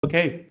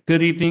Okay,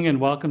 good evening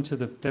and welcome to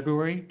the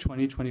February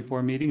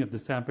 2024 meeting of the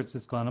San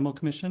Francisco Animal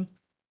Commission.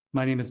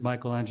 My name is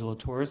Michelangelo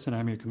Torres and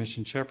I'm your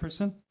commission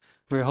chairperson.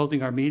 We're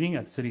holding our meeting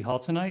at City Hall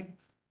tonight.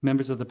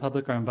 Members of the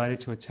public are invited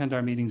to attend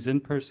our meetings in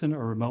person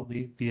or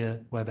remotely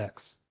via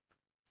WebEx.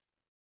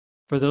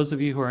 For those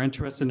of you who are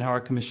interested in how our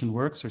commission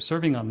works or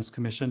serving on this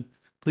commission,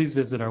 please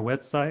visit our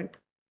website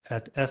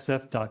at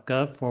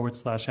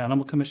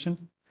sf.gov/animal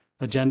commission.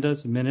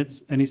 Agendas,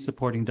 minutes, any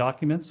supporting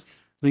documents,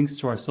 links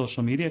to our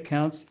social media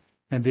accounts,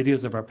 and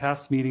videos of our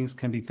past meetings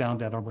can be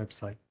found at our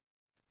website.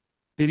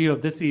 Video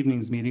of this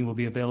evening's meeting will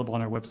be available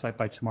on our website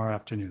by tomorrow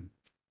afternoon.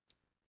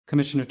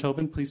 Commissioner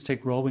Tobin, please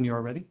take roll when you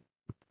are ready.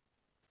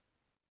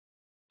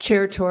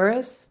 Chair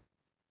Torres.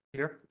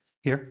 Here.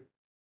 Here.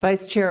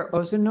 Vice Chair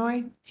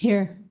Ozonoy.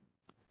 Here.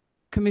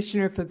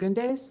 Commissioner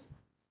Fagundes.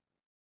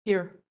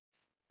 Here.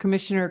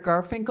 Commissioner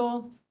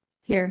Garfinkel.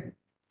 Here.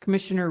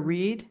 Commissioner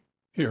Reed.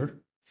 Here.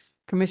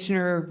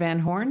 Commissioner Van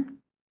Horn.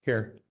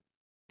 Here.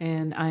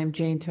 And I'm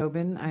Jane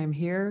Tobin. I'm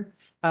here.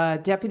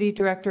 Deputy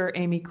Director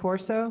Amy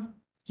Corso.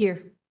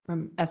 Here.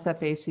 From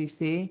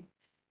SFACC.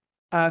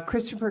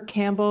 Christopher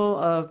Campbell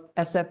of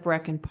SF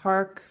Rec and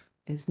Park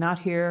is not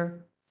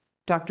here.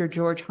 Dr.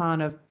 George Hahn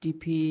of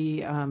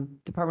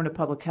Department of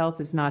Public Health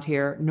is not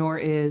here, nor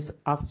is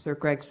Officer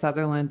Greg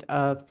Sutherland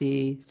of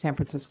the San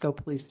Francisco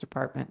Police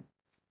Department.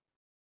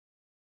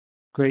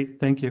 Great,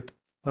 thank you.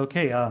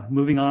 Okay,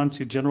 moving on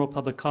to general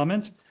public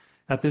comment.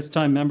 At this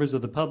time, members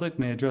of the public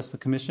may address the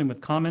commission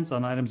with comments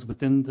on items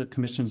within the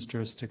commission's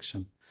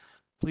jurisdiction.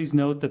 Please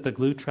note that the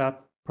Glue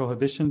Trap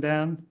Prohibition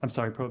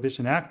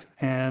Act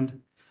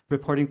and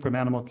reporting from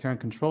Animal Care and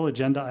Control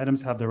agenda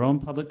items have their own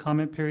public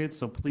comment periods,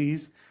 so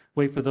please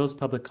wait for those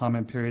public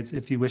comment periods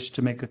if you wish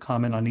to make a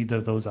comment on either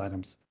of those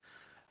items.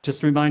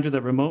 Just a reminder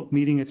that remote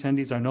meeting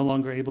attendees are no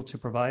longer able to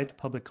provide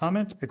public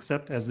comment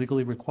except as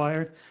legally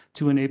required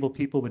to enable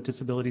people with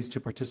disabilities to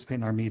participate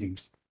in our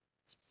meetings.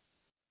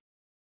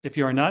 If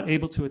you are not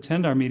able to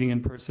attend our meeting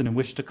in person and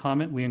wish to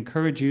comment, we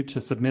encourage you to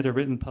submit a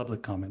written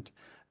public comment.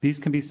 These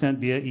can be sent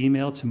via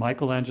email to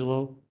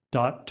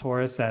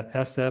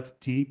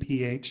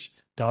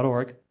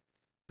michelangelo.torres@sfdph.org.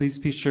 Please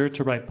be sure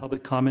to write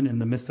public comment in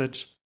the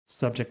message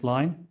subject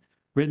line.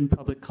 Written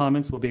public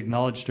comments will be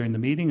acknowledged during the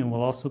meeting and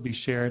will also be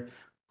shared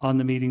on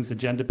the meeting's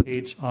agenda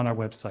page on our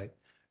website.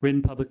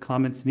 Written public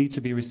comments need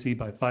to be received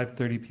by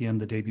 5:30 p.m.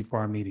 the day before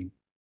our meeting.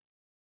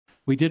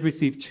 We did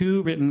receive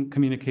 2 written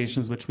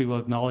communications, which we will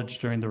acknowledge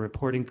during the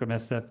reporting from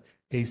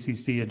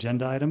SFACC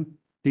agenda item.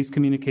 These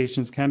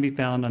communications can be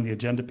found on the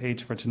agenda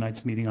page for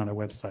tonight's meeting on our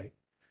website.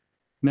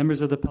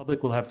 Members of the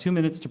public will have 2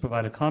 minutes to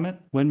provide a comment.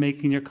 When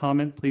making your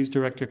comment, please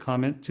direct your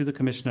comment to the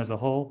commission as a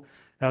whole,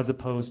 as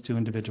opposed to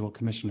individual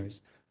commissioners.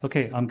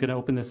 Okay, I'm going to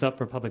open this up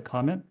for public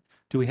comment.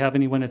 Do we have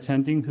anyone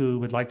attending who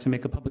would like to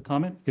make a public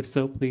comment? If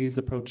so, please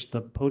approach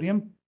the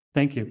podium.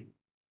 Thank you.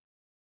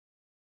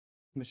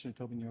 Commissioner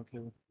Tobin, you're okay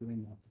with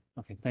doing that?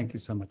 Okay, thank you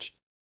so much.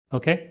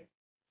 Okay.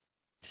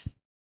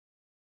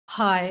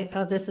 Hi,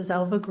 this is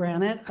Elva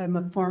Granite. I'm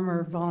a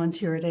former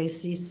volunteer at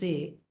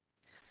ACC.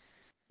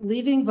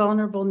 Leaving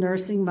vulnerable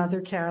nursing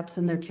mother cats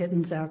and their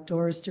kittens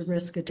outdoors to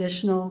risk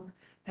additional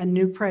and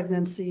new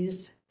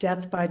pregnancies,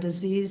 death by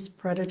disease,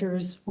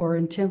 predators, or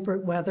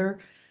intemperate weather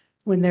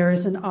when there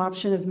is an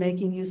option of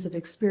making use of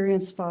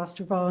experienced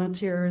foster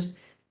volunteers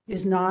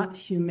is not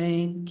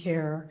humane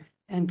care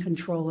and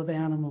control of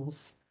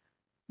animals.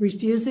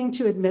 Refusing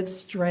to admit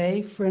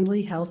stray,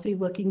 friendly,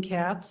 healthy-looking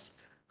cats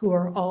who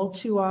are all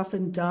too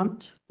often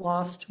dumped,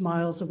 lost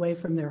miles away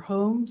from their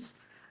homes,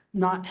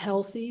 not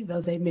healthy, though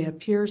they may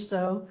appear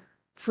so,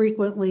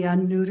 frequently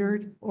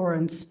unneutered or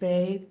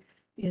unspayed,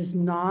 is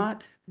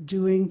not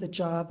doing the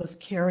job of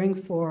caring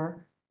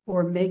for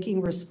or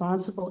making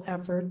responsible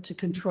effort to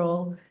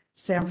control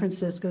San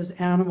Francisco's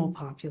animal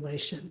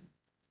population.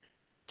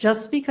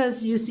 Just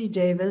because UC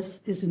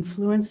Davis is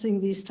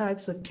influencing these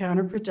types of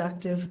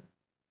counterproductive,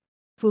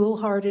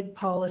 foolhardy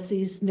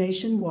policies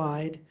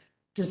nationwide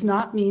does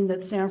not mean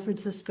that San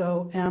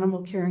Francisco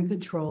Animal Care and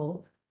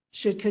Control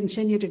should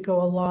continue to go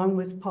along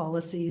with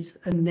policies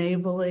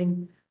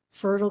enabling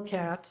fertile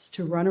cats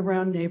to run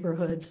around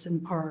neighborhoods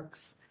and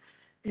parks.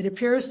 It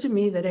appears to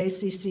me that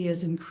ACC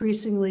is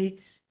increasingly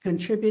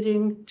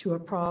contributing to a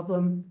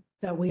problem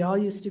that we all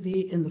used to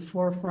be in the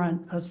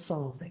forefront of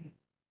solving.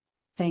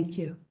 Thank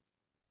you.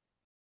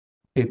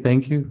 Okay,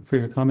 thank you for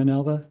your comment,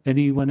 Elva.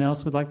 Anyone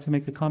else would like to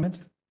make a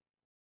comment?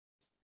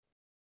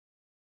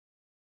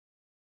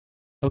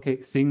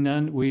 Okay, seeing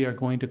none, we are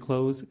going to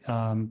close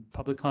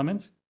public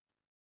comment.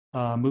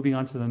 Moving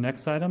on to the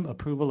next item,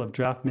 approval of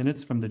draft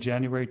minutes from the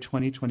January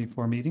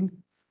 2024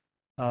 meeting.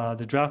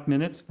 The draft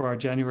minutes for our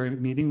January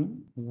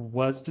meeting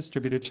was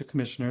distributed to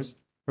commissioners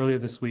earlier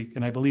this week,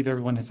 and I believe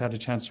everyone has had a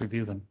chance to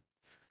review them.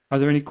 Are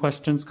there any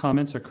questions,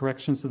 comments, or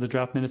corrections to the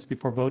draft minutes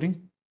before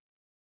voting?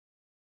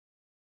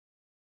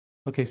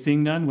 Okay,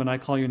 seeing none, when I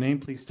call your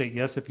name, please state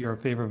yes if you're in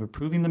favor of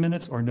approving the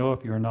minutes or no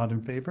if you're not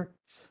in favor.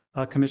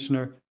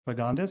 Commissioner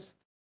Fagundes?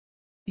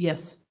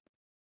 Yes.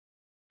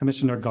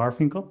 Commissioner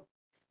Garfinkel?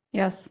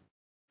 Yes.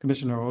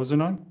 Commissioner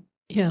Ozonoy?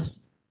 Yes.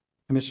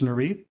 Commissioner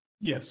Reed?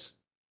 Yes.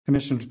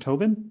 Commissioner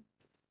Tobin,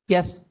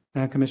 Yes.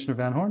 and Commissioner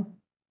Van Horn.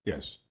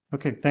 Yes.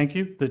 Okay, thank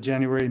you. The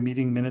January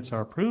meeting minutes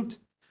are approved.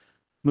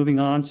 Moving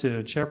on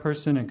to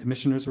chairperson and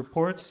commissioners'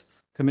 reports.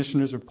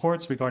 Commissioners'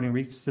 reports regarding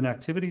recent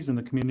activities in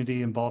the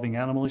community involving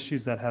animal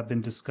issues that have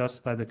been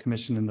discussed by the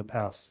commission in the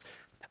past.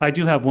 I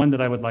do have one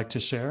that I would like to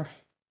share.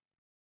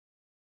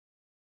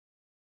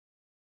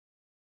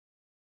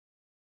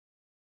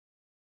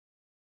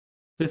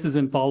 This is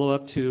in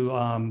follow-up to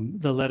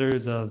the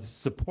letters of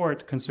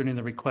support concerning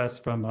the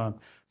request from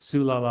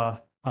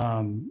Sulala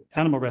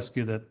Animal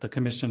Rescue that the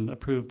commission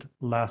approved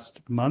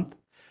last month.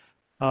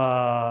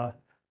 I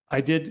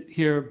did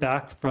hear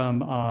back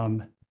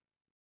from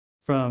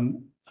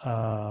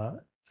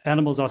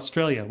Animals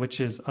Australia, which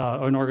is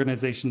an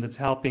organization that's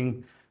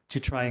helping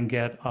to try and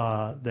get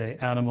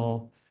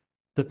the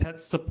pet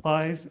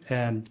supplies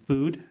and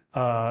food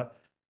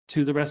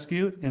to the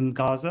rescue in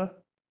Gaza.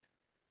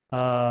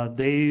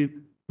 They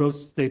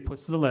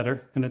posted a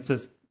letter and it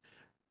says,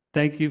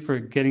 "Thank you for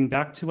getting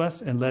back to us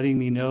and letting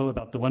me know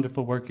about the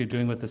wonderful work you're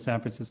doing with the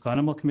San Francisco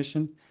Animal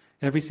Commission.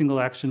 Every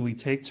single action we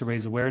take to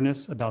raise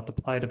awareness about the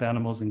plight of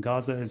animals in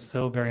Gaza is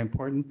so very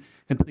important,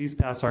 and please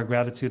pass our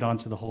gratitude on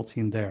to the whole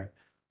team there."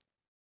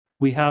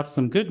 We have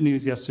some good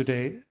news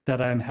yesterday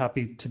that I'm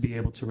happy to be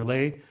able to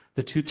relay.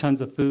 The 2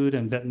 tons of food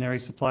and veterinary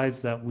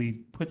supplies that we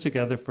put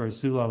together for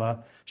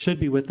Sulala should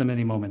be with them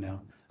any moment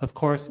now. Of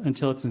course,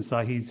 until it's in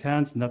Sahid's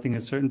hands, nothing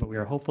is certain, but we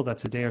are hopeful that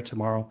today or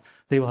tomorrow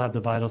they will have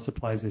the vital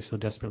supplies they so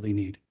desperately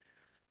need.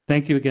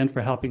 Thank you again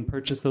for helping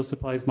purchase those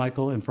supplies,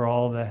 Michael, and for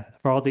all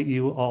that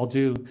you all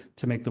do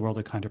to make the world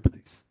a kinder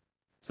place.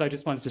 So I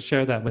just wanted to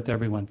share that with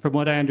everyone. From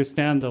what I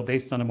understand, though,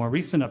 based on a more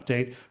recent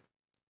update,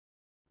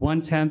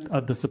 1/10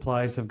 of the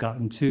supplies have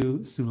gotten to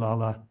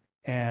Sulala,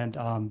 and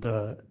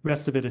the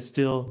rest of it is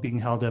still being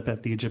held up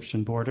at the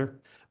Egyptian border.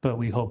 But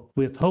we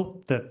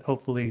hope that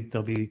hopefully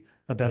there'll be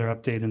a better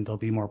update and there'll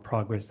be more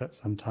progress at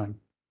some time.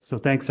 So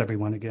thanks,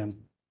 everyone,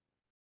 again.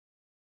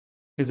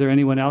 Is there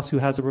anyone else who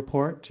has a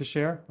report to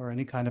share or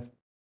any kind of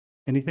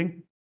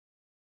anything?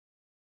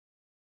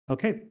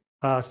 Okay,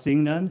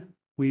 seeing none,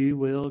 we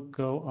will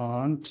go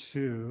on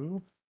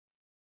to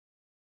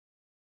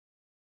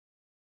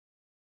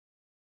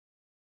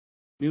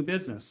new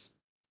business.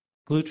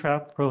 Glue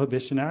Trap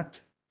Prohibition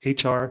Act,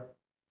 HR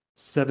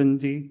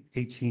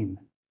 7018.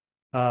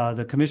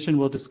 The commission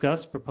will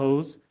discuss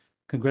proposed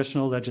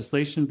congressional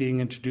legislation being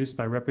introduced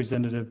by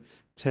Representative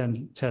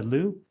Ted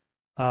Lieu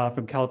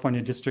from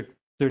California District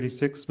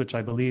 36, which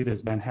I believe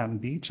is Manhattan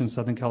Beach in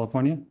Southern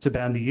California, to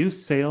ban the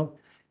use, sale,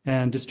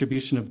 and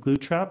distribution of glue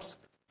traps,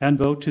 and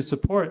vote to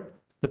support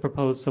the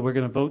proposed. So we're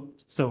going to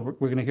vote. So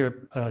we're going to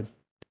hear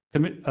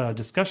a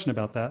discussion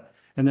about that,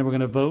 and then we're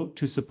going to vote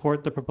to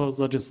support the proposed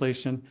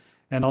legislation,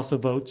 and also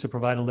vote to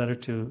provide a letter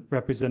to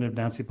Representative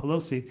Nancy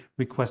Pelosi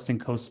requesting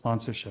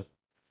co-sponsorship.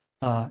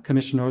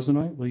 Commissioner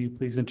Orzanoy, will you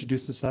please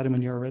introduce this item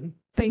when you're ready?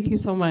 Thank you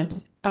so much.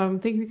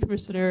 Thank you,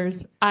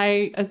 commissioners.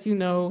 I, as you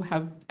know,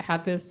 have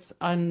had this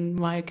on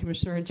my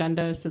commissioner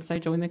agenda since I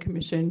joined the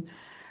commission.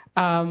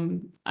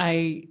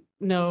 I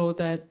know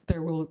that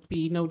there will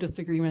be no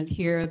disagreement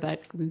here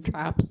that glue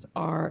traps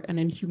are an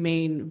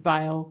inhumane,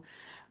 vile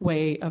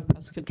way of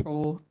pest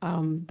control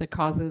that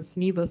causes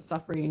needless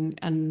suffering.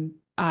 And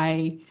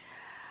I,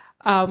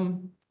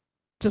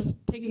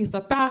 just taking a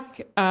step back,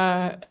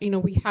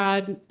 we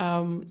had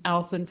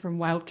Allison from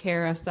Wild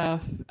Care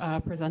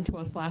SF present to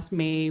us last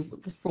May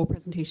with a full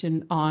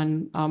presentation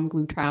on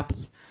glue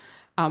traps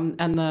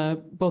and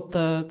both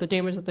the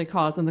damage that they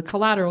cause and the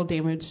collateral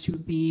damage to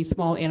the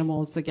small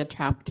animals that get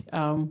trapped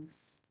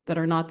that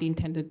are not the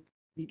intended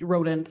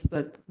rodents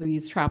that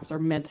these traps are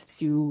meant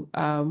to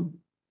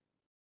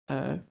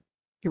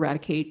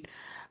eradicate.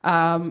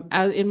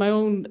 In my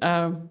own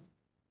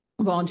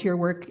volunteer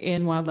work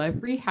in wildlife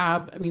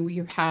rehab, I mean, we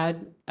have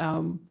had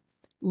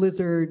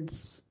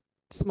lizards,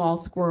 small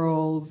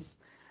squirrels,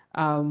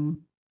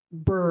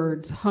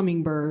 birds,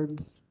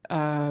 hummingbirds,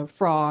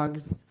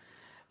 frogs,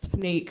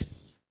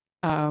 snakes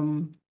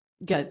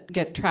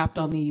get trapped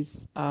on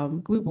these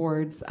glue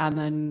boards, and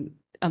then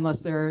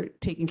unless they're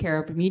taken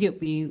care of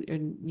immediately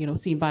and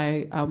seen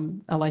by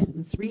a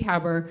licensed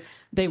rehabber,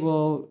 they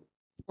will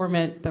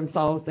torment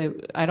themselves.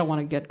 I don't want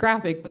to get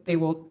graphic, but they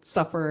will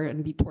suffer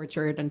and be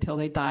tortured until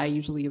they die,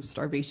 usually of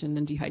starvation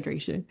and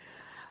dehydration.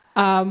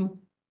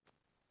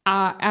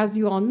 As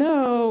you all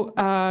know,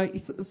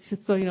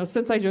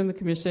 since I joined the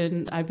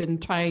commission, I've been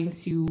trying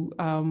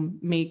to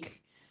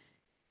make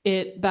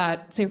it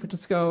that San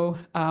Francisco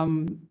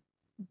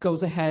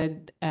goes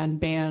ahead and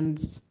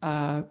bans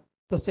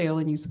the sale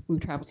and use of glue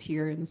traps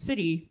here in the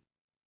city.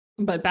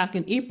 But back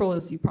in April,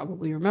 as you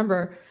probably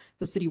remember,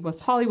 the city of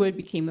West Hollywood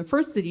became the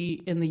first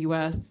city in the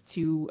US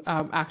to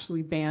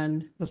actually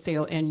ban the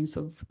sale and use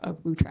of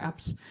glue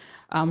traps.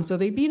 So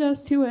they beat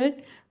us to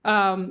it,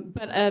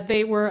 but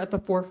they were at the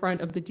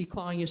forefront of the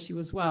declawing issue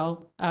as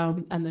well.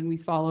 And then we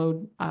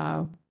followed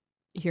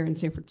here in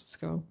San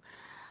Francisco.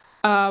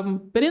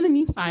 But in the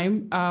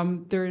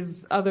meantime,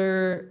 there's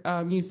other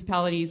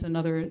municipalities and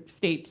other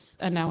states,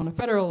 and now on a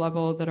federal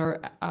level, that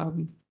are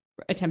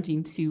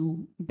attempting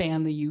to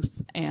ban the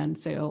use and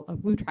sale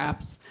of glue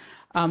traps.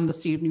 The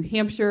state of New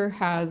Hampshire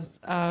has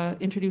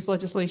introduced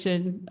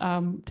legislation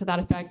to that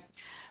effect.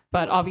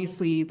 But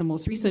obviously, the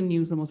most recent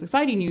news, the most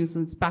exciting news,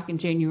 is back in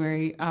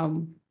January,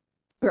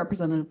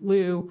 Representative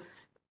Liu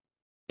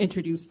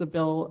introduced the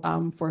bill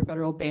for a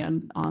federal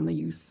ban on the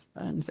use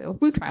and sale of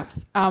glue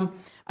traps.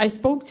 I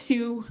spoke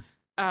to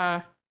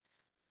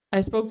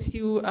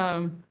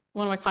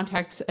one of my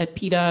contacts at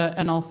PETA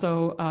and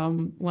also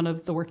one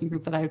of the working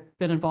group that I've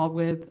been involved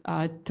with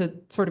to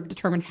sort of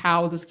determine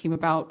how this came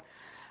about,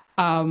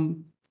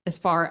 as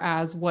far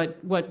as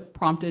what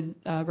prompted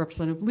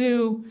Representative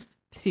Liu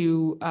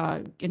to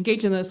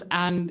engage in this.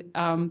 And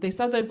they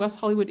said that West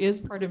Hollywood is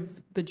part of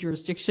the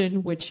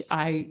jurisdiction, which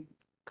I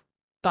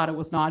thought it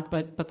was not,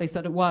 but they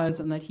said it was,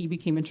 and that he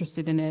became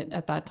interested in it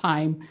at that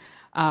time.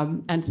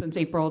 And since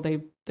April,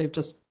 they've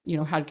just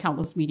had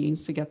countless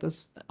meetings to get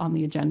this on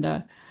the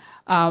agenda.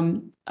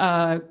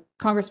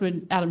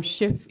 Congressman Adam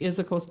Schiff is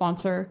a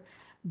co-sponsor,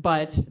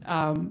 but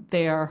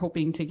they are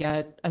hoping to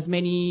get as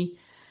many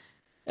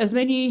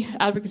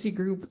advocacy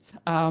groups,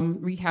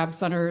 rehab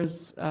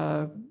centers,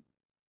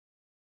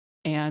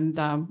 and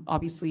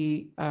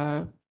obviously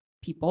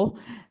people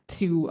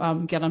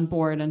to get on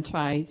board and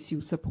try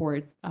to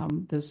support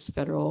this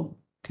federal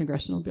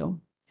congressional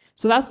bill.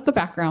 So that's the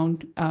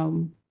background.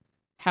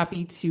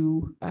 Happy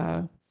to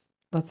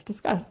let's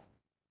discuss.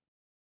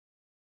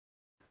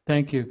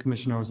 Thank you,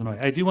 Commissioner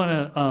Orsinoy. I do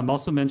want to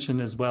also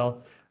mention as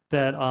well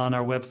that on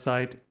our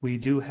website, we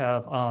do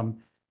have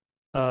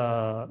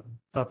a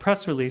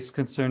press release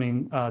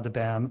concerning the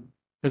ban,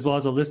 as well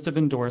as a list of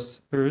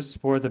endorsers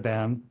for the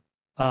ban,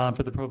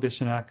 for the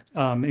Prohibition Act,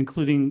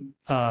 including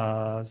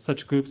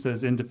such groups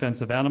as In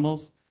Defense of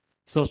Animals,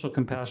 Social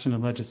Compassion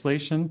and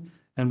Legislation,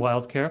 and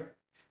WildCare.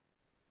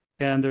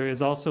 And there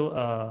is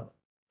also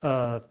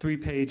a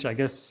 3-page, I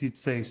guess you'd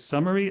say,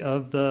 summary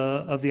of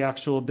the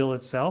actual bill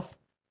itself,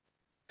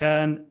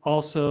 and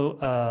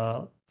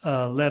also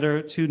a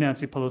letter to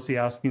Nancy Pelosi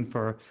asking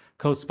for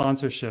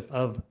co-sponsorship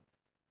of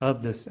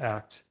this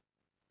act.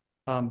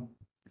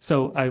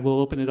 So I will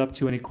open it up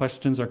to any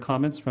questions or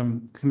comments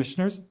from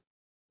commissioners.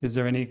 Is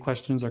there any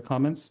questions or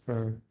comments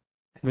for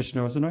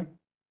Commissioner Orsinoy?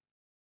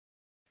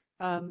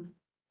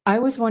 I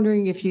was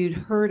wondering if you'd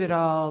heard it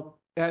all.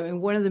 I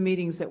mean, one of the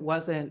meetings that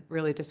wasn't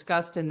really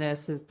discussed in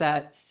this is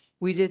that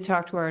we did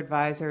talk to our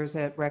advisors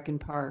at Rec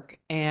and Park,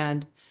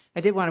 and I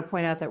did want to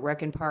point out that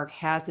Rec and Park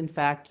has in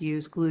fact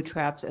used glue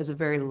traps as a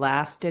very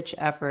last ditch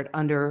effort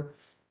under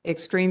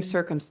extreme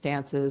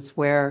circumstances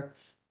where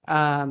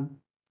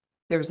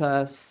there's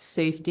a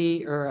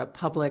safety or a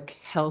public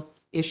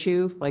health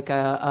issue, like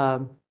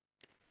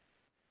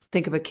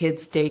think of a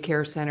kid's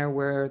daycare center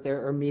where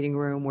there or meeting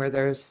room where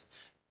there's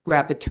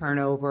rapid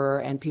turnover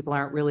and people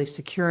aren't really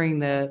securing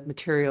the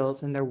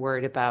materials and they're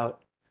worried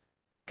about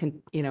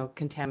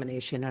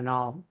contamination and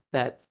all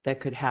that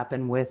could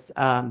happen with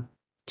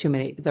too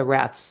many the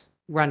rats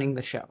running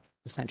the show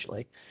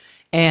essentially.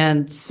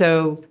 And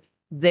so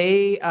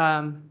they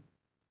are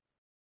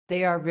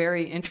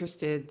very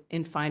interested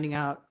in finding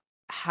out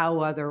how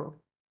other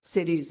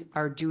cities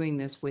are doing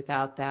this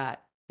without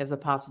that as a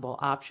possible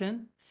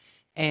option.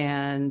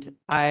 And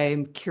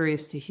I'm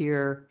curious to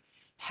hear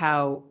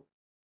how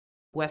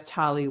West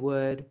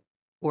Hollywood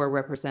or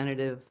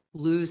Representative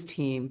Liu's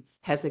team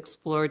has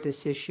explored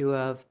this issue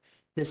of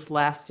this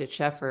last-ditch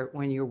effort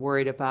when you're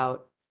worried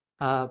about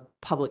a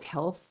public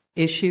health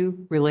issue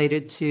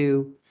related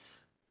to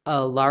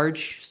a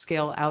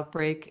large-scale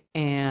outbreak,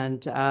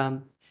 and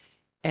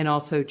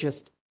also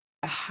just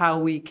how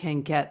we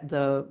can get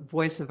the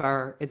voice of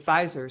our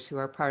advisors who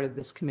are part of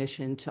this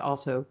commission to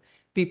also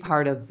be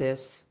part of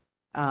this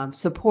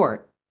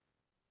support.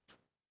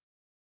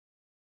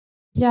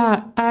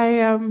 Yeah,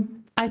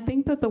 I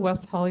think that the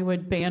West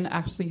Hollywood ban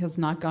actually has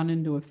not gone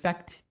into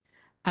effect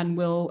and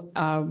will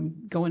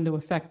go into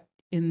effect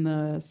in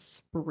the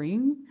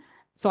spring.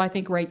 So I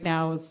think right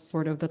now is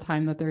sort of the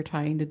time that they're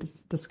trying to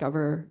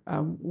discover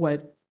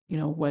what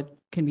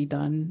can be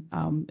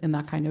done in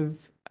that kind of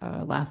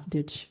last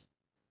ditch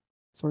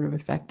sort of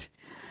effect.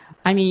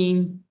 I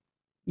mean,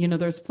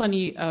 there's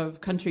plenty of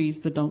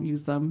countries that don't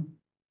use them.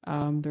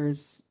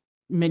 There's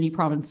many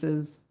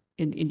provinces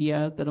in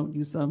India that don't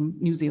use them.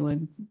 New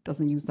Zealand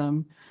doesn't use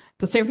them.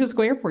 The San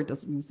Francisco airport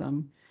doesn't use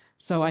them.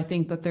 So I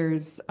think that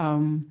there's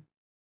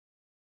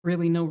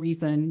really no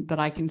reason that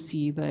I can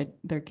see that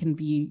there can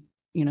be,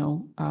 there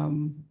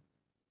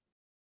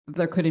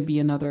couldn't be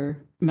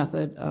another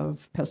method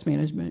of pest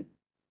management.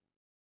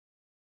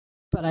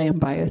 But I am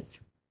biased.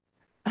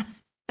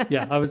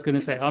 Yeah, I was going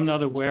to say, I'm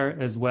not aware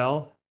as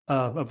well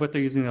of what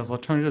they're using as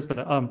alternatives,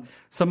 but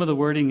some of the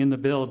wording in the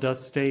bill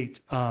does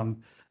state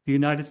the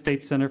United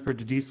States Center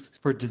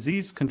for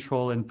Disease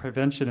Control and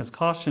Prevention has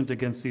cautioned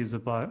against the use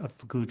of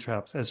glue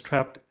traps, as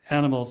trapped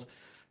animals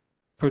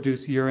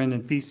produce urine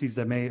and feces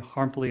that may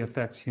harmfully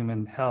affect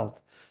human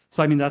health.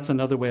 So, I mean, that's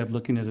another way of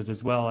looking at it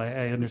as well.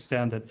 I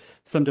understand that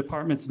some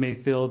departments may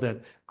feel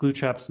that glue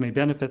traps may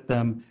benefit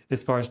them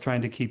as far as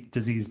trying to keep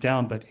disease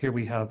down, but here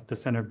we have the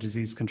Center of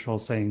Disease Control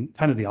saying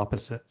kind of the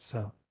opposite.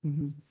 So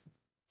Mhm.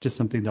 Just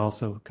something to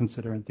also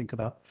consider and think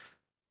about.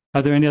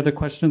 Are there any other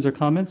questions or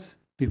comments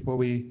before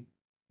we,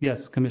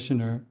 yes,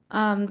 Commissioner?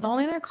 The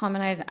only other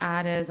comment I'd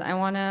add is I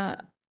want to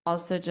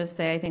also just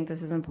say I think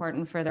this is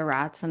important for the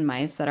rats and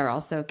mice that are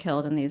also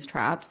killed in these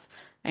traps.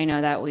 I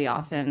know that we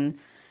often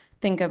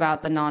think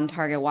about the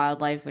non-target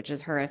wildlife, which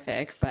is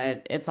horrific,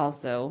 but it's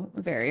also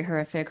very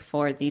horrific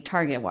for the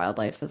target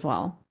wildlife as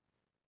well.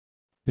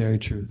 Very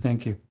true.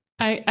 Thank you.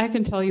 I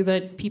can tell you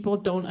that people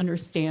don't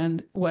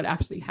understand what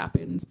actually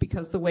happens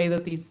because the way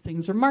that these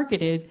things are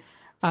marketed,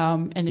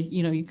 and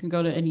you know, you can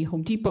go to any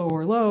Home Depot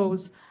or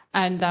Lowe's,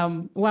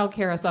 and Wild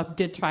Carrots Up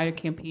did try a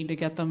campaign to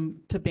get them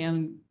to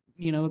ban,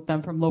 you know,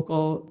 them from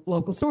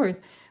local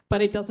stores,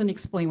 but it doesn't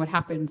explain what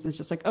happens. It's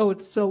just like, oh,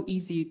 it's so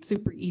easy, it's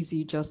super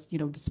easy, just, you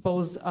know,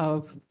 dispose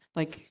of,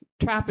 like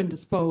trap and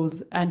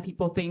dispose, and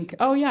people think,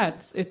 oh yeah,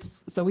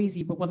 it's so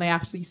easy. But when they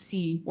actually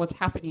see what's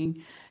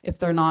happening, if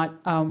they're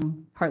not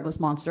heartless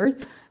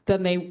monsters,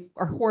 then they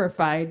are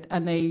horrified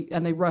and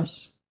they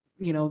rush,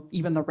 you know,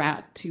 even the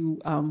rat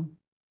to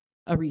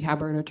a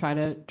rehabber to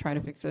try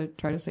to fix it,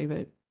 try to save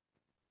it.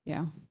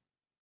 Yeah.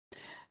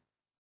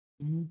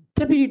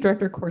 Deputy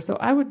Director Corso,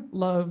 I would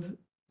love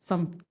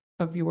some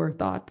of your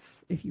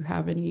thoughts, if you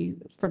have any,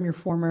 from your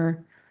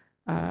former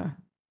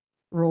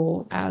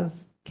role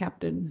as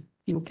captain,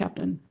 field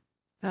captain.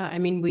 I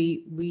mean,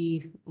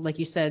 we, like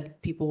you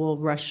said, people will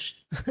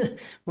rush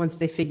once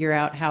they figure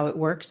out how it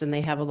works and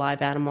they have a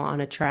live animal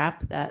on a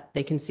trap that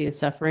they can see is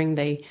suffering.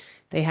 They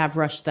have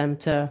rushed them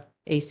to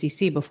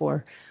ACC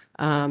before,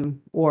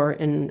 or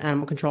an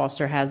animal control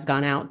officer has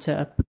gone out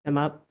to pick them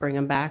up, bring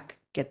them back,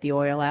 get the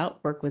oil out,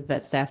 work with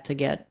vet staff to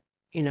get,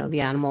 you know,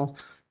 the animal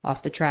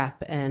off the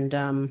trap.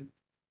 And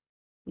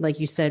like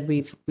you said,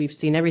 we've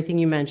seen everything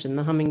you mentioned,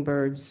 the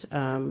hummingbirds,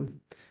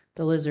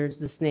 the lizards,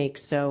 the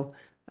snakes. So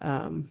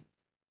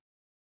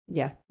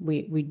yeah,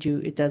 we do,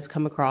 it does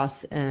come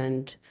across,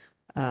 and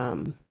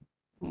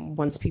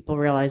once people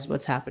realize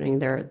what's happening,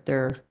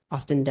 they're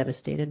often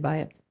devastated by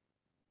it.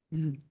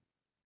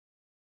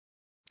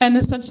 And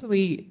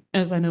essentially,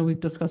 as I know we've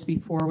discussed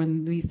before,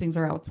 when these things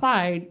are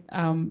outside,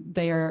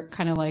 they are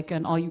kind of like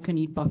an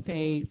all-you-can-eat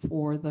buffet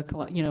for the,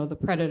 you know, the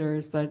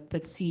predators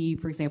that see,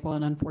 for example,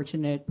 an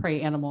unfortunate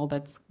prey animal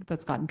that's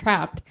gotten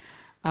trapped.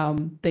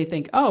 They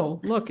think,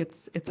 oh, look,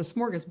 it's a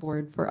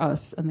smorgasbord for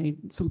us, and they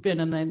swoop in,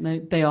 and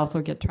then they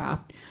also get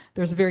trapped.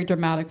 There's a very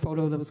dramatic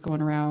photo that was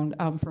going around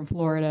from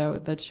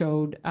Florida that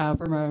showed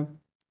from a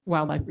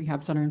wildlife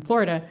rehab center in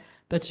Florida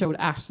that showed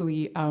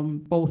actually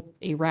both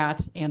a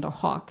rat and a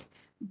hawk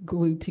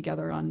glued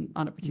together on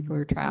a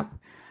particular trap,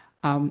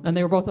 and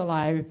they were both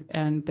alive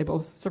and they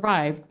both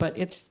survived. But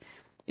it's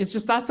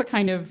just, that's the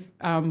kind of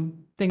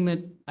thing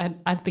that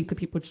I think that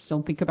people just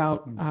don't think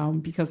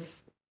about,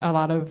 because a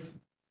lot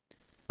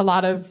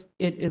of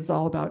it is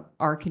all about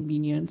our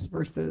convenience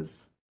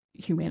versus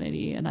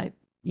humanity. And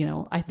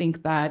I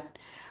think that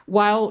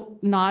while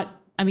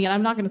not, I mean,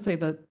 I'm not going to say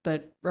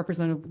that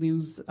Representative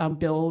Liu's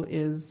bill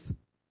is,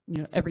 you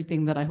know,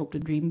 everything that I hoped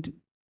and dreamed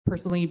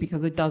personally,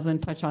 because it doesn't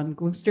touch on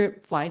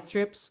fly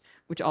strips,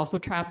 which also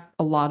trap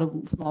a lot of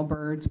small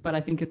birds. But I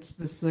think this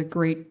is a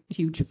great,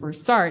 huge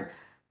first start.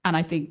 And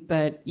I think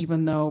that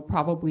even though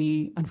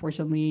probably,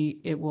 unfortunately,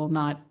 it will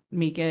not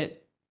make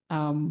it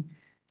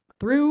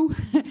through,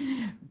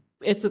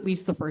 it's at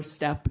least the first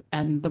step.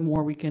 And the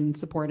more we can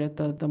support it,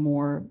 the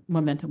more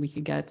momentum we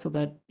can get, so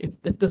that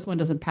if this one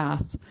doesn't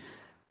pass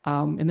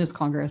in this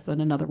Congress,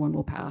 then another one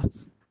will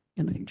pass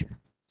in the future.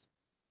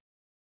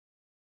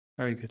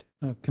 Very good.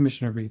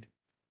 Commissioner Reed.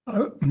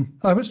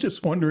 I was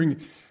just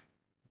wondering,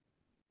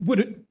 would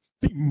it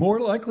be more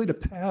likely to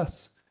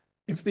pass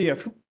if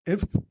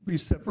we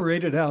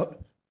separated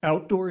out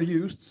outdoor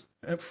use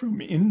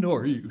from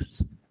indoor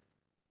use?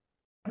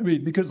 I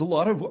mean, because a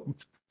lot of what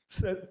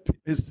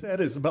is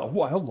said is about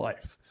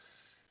wildlife,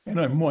 and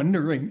I'm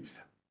wondering,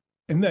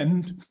 and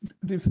then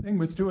the thing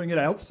with doing it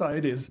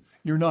outside is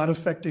you're not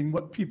affecting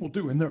what people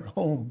do in their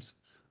homes.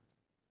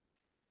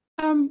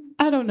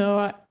 I don't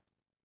know,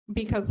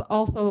 because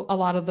also a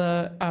lot of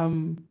the,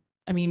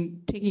 I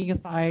mean, taking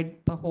aside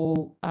the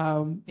whole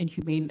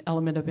inhumane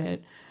element of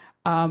it,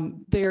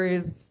 there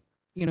is,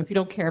 you know, if you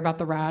don't care about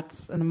the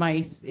rats and the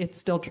mice, it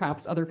still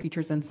traps other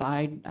creatures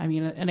inside. I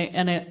mean, and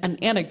an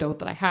anecdote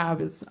that I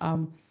have is,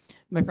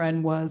 my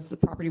friend was a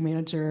property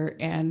manager,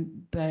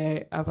 and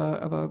of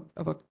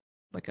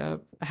a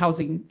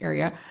housing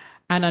area,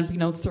 and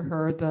unbeknownst to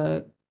her,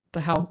 the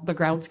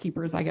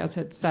groundskeepers, I guess,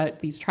 had set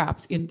these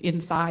traps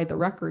inside the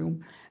rec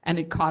room, and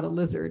it caught a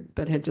lizard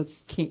that had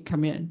just can't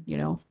come in, you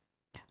know.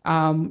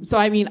 So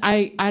I mean,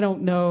 I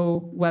don't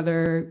know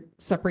whether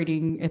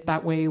separating it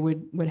that way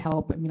would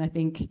help. I mean, I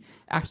think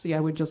actually I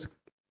would just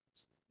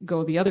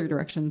go the other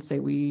direction, say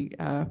we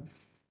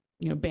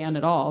ban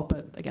it all.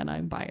 But again,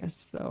 I'm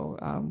biased, so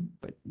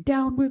but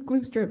down with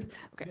glue strips.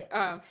 Okay.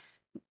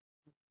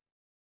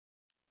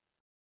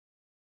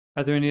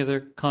 Are there any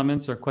other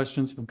comments or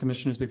questions from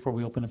commissioners before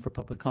we open it for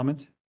public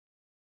comment?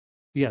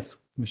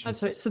 Yes, Commissioner. I'm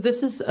sorry. So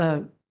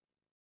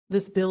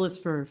this bill is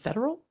for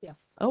federal? Yes.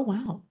 Oh,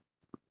 wow.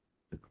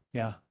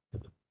 Yeah.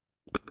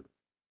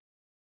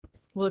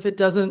 Well, if it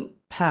doesn't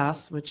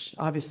pass, which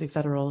obviously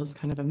federal is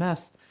kind of a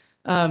mess,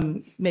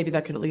 maybe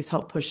that could at least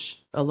help push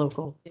a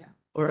local. Yeah.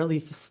 Or at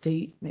least a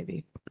state,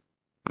 maybe.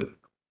 Yeah,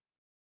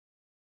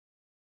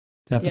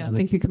 Definitely.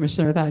 thank you,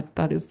 Commissioner.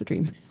 That is the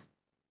dream.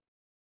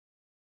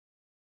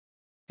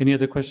 Any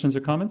other questions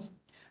or comments?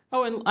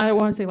 Oh, and I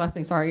want to say last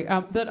thing, sorry,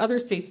 that other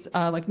states,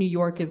 like New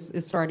York is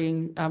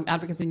starting,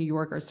 advocates in New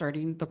York are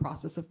starting the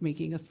process of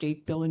making a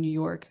state bill in New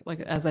York. Like,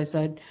 as I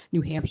said,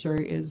 New Hampshire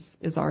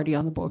is already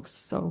on the books,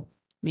 so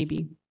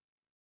maybe.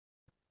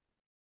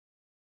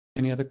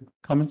 Any other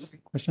comments,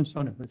 questions?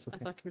 Oh, no, that's I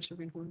okay. thought Commissioner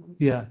Van Horn.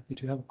 Yeah, you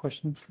do have a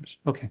question?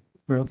 Okay,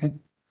 we're okay.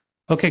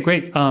 Okay,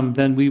 great.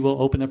 Then we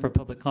will open up for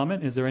public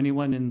comment. Is there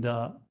anyone in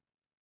the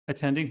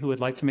attending who would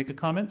like to make a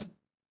comment?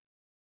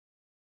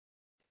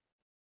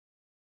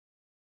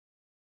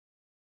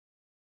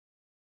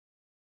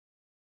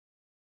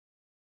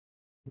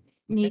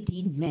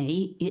 Nadine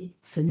May,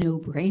 it's a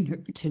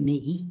no-brainer to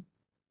me.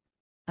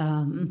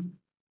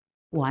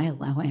 Why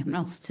allow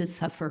animals to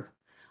suffer?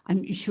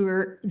 I'm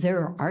sure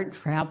there are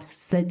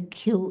traps that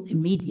kill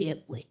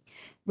immediately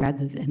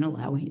rather than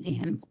allowing the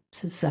animal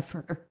to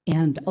suffer.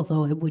 And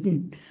although I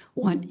wouldn't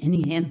want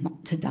any animal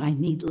to die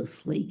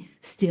needlessly,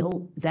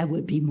 still that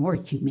would be more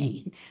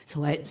humane.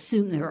 So I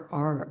assume there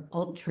are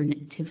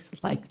alternatives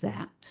like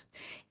that.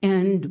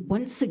 And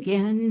once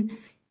again,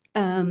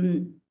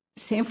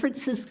 San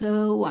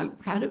Francisco, I'm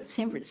proud of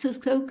San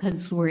Francisco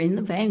because we're in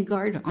the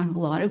vanguard on a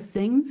lot of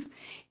things.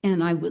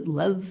 And I would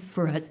love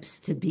for us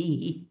to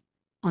be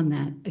on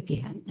that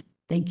again.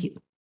 Thank you.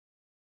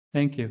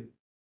 Thank you.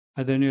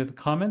 Are there any other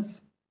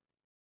comments?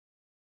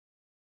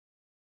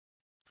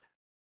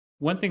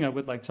 One thing I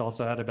would like to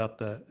also add about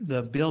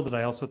the bill that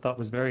I also thought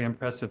was very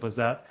impressive was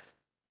that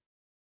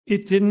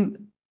it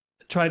didn't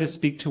try to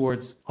speak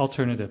towards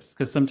alternatives,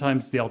 because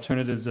sometimes the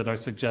alternatives that are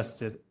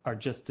suggested are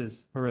just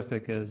as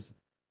horrific as,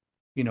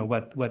 you know,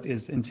 what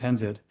is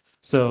intended.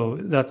 So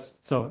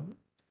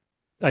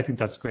I think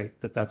that's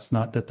great that that's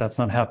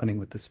not happening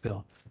with this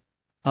bill.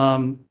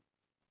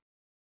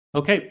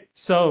 Okay,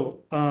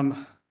 so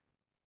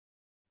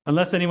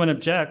unless anyone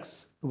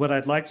objects, what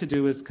I'd like to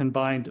do is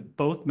combine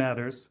both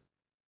matters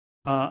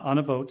on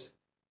a vote.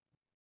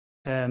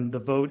 And the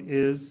vote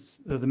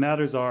is, the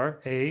matters are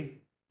A,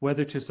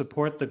 whether to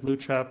support the Glue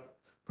Trap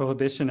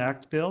Prohibition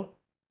Act bill,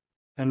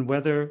 and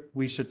whether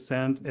we should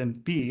send,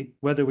 and B,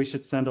 whether we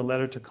should send a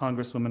letter to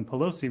Congresswoman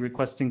Pelosi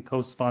requesting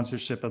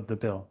co-sponsorship of the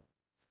bill.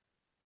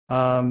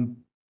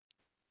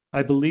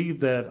 I believe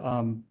that,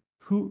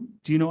 do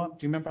you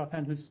remember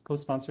offhand who's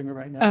co-sponsoring it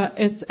right now?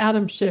 It's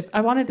Adam Schiff.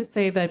 I wanted to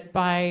say that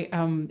by,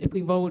 if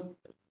we vote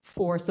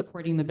for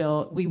supporting the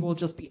bill, we will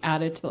just be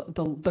added to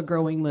the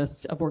growing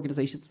list of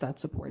organizations that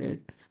support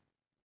it.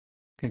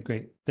 Okay,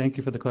 great. Thank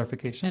you for the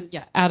clarification. And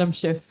yeah, Adam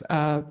Schiff,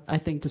 I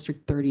think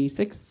District 30.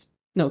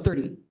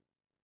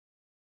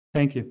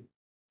 Thank you.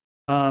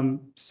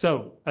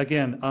 So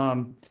again,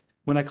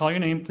 when I call your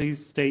name,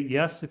 please state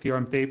yes if you're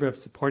in favor of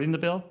supporting the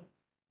bill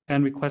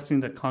and requesting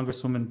that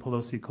Congresswoman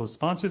Pelosi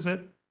co-sponsors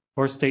it,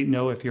 or state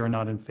no if you're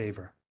not in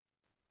favor.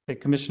 Okay,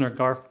 Commissioner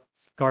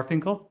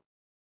Garfinkel,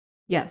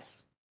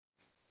 Yes.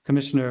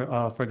 Commissioner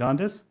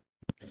Fergandes,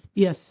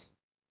 Yes.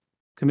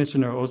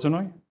 Commissioner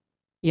Ozernoy,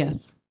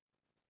 Yes.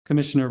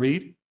 Commissioner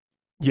Reed,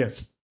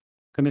 Yes.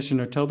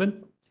 Commissioner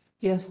Tobin,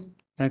 Yes.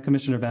 and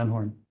Commissioner Van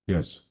Horn.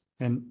 Yes.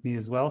 And me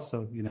as well,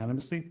 so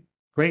unanimously.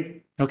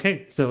 Great.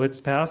 Okay, so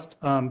it's passed.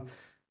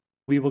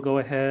 We will go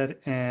ahead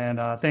and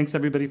thanks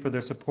everybody for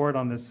their support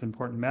on this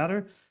important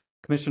matter.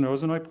 Commissioner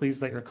Ozernoy,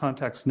 please let your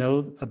contacts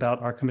know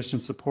about our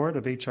commission's support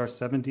of HR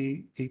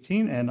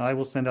 7018, and I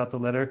will send out the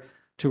letter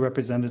to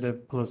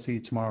Representative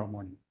Pelosi tomorrow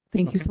morning.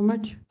 Thank you Okay. so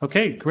much.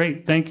 Okay,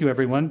 great. Thank you,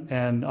 everyone.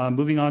 And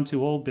moving on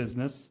to old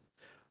business.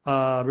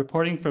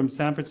 Reporting from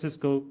San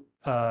Francisco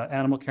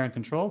Animal Care and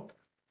Control.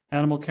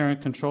 Animal Care and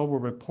Control will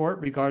report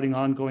regarding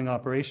ongoing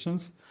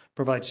operations,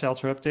 provide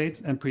shelter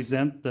updates, and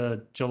present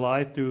the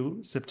July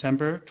through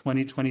September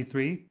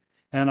 2023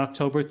 and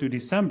October through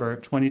December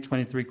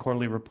 2023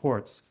 quarterly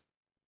reports.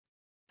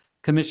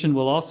 Commission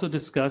will also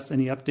discuss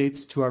any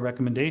updates to our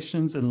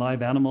recommendations and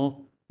live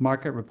animal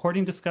market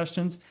reporting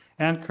discussions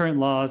and current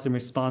laws and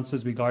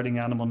responses regarding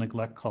animal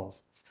neglect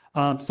calls.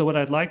 So what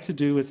I'd like to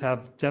do is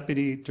have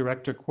Deputy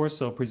Director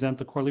Corso present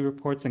the quarterly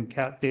reports and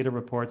CAT data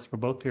reports for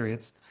both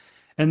periods.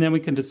 And then we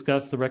can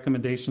discuss the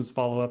recommendations,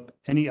 follow up,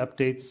 any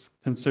updates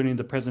concerning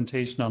the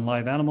presentation on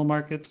live animal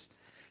markets,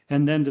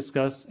 and then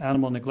discuss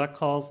animal neglect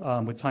calls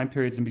with time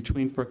periods in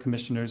between for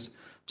commissioners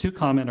to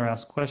comment or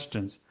ask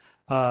questions.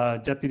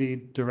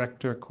 Deputy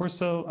Director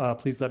Corso,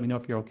 please let me know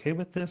if you're okay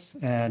with this,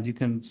 and you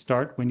can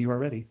start when you are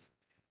ready.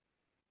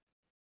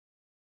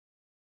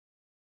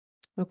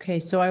 Okay,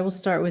 so I will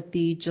start with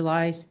the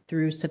July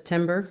through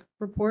September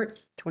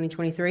report,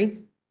 2023.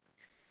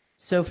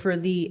 So for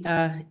the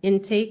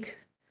intake,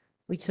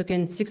 we took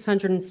in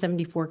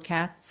 674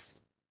 cats,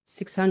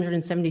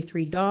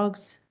 673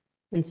 dogs,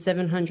 and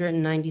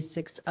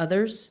 796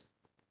 others,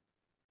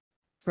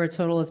 for a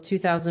total of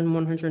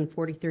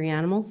 2,143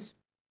 animals.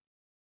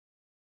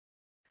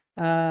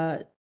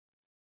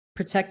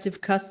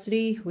 Protective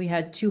custody, we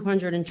had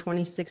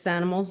 226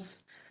 animals.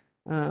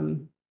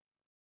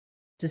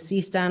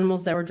 Deceased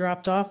animals that were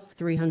dropped off,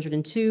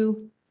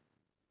 302.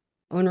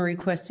 Owner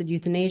requested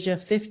euthanasia,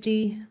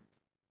 50.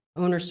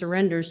 Owner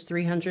surrenders,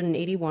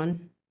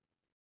 381.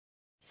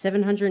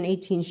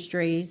 718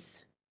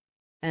 strays,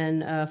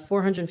 and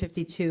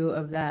 452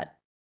 of that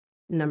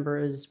number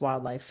is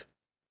wildlife.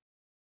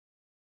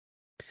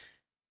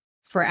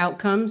 For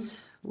outcomes,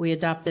 we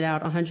adopted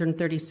out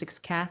 136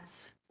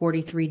 cats,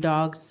 43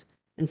 dogs,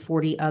 and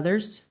 40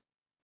 others.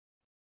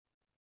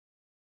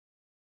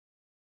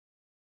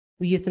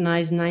 We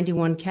euthanized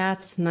 91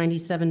 cats,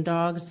 97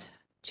 dogs,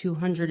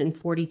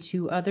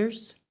 242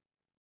 others.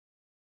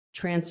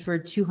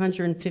 Transferred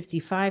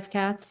 255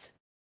 cats,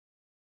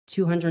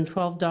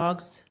 212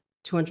 dogs,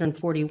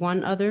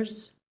 241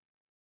 others.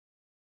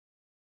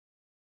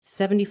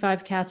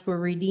 75 cats were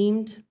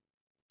redeemed,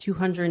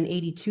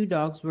 282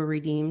 dogs were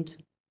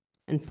redeemed,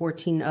 and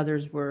 14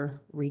 others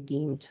were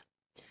redeemed.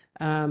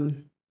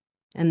 And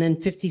then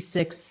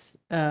 56,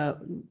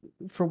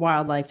 for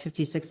wildlife,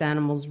 56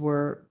 animals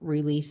were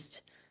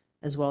released,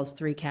 as well as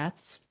 3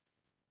 cats.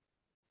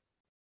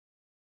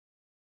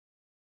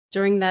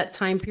 During that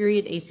time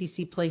period,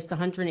 ACC placed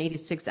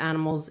 186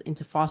 animals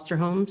into foster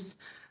homes,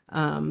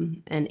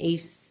 and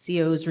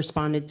ACOs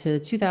responded to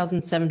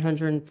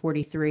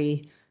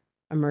 2,743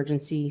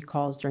 emergency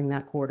calls during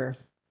that quarter.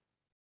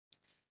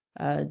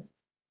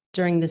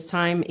 During this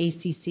time,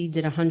 ACC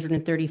did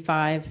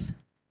 135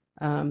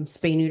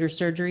 spay-neuter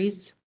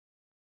surgeries,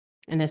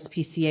 and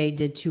SPCA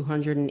did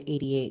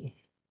 288.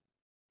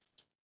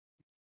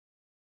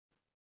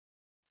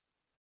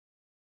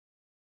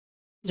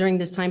 During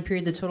this time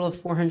period, the total of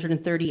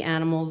 430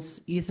 animals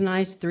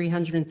euthanized,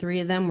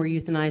 303 of them were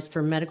euthanized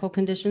for medical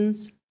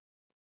conditions,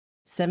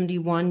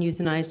 71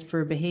 euthanized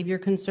for behavior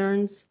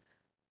concerns,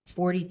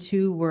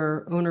 42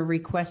 were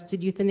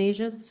owner-requested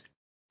euthanasias,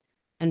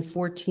 and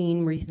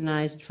 14 were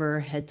euthanized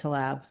for head to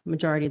lab.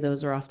 Majority of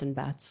those are often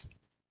bats.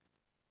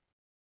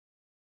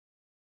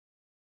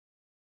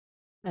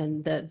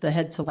 And the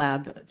head to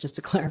lab, just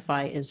to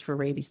clarify, is for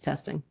rabies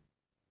testing.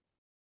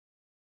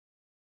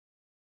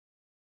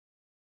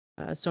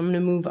 So I'm going to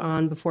move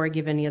on, before I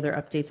give any other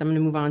updates, I'm going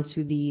to move on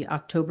to the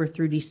October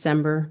through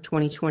December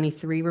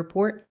 2023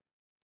 report.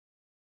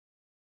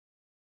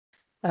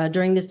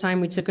 During this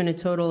time, we took in a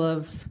total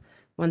of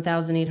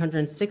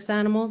 1,806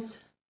 animals,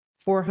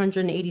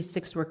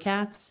 486 were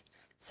cats,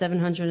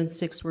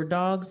 706 were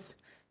dogs,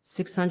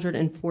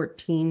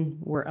 614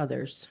 were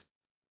others.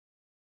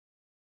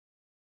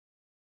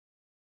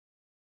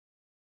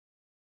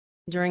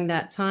 During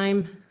that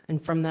time,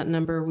 and from that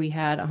number, we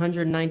had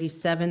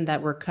 197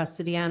 that were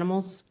custody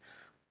animals,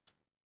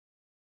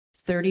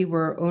 30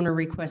 were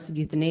owner-requested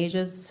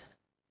euthanasias,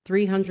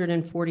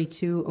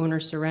 342 owner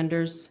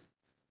surrenders,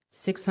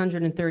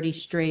 630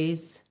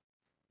 strays,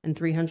 and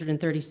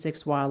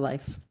 336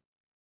 wildlife.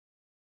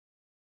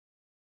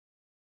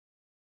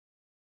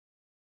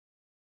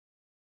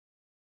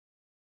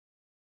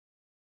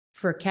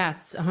 For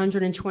cats,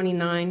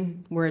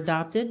 129 were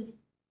adopted,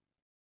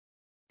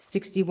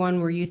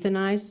 61 were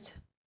euthanized,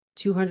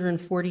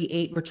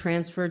 248 were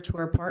transferred to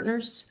our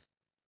partners,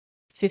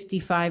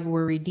 55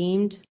 were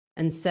redeemed,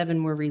 and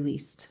 7 were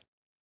released.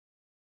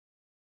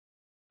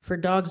 For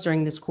dogs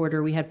during this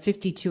quarter, we had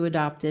 52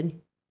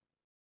 adopted,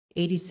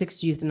 86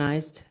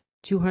 euthanized,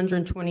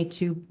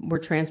 222 were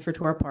transferred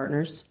to our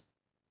partners,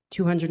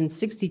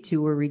 262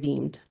 were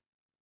redeemed.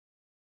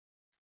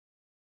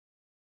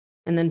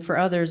 And then for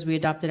others, we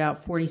adopted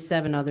out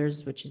 47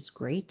 others, which is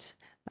great.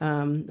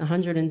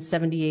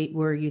 178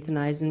 were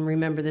euthanized, and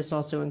remember, this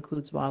also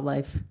includes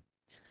wildlife.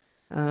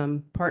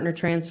 Partner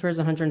transfers,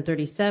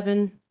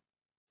 137,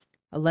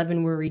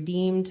 11 were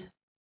redeemed,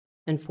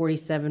 and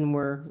 47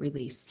 were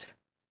released.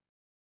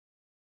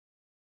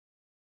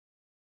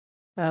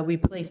 We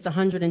placed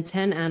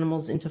 110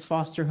 animals into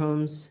foster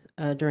homes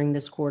during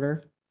this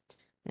quarter,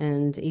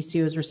 and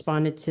ACOs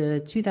responded to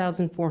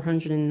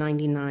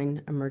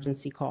 2,499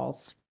 emergency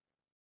calls.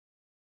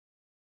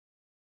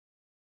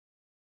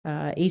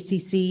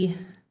 ACC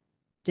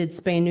did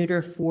spay and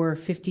neuter for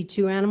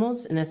 52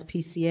 animals, and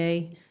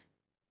SPCA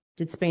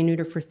did spay and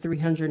neuter for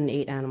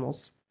 308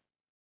 animals.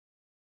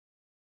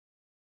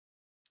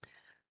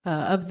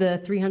 Of the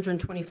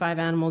 325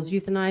 animals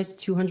euthanized,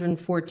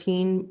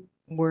 214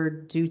 were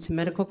due to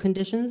medical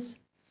conditions,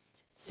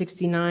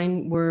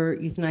 69 were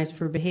euthanized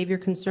for behavior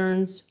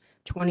concerns,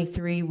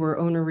 23 were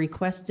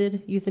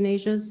owner-requested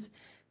euthanasias,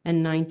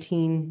 and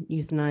 19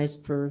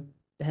 euthanized for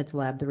the head to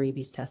lab, the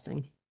rabies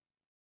testing.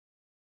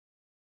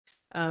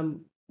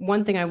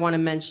 One thing I want to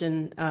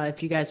mention,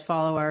 if you guys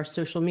follow our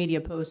social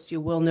media posts, you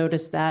will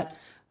notice that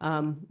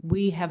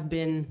we have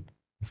been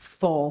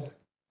full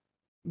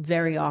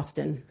very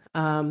often.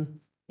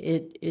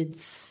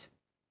 It's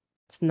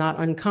not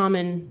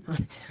uncommon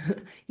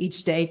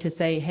each day to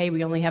say, hey,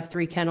 we only have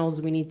 3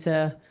 kennels. We need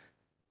to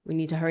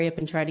hurry up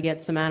and try to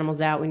get some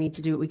animals out. We need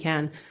to do what we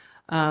can.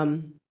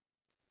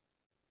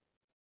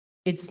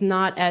 It's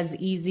not as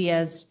easy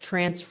as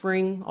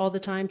transferring all the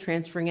time,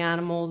 transferring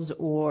animals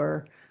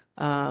or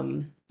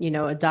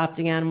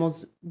adopting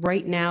animals.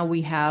 Right now,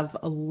 we have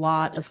a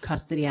lot of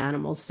custody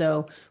animals.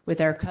 So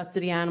with our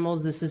custody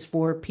animals, this is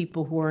for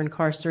people who are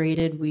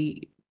incarcerated.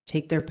 We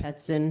take their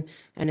pets in,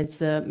 and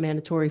it's a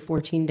mandatory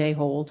 14-day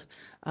hold.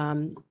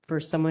 For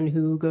someone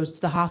who goes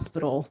to the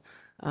hospital,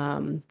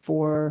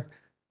 for,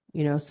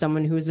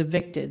 someone who is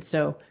evicted.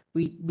 So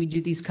we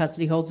do these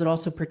custody holds. It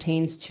also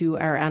pertains to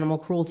our animal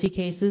cruelty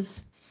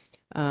cases,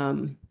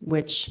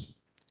 which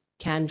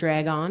can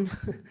drag on.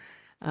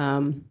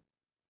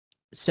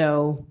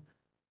 So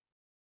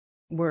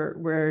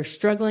we're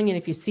struggling, and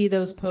if you see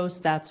those posts,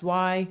 that's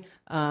why.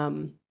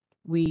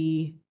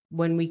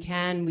 When we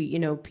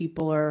can,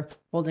 people are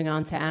holding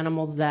on to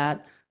animals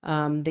that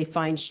they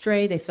find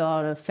stray. They fill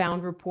out a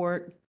found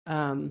report.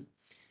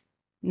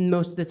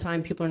 Most of the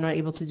time, people are not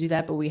able to do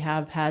that, but we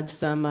have had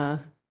some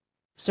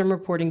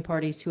reporting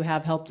parties who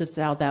have helped us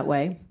out that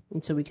way,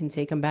 and so we can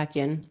take them back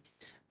in.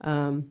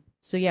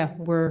 So yeah,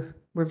 we're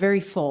very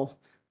full.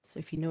 So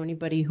if you know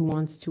anybody who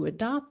wants to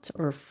adopt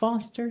or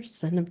foster,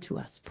 send them to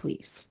us,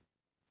 please.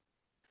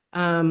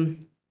 Another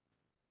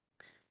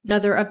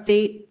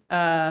update,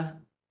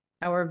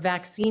 our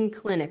vaccine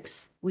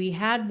clinics. We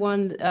had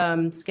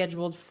one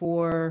scheduled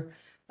for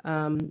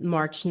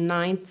March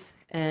 9th,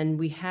 and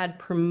we had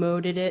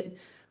promoted it.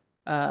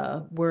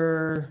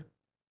 We're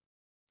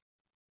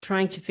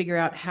trying to figure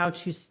out how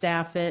to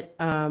staff it.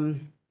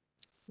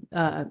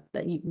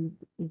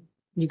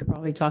 You could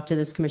probably talk to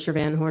this, Commissioner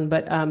Van Horn,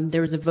 but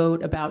there was a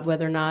vote about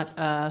whether or not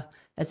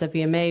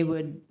SFEMA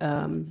would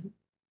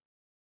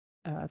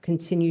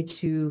continue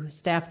to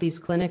staff these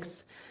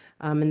clinics,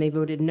 and they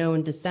voted no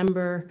in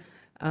December.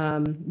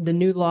 The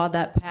new law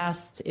that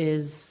passed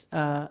is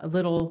a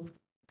little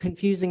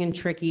confusing and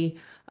tricky,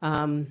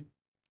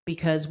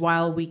 because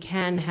while we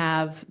can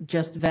have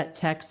just vet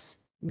techs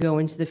go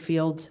into the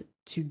field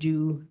to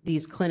do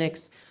these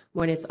clinics,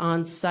 when it's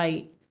on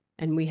site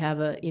and we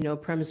have a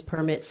premise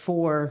permit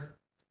for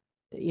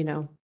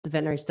the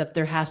veterinary stuff,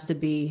 there has to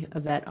be a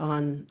vet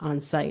on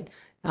site.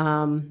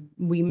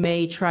 We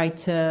may try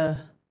to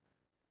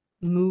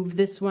move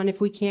this one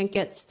if we can't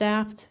get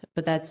staffed,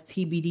 but that's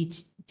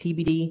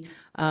TBD.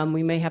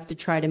 We may have to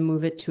try to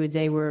move it to a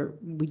day where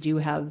we do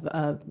have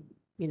a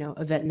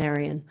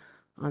veterinarian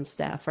on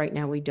staff. Right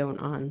now we don't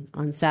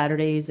on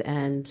Saturdays,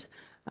 and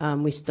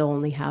we still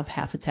only have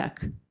half a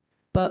tech,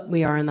 but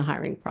we are in the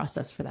hiring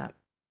process for that.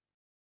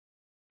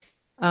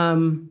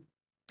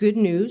 Good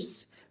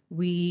news.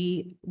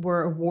 We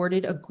were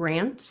awarded a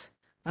grant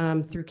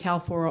through Cal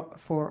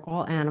for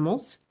All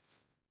Animals.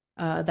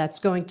 That's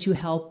going to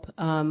help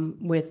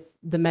with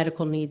the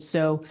medical needs.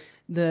 So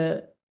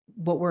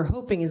what we're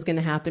hoping is going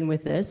to happen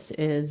with this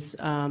is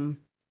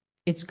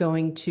it's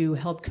going to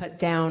help cut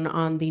down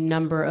on the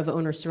number of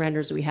owner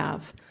surrenders we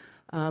have.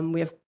 We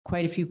have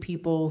quite a few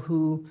people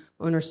who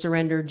owner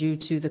surrender due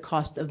to the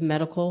cost of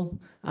medical.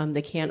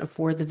 They can't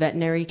afford the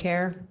veterinary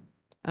care.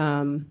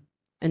 And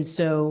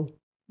so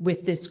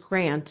with this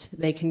grant,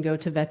 they can go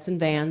to Vets and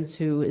Vans,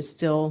 who is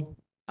still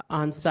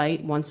on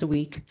site once a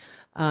week,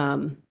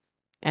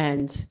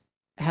 and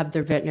have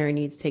their veterinary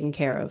needs taken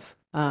care of.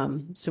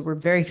 So we're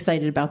very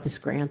excited about this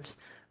grant.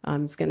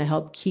 It's going to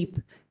help keep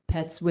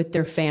pets with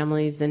their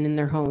families and in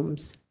their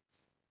homes.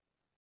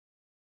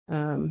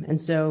 And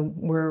so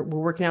we're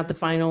working out the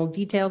final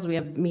details. We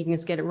have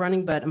meetings to get it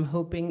running, but I'm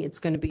hoping it's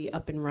going to be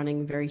up and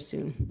running very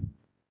soon.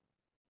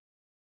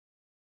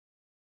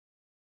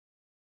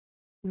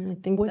 And I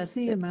think What's that's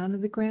the amount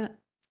of the grant?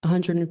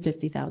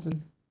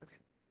 150,000.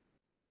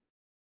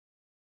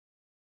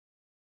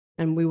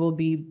 And we will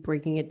be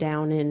breaking it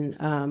down in,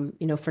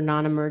 for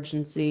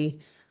non-emergency,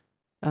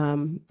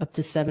 up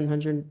to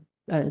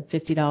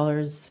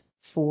 $750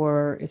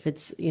 for if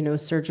it's,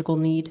 surgical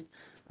need,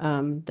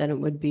 then it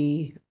would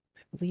be,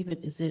 I believe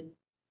it's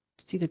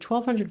either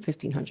 1,200 or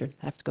 1,500.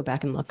 I have to go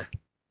back and look.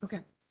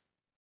 Okay.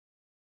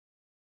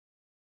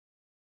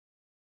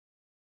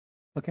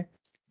 Okay.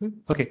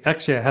 Okay,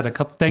 actually, I had a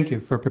couple, thank you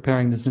for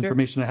preparing this Sure.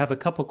 information. I have a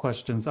couple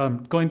questions.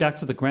 Going back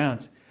to the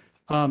grant,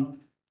 how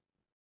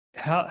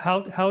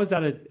is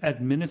that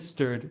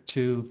administered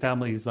to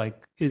families?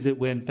 Like, is it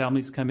when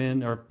families come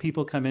in or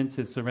people come in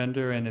to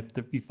surrender, and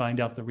if you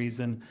find out the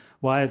reason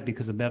why is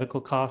because of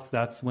medical costs,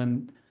 that's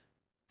when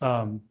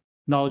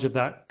knowledge of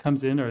that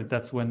comes in, or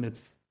that's when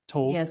it's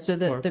told? Yeah, so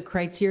the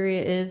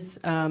criteria is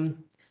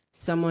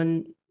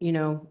someone,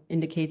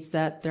 indicates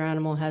that their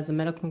animal has a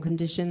medical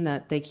condition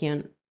that they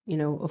can't,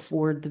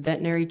 afford the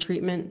veterinary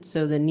treatment.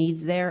 So the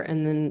need's there,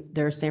 and then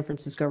they're a San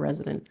Francisco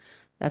resident.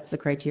 That's the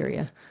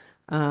criteria.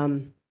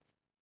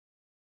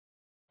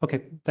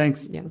 Okay,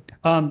 thanks. Yeah.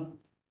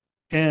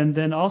 And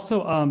then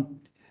also,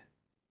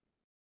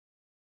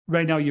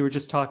 right now you were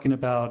just talking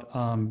about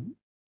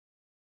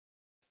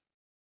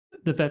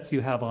the vets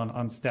you have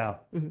on staff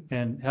Mhm.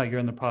 and how you're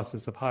in the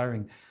process of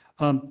hiring.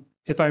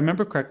 If I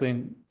remember correctly,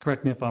 and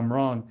correct me if I'm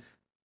wrong,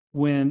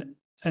 when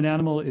an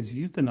animal is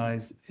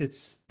euthanized,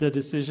 it's the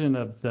decision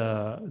of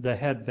the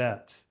head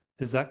vet.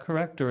 Is that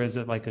correct? Or is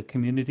it like a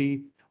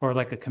community or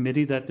like a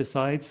committee that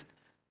decides?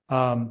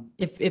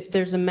 If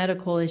there's a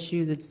medical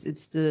issue,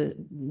 it's the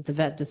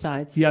vet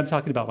decides. Yeah, I'm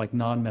talking about like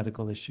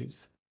non-medical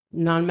issues.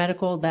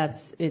 Non-medical,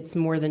 it's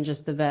more than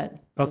just the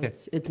vet. Okay.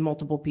 It's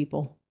multiple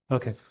people.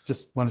 Okay,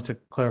 just wanted to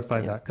clarify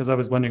Yeah. that because I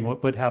was wondering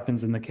what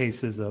happens in the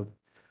cases of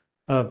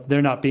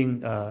there not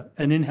being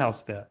an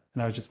in-house vet,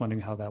 and I was just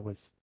wondering how that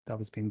was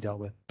being dealt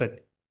with.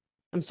 But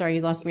I'm sorry,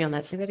 you lost me on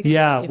that. Say that again.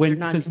 yeah, If they're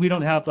not- since we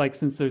don't have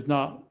since there's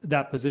not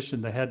that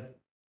position, the head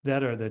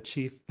vet or the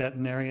chief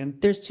veterinarian.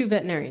 There's 2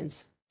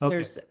 veterinarians.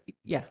 Okay.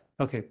 Yeah.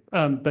 Okay,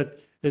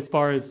 but as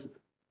far as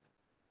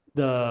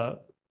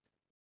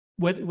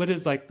what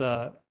is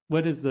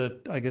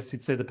the I guess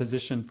you'd say the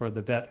position for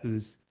the vet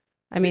who's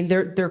I mean,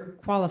 they're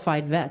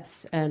qualified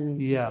vets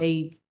and Yeah.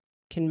 they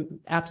can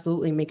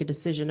absolutely make a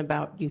decision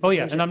about oh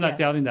yeah, and euthanasia. I'm not Yeah.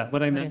 doubting that.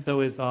 What I meant Okay.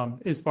 though is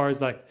as far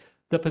as like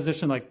the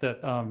position like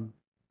that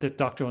that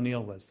Dr.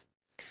 O'Neill was.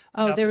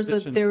 Oh, that there was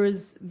position-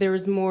 there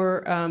was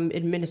more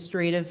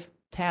administrative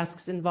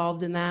tasks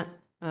involved in that.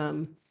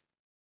 You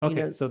Okay,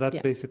 know, so that's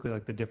yeah. basically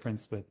like the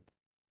difference with.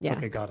 Yeah,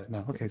 Okay, got it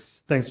now. Okay,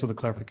 thanks for the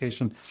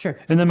clarification. sure.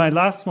 And then my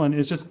last one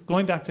is just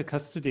going back to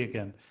custody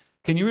again.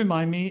 Can you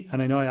remind me,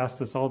 and I know I ask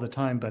this all the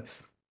time, but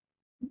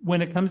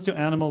when it comes to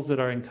animals that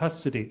are in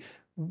custody,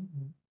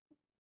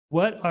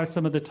 what are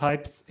some of the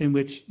types in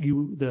which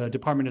the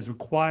department is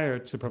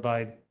required to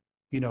provide,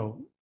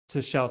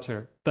 to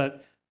shelter?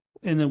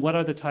 And then what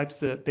are the types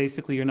that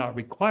basically you're not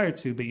required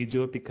to, but you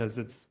do it because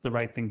it's the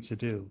right thing to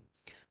do?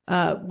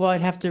 Well,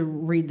 I'd have to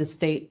read the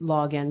state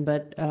law again,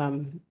 but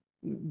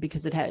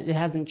because it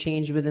hasn't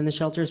changed within the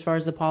shelter as far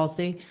as the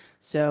policy.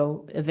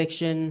 So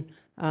eviction,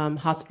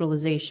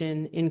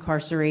 hospitalization,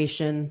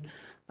 incarceration,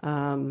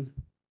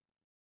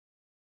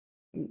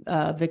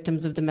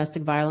 victims of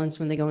domestic violence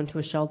when they go into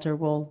a shelter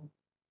will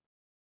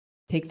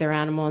take their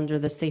animal under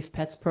the Safe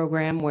Pets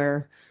program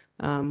where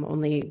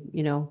only,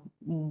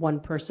 1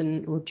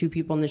 person or 2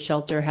 people in the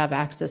shelter have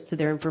access to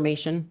their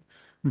information.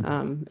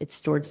 It's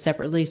stored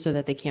separately so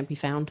that they can't be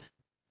found.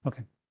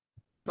 Okay.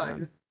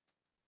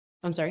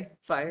 I'm sorry?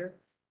 Fire?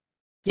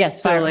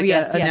 Yes, So fire. like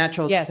Yes, a yes,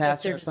 natural yes, if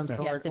disaster they're of some dis-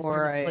 sort, yes, if they're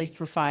or a- displaced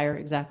for fire,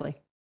 exactly.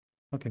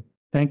 Okay,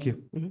 thank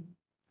you.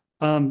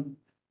 Mhm.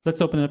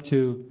 Let's open it up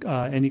to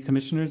any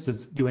commissioners.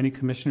 Do any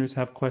commissioners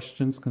have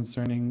questions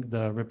concerning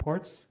the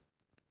reports?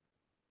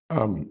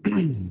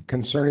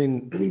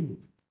 Concerning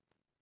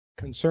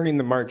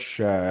the March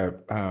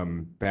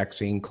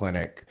vaccine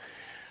clinic,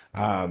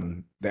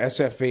 the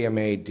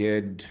SFVMA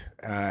did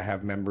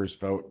have members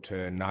vote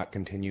to not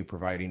continue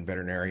providing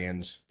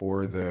veterinarians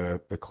for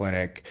the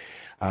clinic.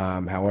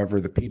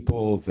 However, the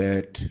people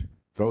that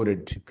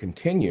voted to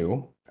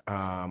continue,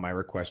 I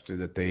requested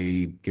that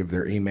they give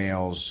their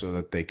emails so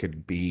that they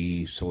could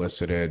be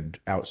solicited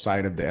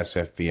outside of the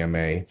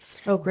SFVMA.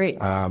 Oh,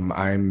 great.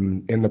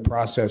 I'm in the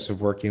process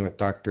of working with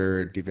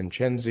Dr.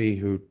 DiVincenzi,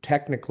 who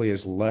technically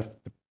has left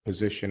the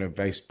position of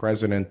vice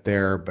president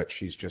there, but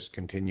she's just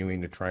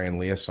continuing to try and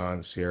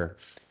liaisons here.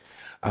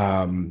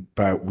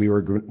 But we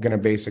were going to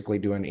basically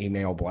do an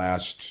email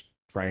blast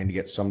trying to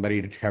get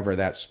somebody to cover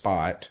that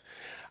spot.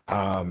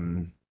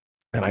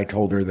 And I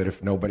told her that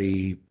if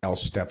nobody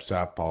else steps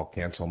up, I'll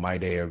cancel my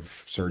day of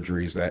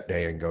surgeries that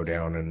day and go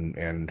down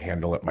and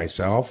handle it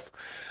myself.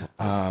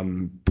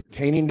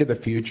 Pertaining to the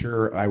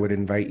future, I would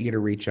invite you to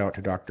reach out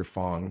to Dr.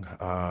 Fong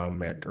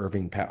at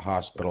Irving Pet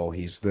Hospital.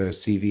 He's the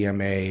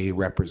CVMA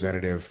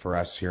representative for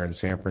us here in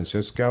San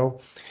Francisco.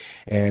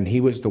 And he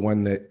was the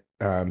one that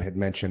had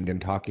mentioned in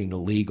talking to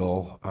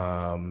legal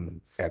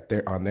on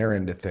their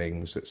end of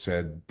things that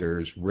said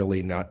there's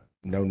really no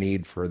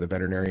need for the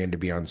veterinarian to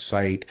be on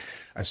site,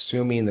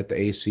 assuming that the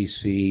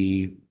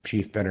ACC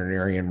chief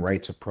veterinarian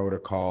writes a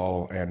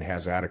protocol and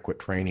has adequate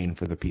training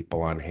for the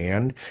people on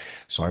hand.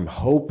 So I'm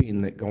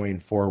hoping that going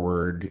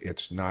forward,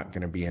 it's not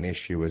going to be an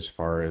issue as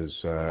far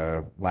as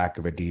lack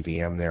of a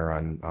DVM there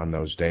on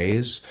those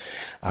days.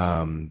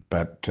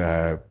 But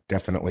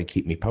definitely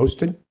keep me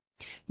posted.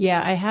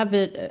 Yeah, I have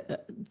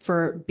it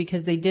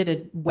because they did a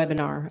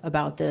webinar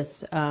about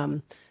this.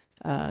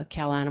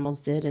 Cal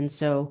Animals did. And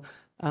so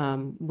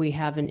we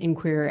have an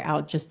inquiry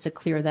out just to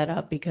clear that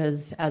up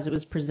because as it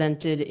was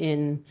presented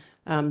in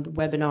the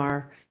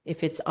webinar,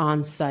 if it's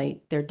on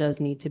site, there does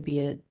need to be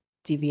a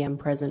DVM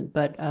present.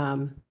 But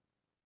I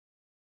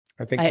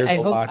think there's a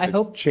lot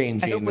of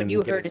changing. I hope what and you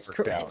getting heard is worked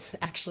correct, out. it's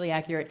actually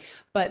accurate.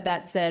 But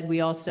that said,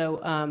 we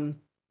also,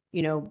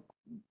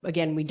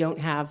 again, we don't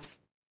have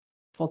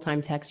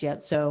full-time techs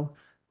yet. So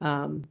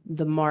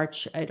the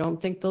March, I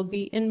don't think they'll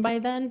be in by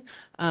then.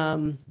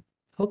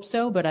 Hope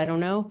so, but I don't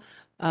know.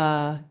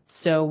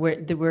 So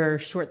we're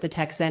short the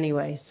techs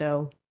anyway.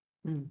 So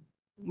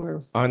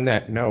we're On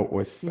that note,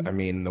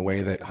 the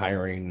way that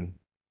hiring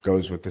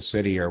goes with the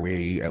city, are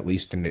we at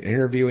least in the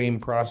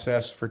interviewing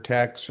process for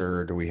techs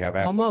or do we have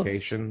Almost.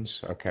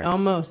 applications? Okay.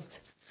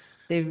 almost,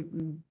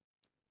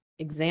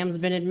 exams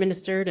been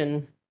administered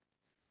and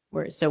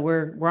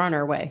we're on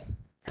our way.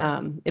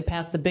 It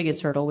passed the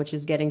biggest hurdle, which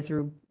is getting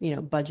through,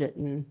 budget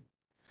and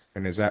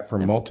And is that for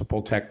So-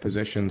 multiple tech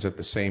positions at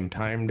the same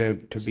time to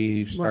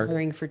be we're started?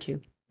 hiring for 2.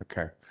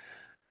 Okay.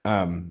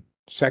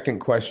 Second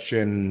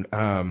question,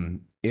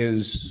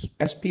 Is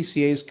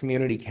SPCA's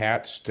Community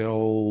Cat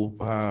still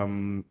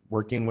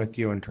working with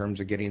you in terms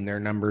of getting their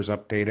numbers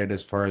updated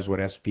as far as what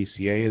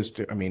SPCA is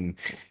I mean,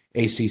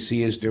 ACC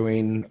is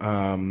doing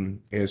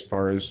as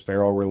far as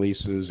feral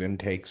releases,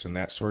 intakes, and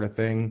that sort of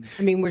thing?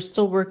 I mean, we're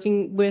still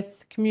working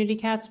with community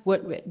cats.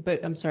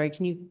 But I'm sorry,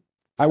 can you?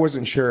 I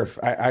wasn't sure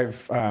if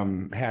I've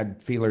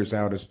had feelers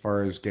out as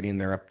far as getting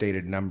their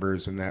updated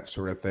numbers and that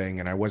sort of thing.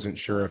 And I wasn't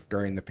sure if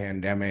during the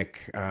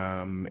pandemic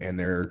and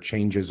their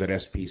changes at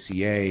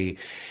SPCA,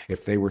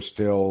 if they were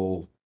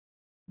still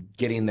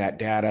getting that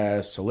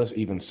data,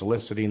 even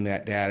soliciting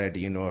that data.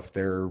 Do you know if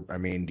I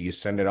mean, do you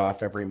send it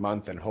off every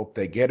month and hope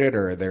they get it,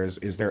 or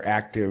is there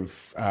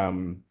active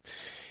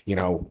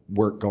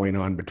work going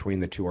on between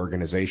the two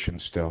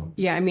organizations still?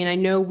 Yeah, I mean, I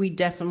know we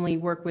definitely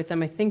work with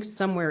them. I think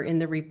somewhere in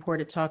the report,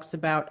 it talks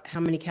about how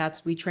many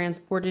cats we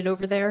transported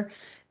over there.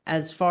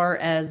 As far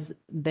as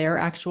their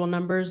actual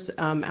numbers,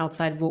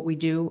 outside of what we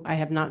do, I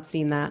have not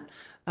seen that.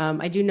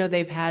 I do know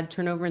they've had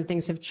turnover and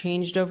things have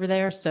changed over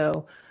there.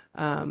 So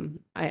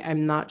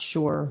I'm not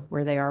sure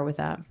where they are with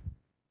that.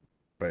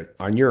 But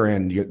on your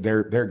end,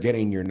 they're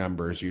getting your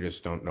numbers. You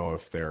just don't know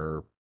if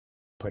they're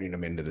putting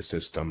them into the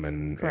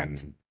system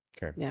Correct.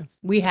 Okay. Yeah,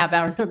 we have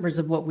our numbers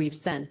of what we've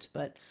sent,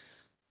 but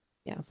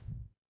yeah.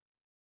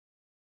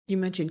 You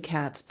mentioned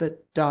cats,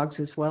 but dogs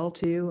as well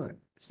too?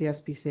 It's the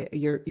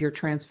SPCA, your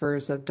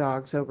transfers of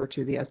dogs over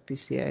to the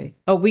SPCA.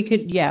 Oh, we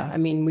could, yeah. I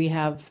mean, we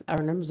have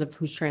our numbers of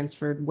who's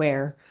transferred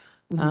where.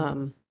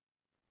 Mhm.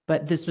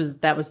 But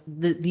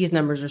these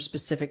numbers are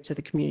specific to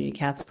the Community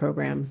Cats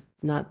program,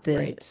 not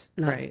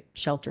Right.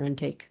 shelter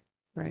intake.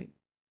 Right.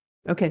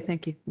 Okay,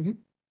 thank you.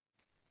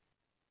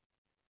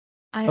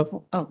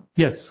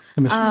 Yes,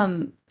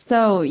 Commissioner.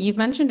 So you've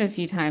mentioned a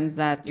few times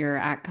that you're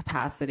at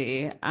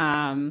capacity.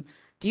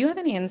 Do you have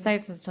any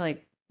insights as to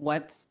like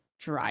what's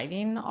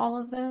driving all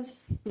of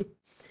this?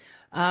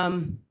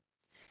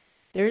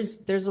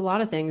 There's a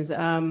lot of things.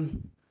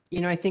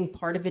 I think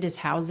part of it is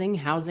housing.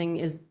 Housing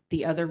is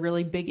the other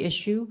really big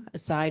issue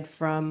aside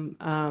from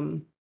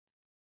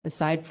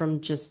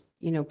just,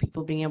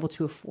 people being able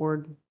to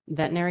afford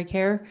veterinary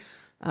care.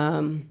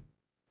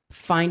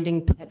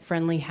 Finding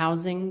pet-friendly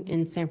housing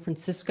in San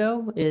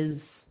Francisco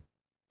is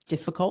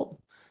difficult.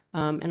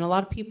 And a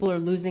lot of people are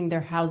losing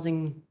their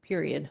housing,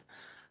 period.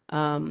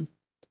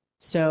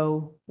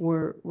 So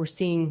we're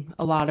seeing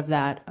a lot of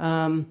that.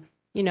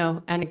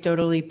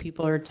 Anecdotally,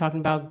 people are talking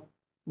about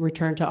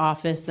return to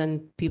office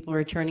and people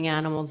returning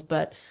animals,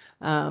 but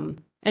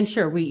and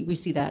sure, we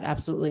see that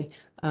absolutely.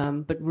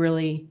 But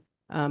really,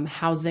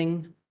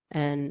 housing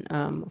and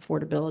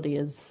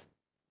affordability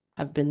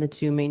have been the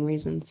two main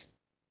reasons.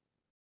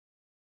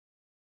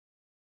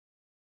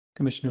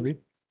 Commissioner Reed?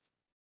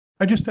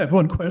 I just have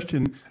one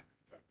question.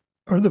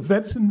 Are the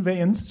vets and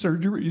vans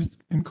surgeries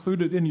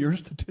included in your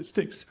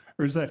statistics,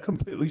 or is that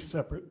completely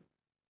separate?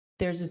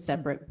 There's a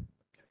separate.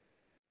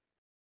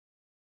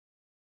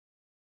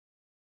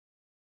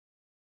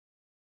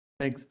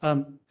 Thanks.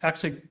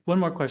 Actually, one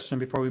more question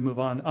before we move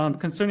on.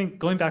 Concerning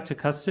going back to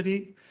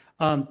custody,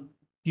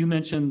 you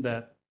mentioned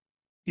that,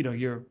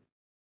 you're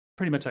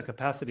pretty much at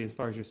capacity as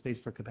far as your space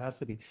for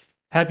capacity.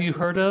 Have you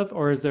heard of,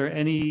 or is there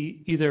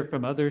any, either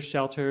from other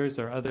shelters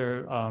or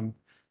other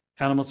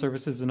animal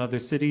services in other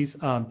cities,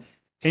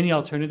 any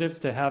alternatives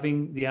to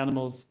having the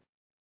animals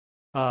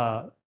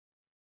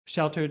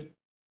sheltered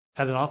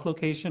at an off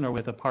location or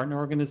with a partner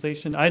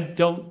organization? I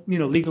don't,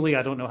 legally,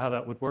 I don't know how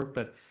that would work,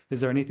 but is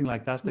there anything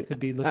like that that could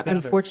be looked at?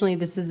 Unfortunately,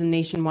 this is a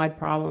nationwide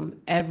problem.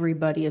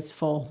 Everybody is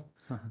full.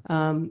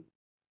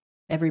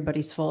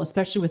 Everybody's full,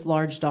 especially with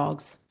large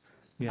dogs.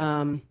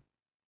 Yeah.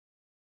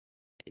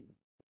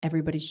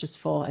 Everybody's just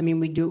full. I mean,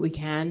 we do what we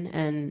can,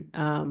 and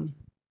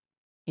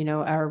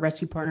our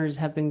rescue partners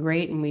have been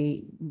great, and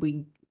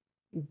we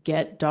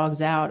get dogs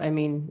out. I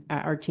mean,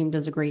 our team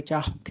does a great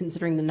job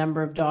considering the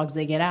number of dogs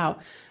they get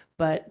out.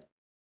 But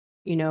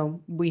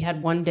we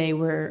had one day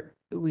where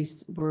we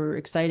were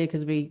excited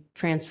because we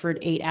transferred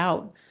 8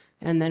 out,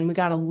 and then we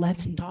got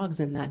 11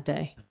 dogs in that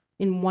day,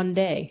 in one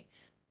day.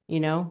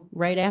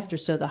 Right after.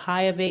 So the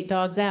high of 8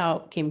 dogs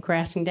out came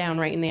crashing down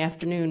right in the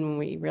afternoon when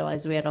we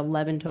realized we had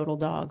 11 total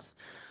dogs.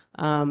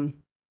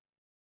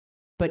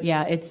 But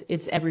yeah,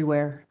 it's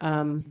everywhere.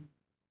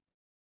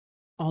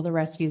 All the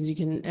rescues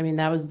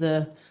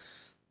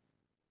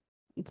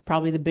it's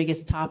probably the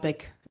biggest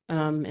topic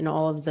in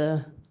all of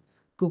the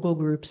Google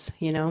groups,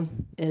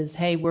 is,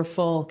 hey, we're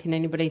full. Can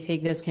anybody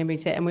take this? Can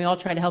anybody take? And we all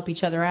try to help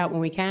each other out when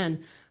we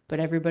can, but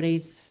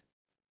everybody's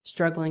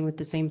struggling with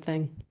the same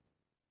thing.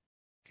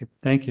 Okay,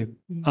 thank you.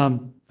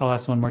 I'll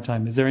ask one more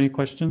time. Is there any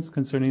questions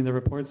concerning the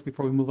reports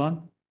before we move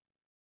on?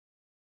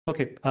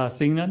 Okay,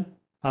 seeing none,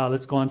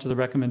 let's go on to the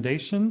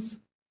recommendations.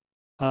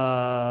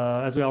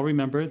 As we all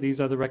remember, these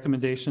are the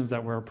recommendations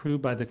that were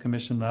approved by the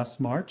Commission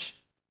last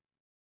March.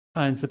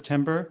 In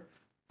September,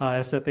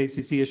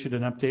 SFACC issued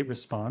an update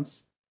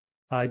response.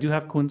 I do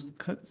have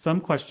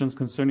some questions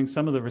concerning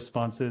some of the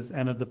responses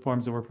and of the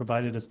forms that were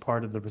provided as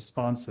part of the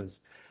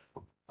responses.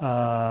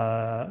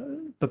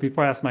 But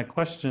before I ask my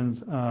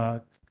questions,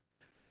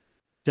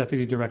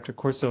 Deputy Director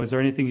Corso, is there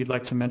anything you'd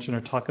like to mention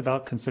or talk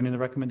about concerning the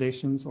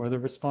recommendations or the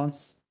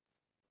response?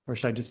 Or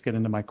should I just get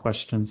into my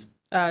questions?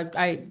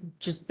 I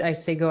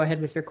say go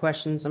ahead with your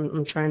questions.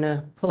 I'm trying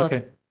to pull up.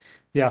 Okay,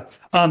 yeah.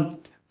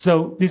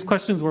 So these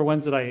questions were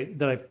ones that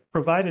I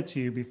provided to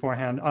you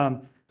beforehand.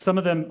 Some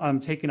of them I'm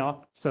taking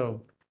off.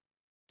 So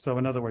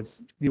in other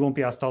words, you won't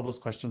be asked all those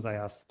questions I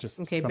asked.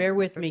 Just Okay, some- bear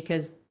with me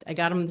because I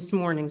got them this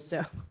morning,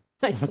 so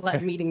I still had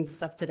Okay. meeting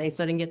stuff today,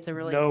 so I didn't get to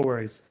really. No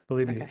worries.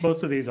 Believe me, Okay.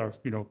 most of these are,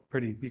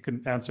 pretty, you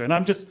can answer. And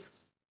I'm just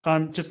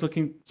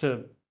looking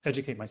to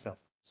educate myself.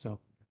 So,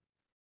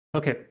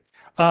 okay.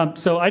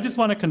 So I just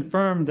want to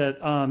confirm that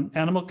the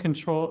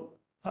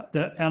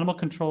animal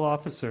control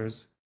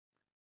officers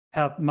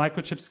have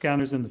microchip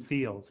scanners in the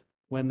field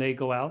when they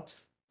go out.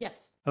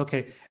 Yes.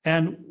 Okay.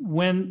 And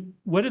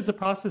what is the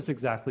process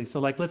exactly? So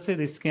like, let's say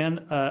they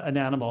scan an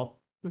animal,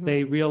 Mhm.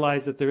 they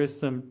realize that there is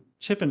some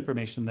chip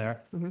information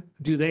there. Mhm.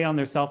 Do they on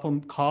their cell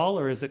phone call,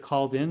 or is it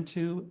called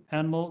into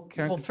animal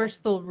care? and Well, control?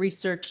 first they'll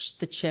research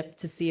the chip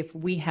to see if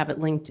we have it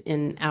linked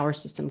in our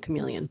system,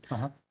 Chameleon.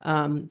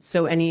 Uh-huh.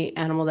 So any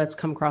animal that's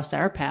come across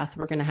our path,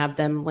 we're going to have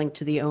them linked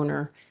to the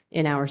owner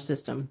in our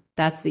system.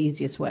 That's the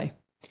easiest way.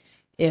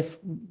 If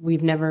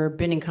we've never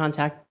been in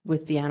contact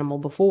with the animal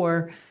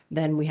before,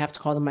 then we have to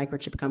call the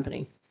microchip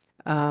company.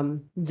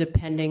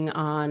 Depending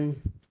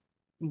on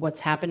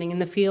what's happening in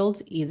the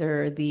field,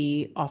 either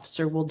the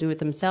officer will do it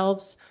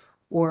themselves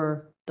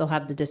or they'll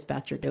have the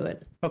dispatcher do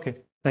it. Okay,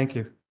 thank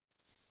you.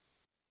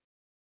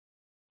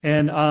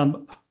 And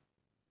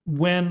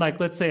when, like,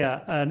 let's say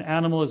an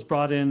animal is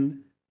brought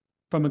in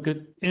from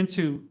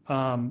into,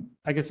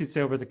 I guess you'd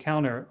say over the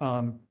counter,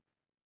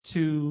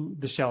 to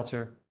the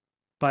shelter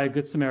by a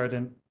Good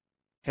Samaritan,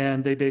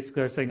 and they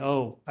basically are saying,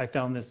 "Oh, I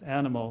found this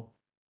animal.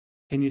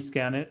 Can you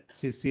scan it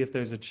to see if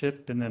there's a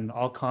chip?" And then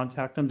I'll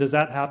contact them. Does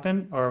that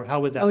happen, or how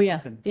would that Oh, yeah.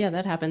 happen? Yeah,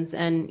 that happens.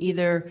 And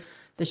either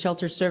the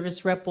shelter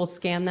service rep will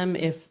scan them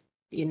if,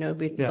 Yeah.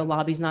 the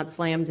lobby's not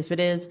slammed. If it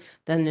is,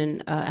 then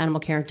an animal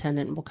care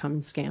attendant will come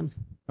and scan.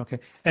 Okay,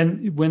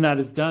 and when that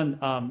is done,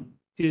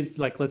 is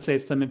like, let's say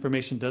if some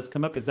information does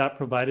come up, is that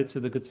provided to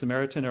the Good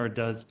Samaritan, or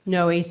does?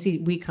 No, AC,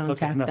 we Okay,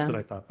 contact that's what I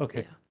them. thought.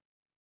 Okay.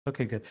 Yeah.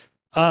 Okay, good.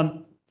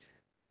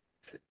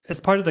 As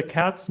part of the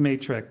CATS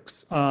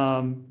matrix,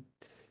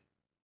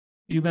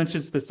 you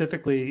mentioned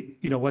specifically,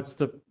 what's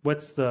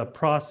the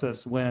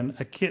process when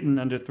a kitten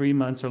under 3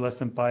 months or less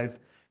than 5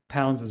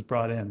 pounds is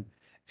brought in?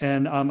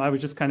 And I was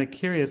just kind of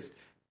curious,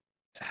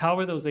 how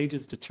are those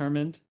ages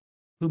determined?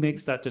 Who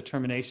makes that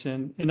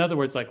determination? In other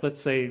words, like,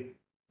 let's say,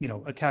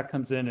 a cat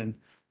comes in and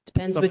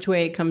Depends So- which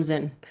way it comes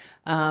in.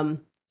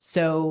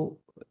 So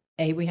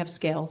we have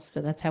scales,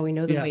 so that's how we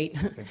know the Yeah,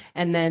 weight. okay.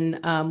 And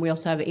then we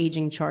also have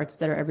aging charts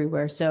that are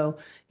everywhere. So,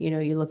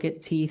 you look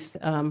at teeth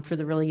for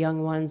the really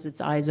young ones, it's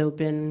eyes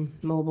open,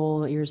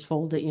 mobile, ears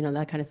folded,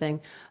 that kind of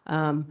thing.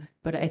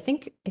 But I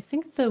think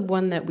the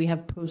one that we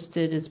have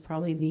posted is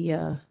probably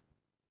the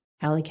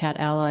Alley Cat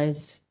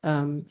Allies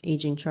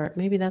aging chart.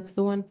 Maybe that's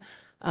the one.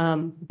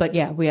 But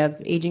yeah, we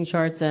have aging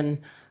charts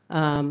and,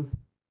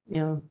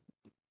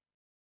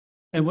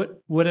 And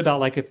what about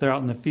like if they're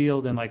out in the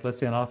field and like, let's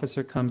say an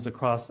officer comes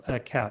across a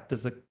cat,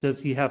 does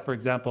he have, for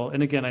example,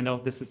 and again, I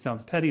know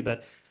sounds petty,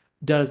 but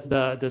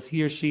does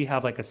he or she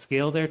have like a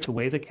scale there to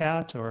weigh the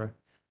cat, or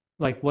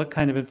like what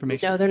kind of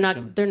information? no,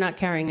 they're not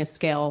carrying a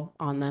scale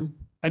on them.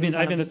 I mean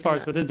as far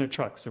as, they're not. but in their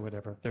trucks or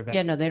whatever. Their van.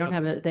 Yeah, no, they don't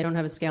have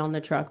a scale on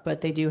the truck,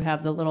 but they do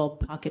have the little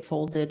pocket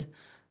folded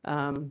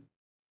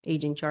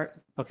aging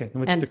chart. Okay.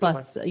 what's And the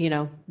plus,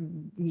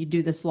 you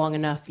do this long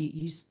enough,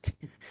 you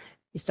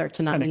start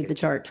to not Kinda need the get-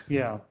 chart.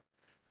 Yeah.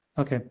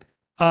 Okay.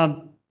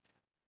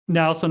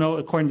 Now, I also know,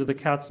 according to the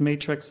CATS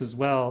matrix as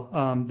well,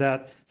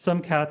 that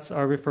some cats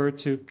are referred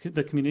to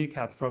the Community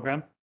Cats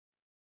program.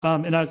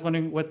 And I was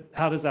wondering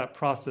how does that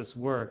process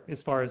work,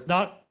 as far as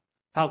not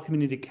how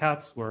Community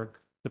Cats work,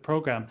 the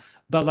program,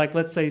 but like,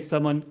 let's say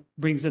someone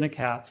brings in a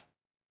cat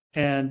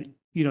and,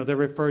 they're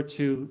referred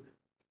to,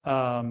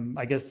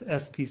 I guess,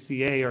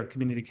 SPCA or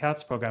Community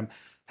Cats program.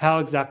 How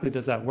exactly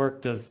does that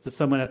work? Does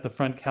someone at the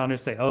front counter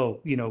say,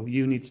 "Oh,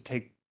 you need to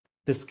take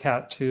this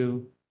cat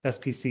to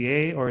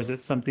SPCA," or is it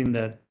something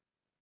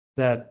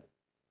that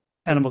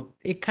animal?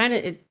 It kind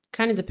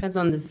of depends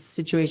on the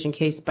situation,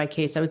 case by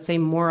case. I would say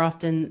more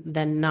often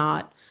than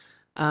not,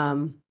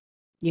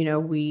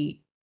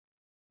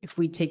 if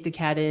we take the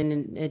cat in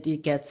and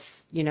it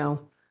gets,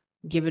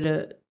 give it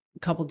a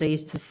couple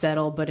days to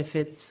settle, but if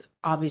it's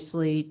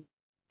obviously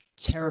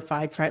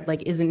terrified,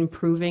 like isn't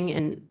improving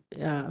and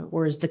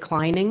or is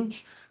declining,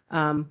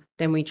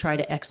 then we try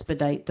to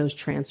expedite those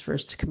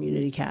transfers to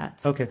community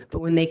cats. Okay. But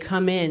when they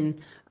come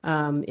in,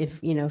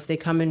 if they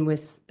come in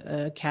with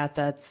a cat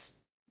that's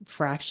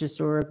fractious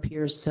or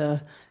appears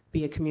to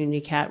be a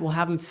community cat, we'll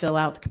have them fill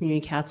out the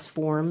community cats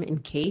form in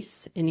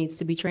case it needs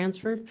to be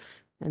transferred,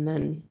 and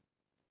then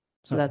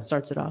so that Okay.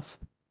 starts it off.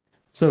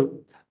 So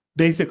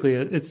basically,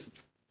 it's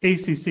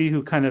ACC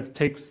who kind of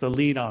takes the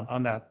lead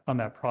on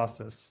that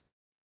process,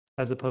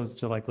 as opposed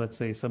to, like, let's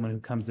say someone who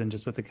comes in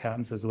just with a cat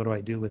and says, "What do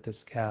I do with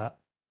this cat?"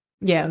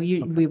 Yeah,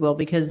 Okay. we will,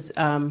 because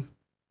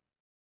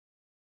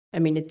I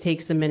mean, it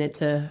takes a minute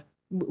to,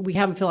 we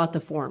have them fill out the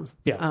form.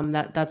 Yeah.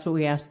 That's what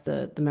we asked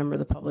the member of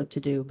the public to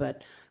do,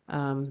 but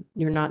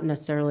you're not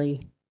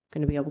necessarily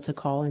going to be able to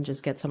call and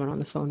just get someone on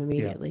the phone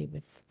immediately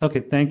with.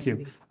 Okay, thank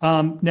you.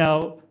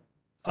 Now,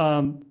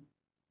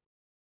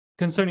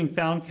 concerning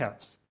found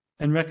cats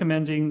and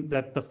recommending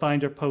that the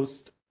finder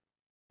post,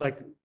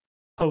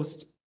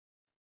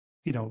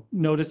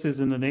 notices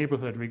in the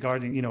neighborhood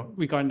regarding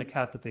the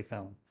cat that they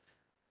found.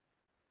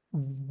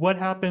 What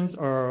happens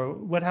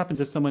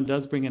if someone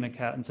does bring in a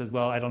cat and says,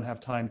 well, I don't have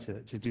time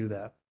to do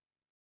that?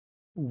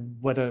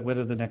 What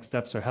are the next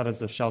steps, or how does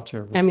the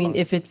shelter I mean,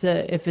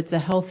 respond? if it's a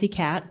healthy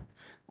cat,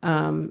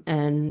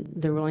 and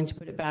they're willing to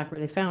put it back where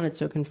they found it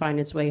so it can find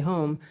its way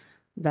home,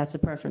 that's a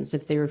preference.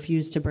 If they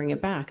refuse to bring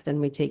it back, then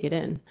we take it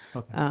in.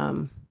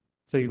 Okay.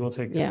 So you will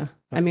take it? Yeah.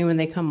 I mean, when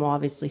they come, we'll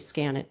obviously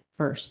scan it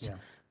first.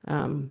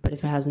 Yeah. But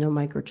if it has no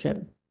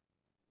microchip.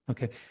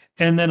 Okay.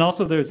 And then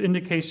also there's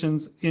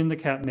indications in the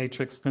cat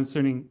matrix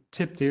concerning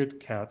tipped-eared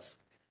cats.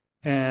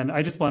 And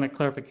I just want a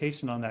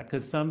clarification on that,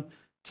 because some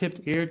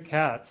tipped-eared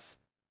cats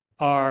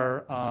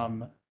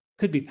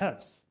could be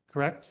pets,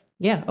 correct?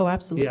 Yeah. Oh,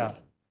 absolutely. Yeah.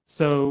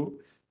 So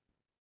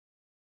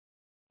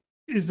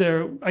is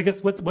there, I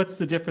guess, what's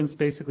the difference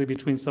basically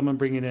between someone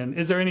bringing in,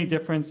 is there any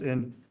difference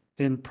in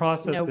No,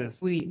 processes?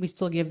 we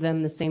still give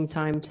them the same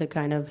time to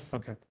kind of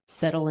Okay.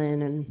 settle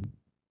in and.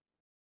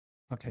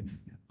 Okay.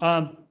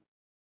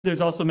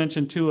 There's also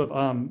mention too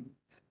of,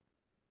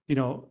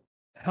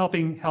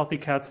 helping healthy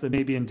cats that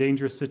may be in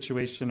dangerous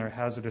situation or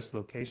hazardous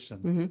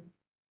locations. Mhm.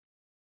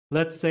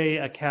 Let's say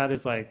a cat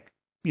is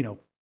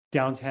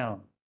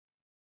downtown,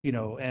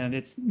 and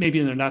it's maybe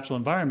in their natural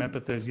environment,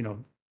 but there's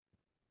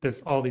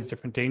all these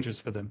different dangers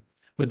for them.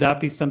 Would that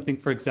be something,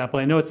 for example,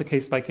 I know it's a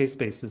case by case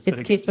basis. It's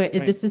but case by,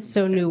 again, this is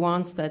so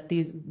nuanced that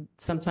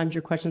sometimes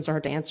your questions are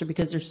hard to answer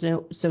because they're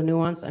so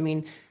nuanced. I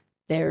mean,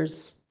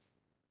 there's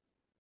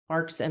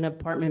parks and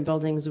apartment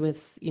buildings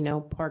with,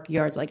 park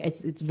yards. Like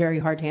it's very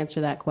hard to answer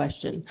that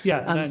question.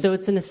 Yeah. So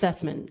it's an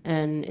assessment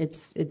and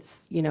it's,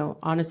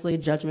 honestly a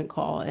judgment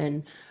call.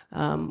 And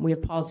we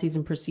have policies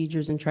and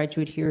procedures and try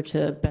to adhere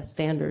to best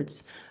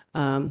standards.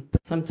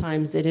 But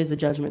sometimes it is a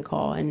judgment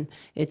call and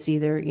it's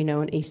either,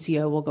 an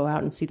ACO will go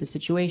out and see the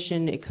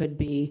situation. It could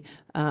be,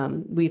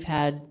 we've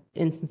had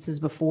instances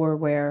before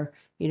where,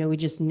 we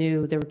just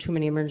knew there were too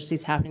many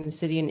emergencies happening in the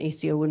city and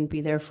ACO wouldn't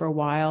be there for a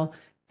while.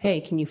 Hey,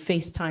 can you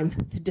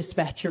FaceTime the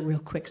dispatcher real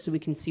quick so we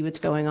can see what's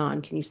going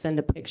on? Can you send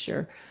a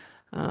picture?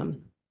 Okay, so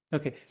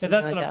Something that's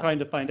like what I'm that. trying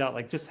to find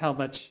out, just how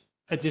much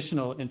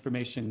additional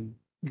information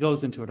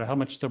goes into it, or how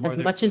much the more. As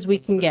much as we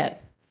can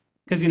get.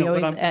 Because, We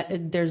what always,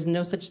 I'm, there's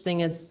no such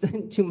thing as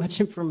too much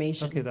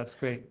information. okay, that's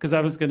great. Because I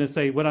was going to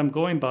say, what I'm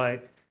going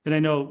by, and I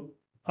know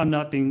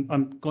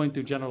I'm going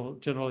through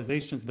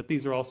generalizations, but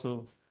these are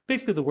also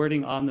basically the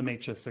wording on the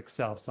matrix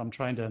itself. So I'm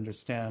trying to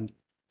understand,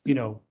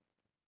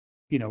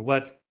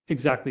 what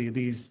exactly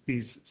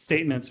these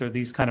statements or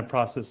these kind of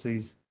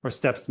processes or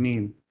steps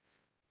mean.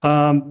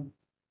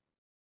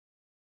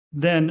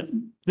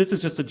 Then this is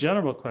just a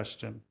general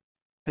question.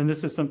 And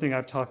this is something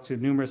I've talked to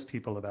numerous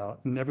people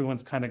about, and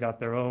everyone's kind of got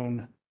their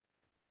own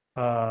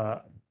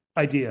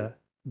idea.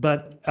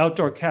 But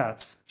outdoor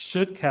cats,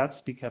 should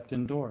cats be kept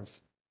indoors?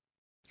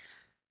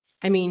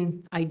 I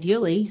mean,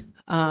 ideally,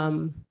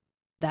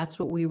 that's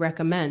what we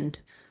recommend.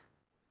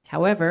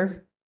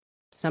 However,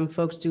 some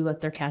folks do let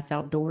their cats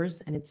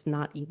outdoors and it's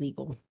not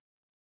illegal,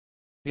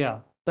 Yeah.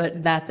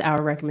 but that's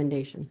our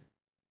recommendation.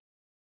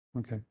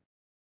 Okay.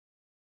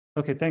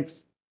 Okay,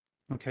 thanks.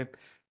 Okay.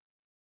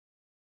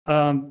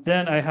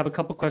 Then I have a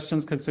couple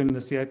questions concerning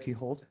the CIP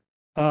hold.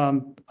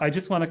 I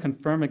just want to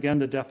confirm again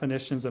the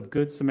definitions of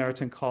Good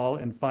Samaritan call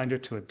and finder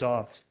to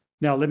adopt.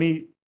 Now, let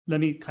me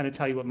kind of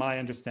tell you what my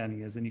understanding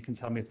is, and you can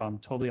tell me if I'm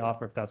totally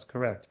off or if that's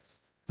correct.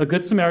 A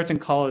Good Samaritan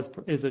call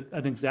is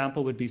an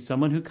example would be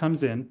someone who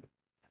comes in,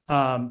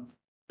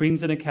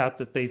 brings in a cat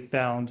that they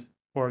found,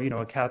 or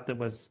a cat that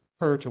was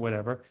hurt or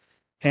whatever,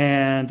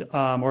 and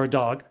or a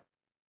dog.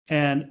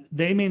 And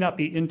they may not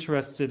be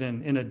interested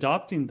in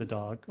adopting the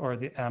dog or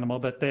the animal,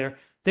 but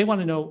they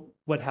want to know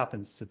what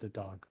happens to the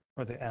dog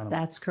or the animal.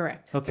 That's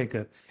correct. Okay,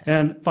 good.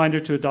 And finder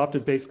to adopt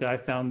is basically, I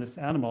found this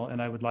animal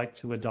and I would like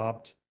to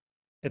adopt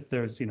if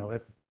there's,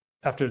 if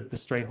after the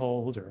stray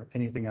hold or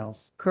anything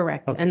else.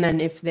 Correct. Okay. And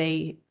then if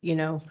they,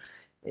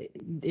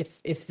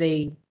 if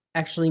they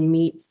actually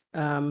meet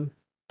the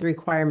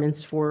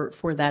requirements for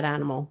that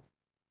animal,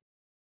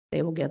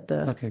 they will get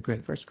the Okay,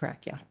 great. first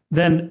crack. Yeah.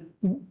 Then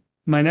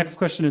my next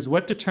question is,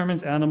 what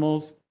determines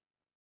animals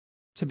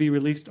to be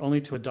released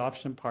only to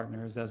adoption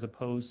partners as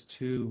opposed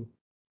to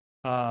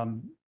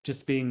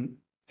just being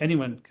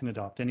anyone can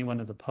adopt, anyone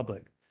of the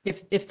public?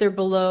 If they're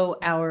below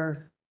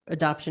our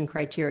adoption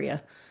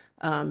criteria,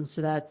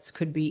 so that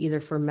could be either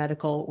for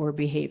medical or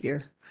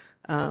behavior.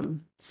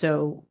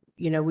 So,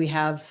 we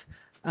have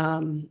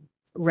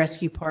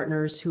rescue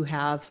partners who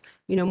have,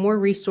 more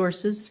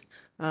resources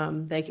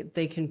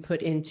they can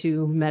put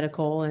into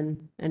medical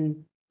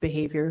and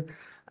behavior.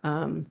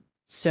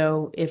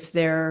 So if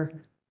they're,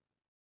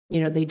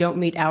 they don't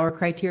meet our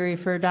criteria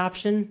for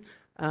adoption,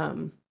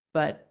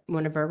 But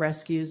one of our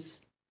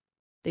rescues,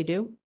 they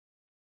do,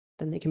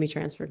 then they can be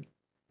transferred.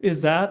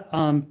 Is that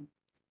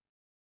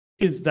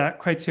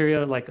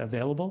criteria like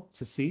available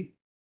to see?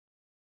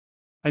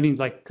 I mean,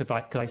 like, could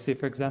I see it,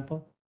 for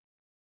example?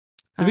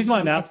 The reason why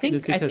I'm asking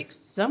is I think because,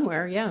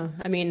 somewhere, yeah.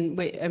 I mean,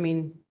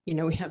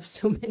 we have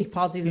so many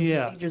policies and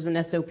Yeah. procedures and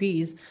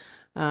SOPs.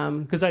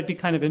 because I'd be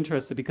kind of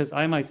interested, because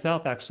I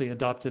myself actually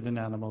adopted an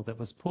animal that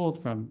was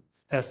pulled from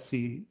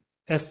from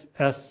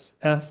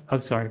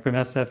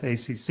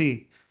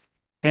SFACC.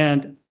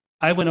 And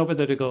I went over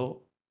there to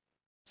go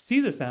see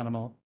this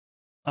animal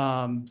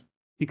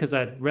because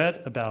I'd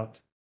read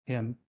about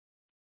him,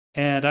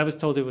 and I was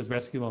told it was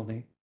rescue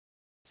only.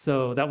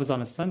 So that was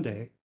on a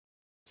Sunday.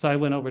 So I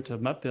went over to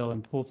Muttville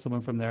and pulled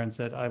someone from there and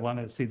said, I want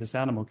to see this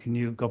animal. Can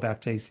you go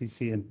back to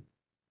ACC and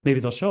maybe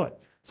they'll show it?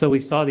 So we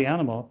saw the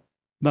animal.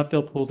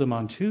 Muttville pulled him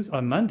on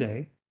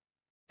Monday,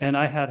 and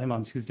I had him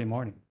on Tuesday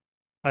morning.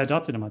 I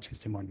adopted him on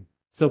Tuesday morning.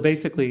 So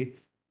basically,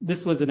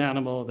 this was an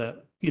animal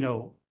that,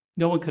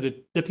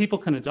 the people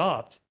can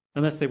adopt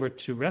unless they were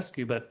to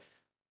rescue. But,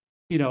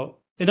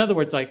 in other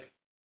words, like,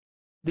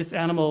 this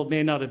animal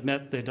may not have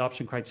met the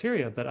adoption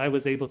criteria, but I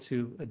was able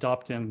to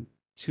adopt him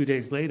 2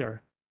 days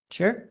later.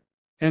 Sure.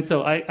 And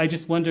so I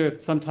just wonder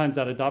if sometimes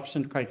that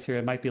adoption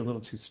criteria might be a little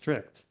too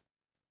strict.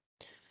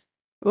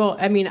 Well,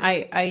 I mean,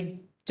 I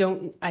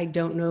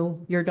don't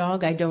know your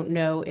dog. I don't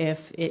know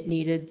if it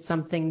needed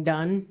something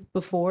done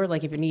before,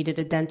 like if it needed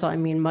a dental. I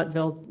mean,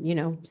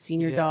 Muttville,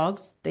 senior Yeah.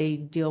 dogs, they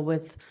deal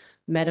with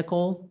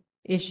medical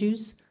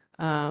issues.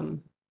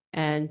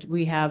 And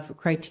we have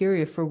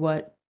criteria for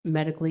what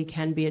medically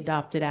can be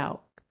adopted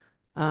out.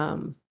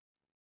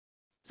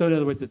 So in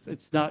other words,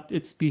 it's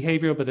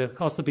behavioral, but it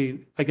could also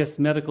be, I guess,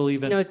 medical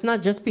even. No, it's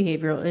not just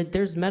behavioral.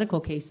 There's medical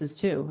cases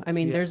too. I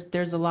mean, Yeah.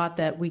 there's a lot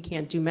that we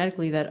can't do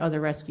medically that other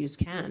rescues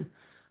can.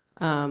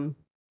 And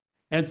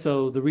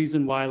so the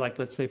reason why, like,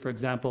 let's say, for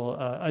example,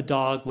 a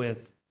dog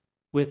with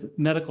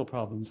medical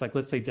problems, like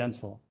let's say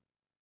dental,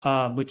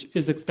 which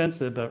is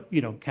expensive, but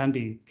can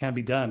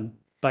be done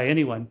by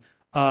anyone,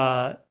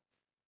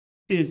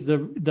 is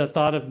the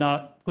thought of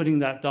not putting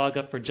that dog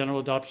up for general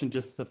adoption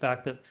just the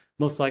fact that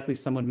most likely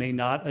someone may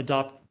not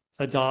adopt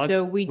a dog?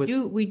 So we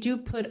with- do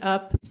put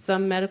up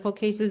some medical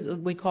cases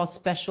we call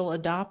special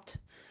adopt.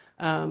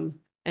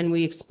 And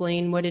we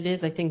explain what it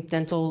is. I think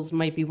dentals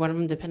might be one of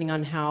them, depending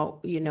on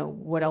how,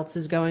 what else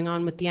is going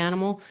on with the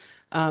animal.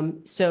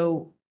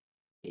 So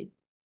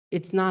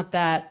it's not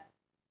that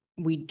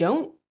we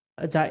don't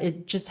adopt,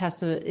 it just has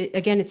to,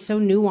 again, it's so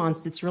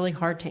nuanced. It's really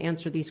hard to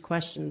answer these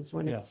questions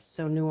when Yeah. it's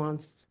so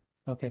nuanced.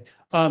 Okay.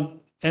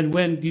 And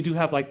when you do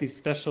have like these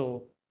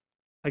special,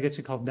 I guess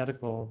you call it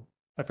medical,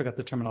 I forgot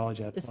the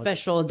terminology. I A apologize.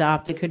 special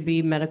adopt, it could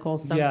be medical,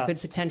 some Yeah. could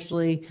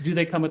potentially, Do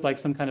they come with like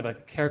some kind of a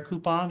care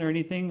coupon or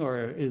anything,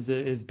 or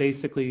is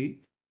basically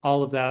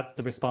all of that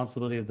the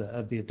responsibility of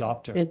the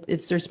adopter?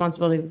 it's the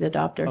responsibility of the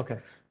adopter. Okay.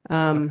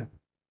 Um, Okay.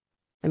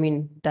 I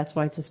mean, that's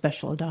why it's a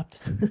special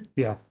adopt.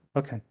 Yeah.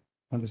 Okay.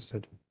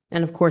 Understood.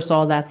 And of course,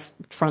 all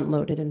that's front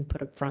loaded and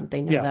put up front.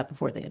 They know Yeah. that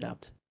before they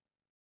adopt.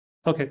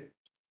 Okay.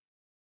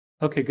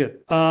 Okay,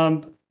 good.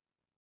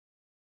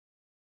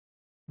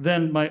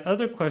 Then my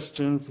other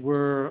questions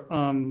were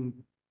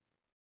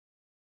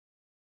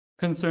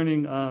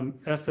concerning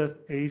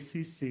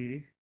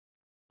SFACC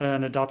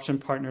and Adoption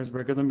Partners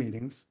regular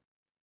meetings.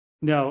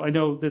 Now, I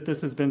know that this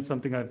has been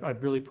something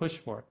I've really pushed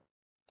for.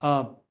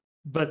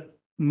 But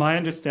my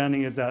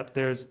understanding is that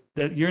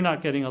you're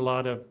not getting a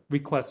lot of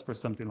requests for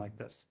something like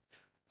this.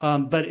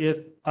 But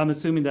I'm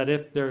assuming that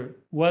if there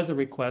was a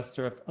request,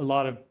 or if a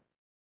lot of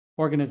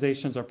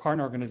organizations or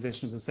partner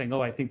organizations are saying,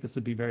 oh, I think this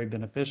would be very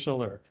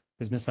beneficial, or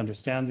there's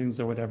misunderstandings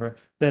or whatever,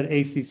 that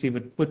ACC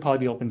would probably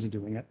be open to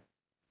doing it.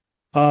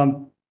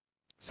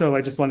 So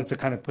I just wanted to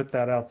kind of put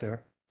that out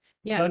there.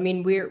 Yeah, I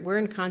mean, we're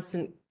in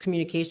constant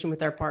communication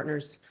with our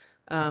partners,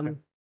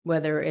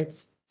 whether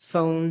it's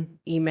phone,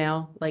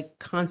 email, like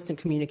constant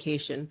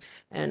communication.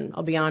 And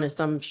I'll be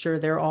honest, I'm sure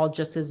they're all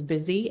just as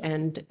busy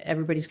and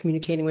everybody's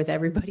communicating with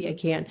everybody.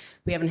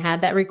 We haven't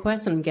had that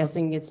request. And I'm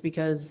guessing it's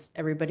because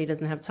everybody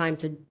doesn't have time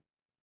to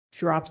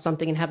drop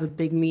something and have a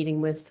big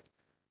meeting with,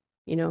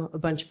 a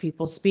bunch of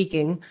people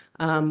speaking.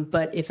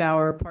 But if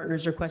our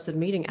partners requested a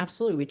meeting,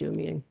 absolutely, we do a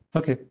meeting.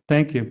 Okay,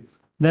 thank you.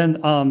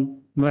 Then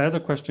my other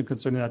question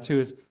concerning that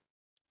too is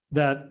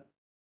that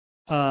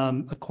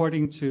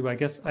according to,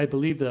 I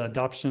believe the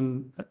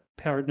adoption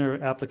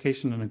partner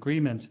application and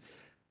agreement,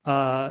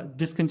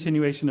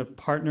 discontinuation of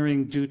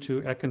partnering due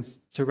to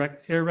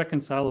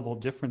irreconcilable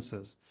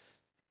differences.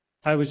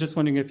 I was just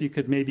wondering if you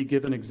could maybe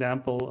give an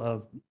example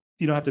of,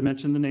 you don't have to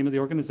mention the name of the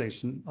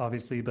organization,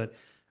 obviously, but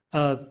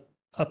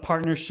a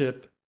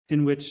partnership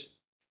in which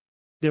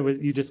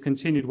you just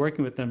continued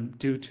working with them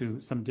due to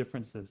some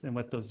differences, and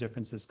what those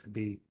differences could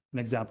be, an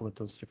example of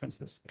those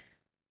differences.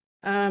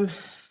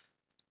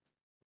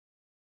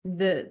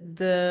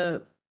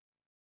 The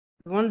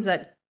ones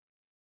that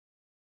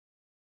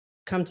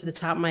come to the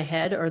top of my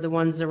head are the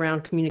ones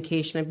around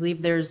communication. I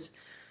believe there's,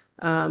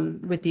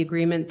 with the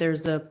agreement,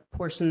 there's a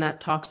portion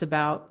that talks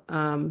about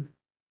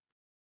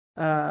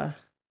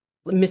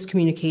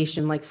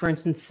miscommunication, like for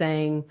instance,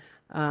 saying,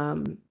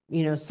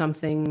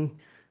 something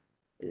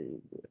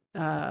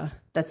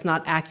that's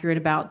not accurate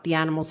about the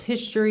animal's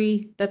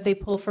history that they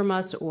pull from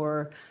us,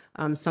 or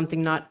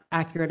something not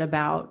accurate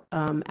about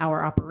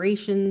our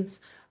operations.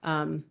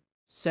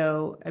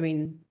 So, I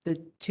mean, the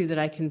two that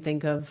I can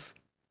think of,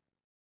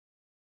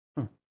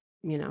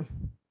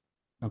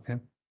 Okay.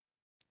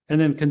 And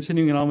then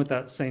continuing on with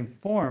that same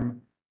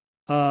form,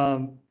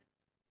 let's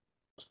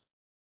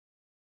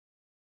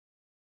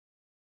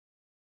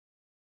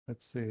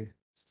see.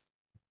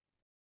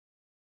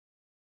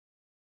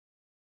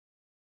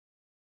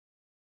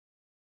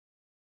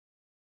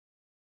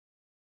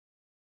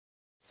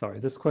 Sorry,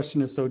 this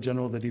question is so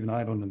general that even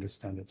I don't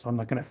understand it, so I'm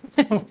not going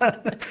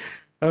to.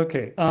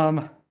 Okay.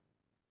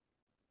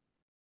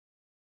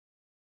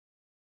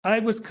 I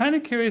was kind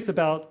of curious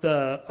about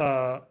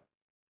the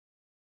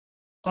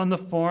on the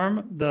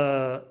form,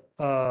 the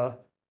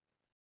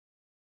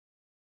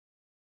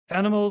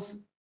animals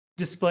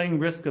displaying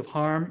risk of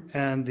harm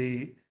and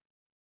the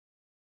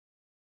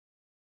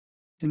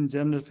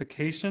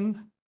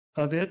indemnification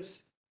of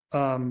it.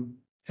 And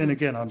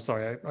again, I'm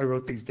sorry, I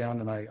wrote these down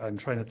and I'm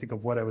trying to think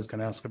of what I was going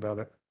to ask about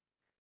it.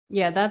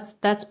 yeah,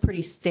 that's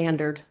pretty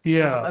standard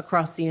Yeah.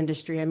 across the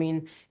industry. I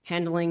mean,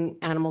 handling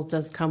animals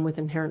does come with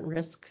inherent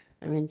risk.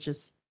 I mean,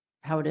 just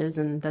how it is,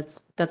 and that's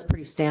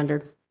pretty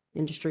standard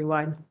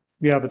industry-wide.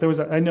 Yeah, but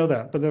I know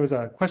that, but there was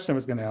a question I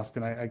was going to ask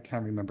and I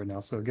can't remember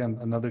now. So again,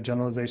 another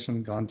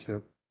generalization gone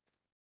to.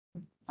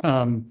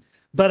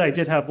 But I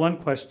did have one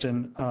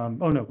question.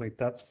 Oh no, wait,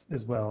 that's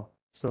as well.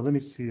 So let me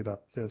see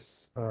about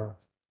this.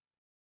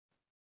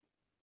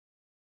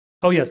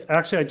 Oh yes,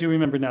 actually I do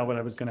remember now what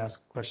I was going to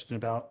ask a question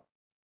about.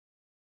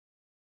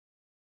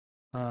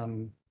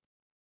 On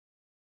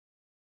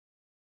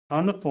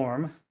the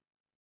form,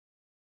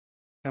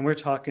 and we're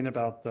talking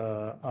about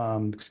the,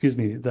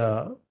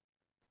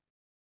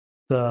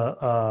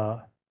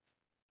 the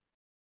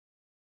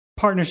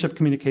partnership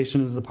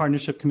communications, the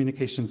partnership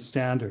communication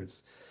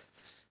standards.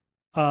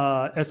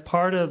 As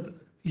part of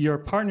your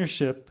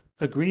partnership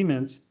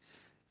agreement,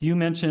 you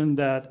mentioned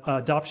that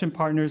adoption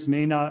partners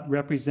may not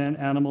represent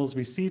animals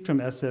received from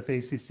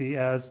SFACC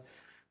as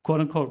quote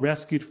unquote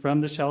rescued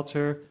from the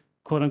shelter,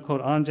 quote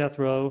unquote on death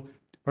row,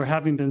 or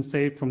having been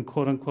saved from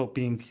quote unquote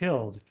being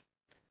killed.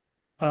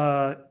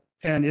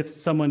 And if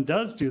someone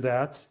does do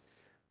that,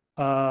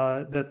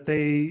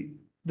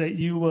 that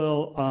you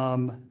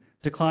will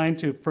decline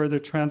to further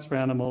transfer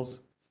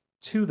animals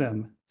to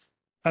them.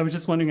 I was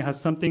just wondering, has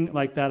something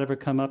like that ever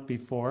come up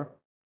before?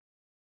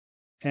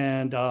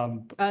 And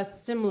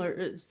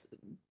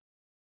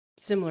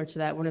Similar to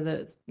that,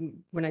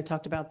 when I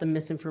talked about the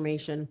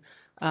misinformation,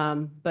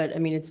 but I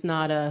mean, it's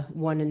not a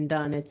one and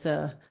done, it's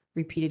a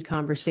repeated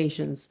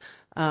conversations.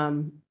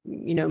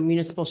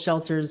 Municipal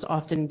shelters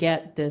often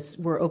get this,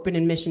 we're open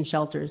and mission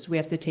shelters, we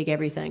have to take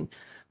everything.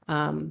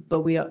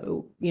 But we,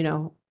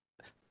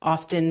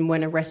 often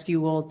when a rescue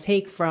will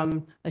take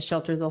from a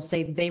shelter, they'll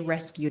say they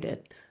rescued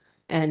it.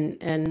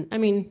 And I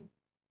mean,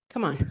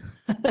 come on.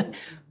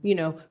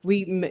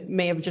 We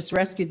may have just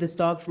rescued this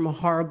dog from a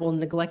horrible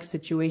neglect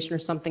situation or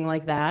something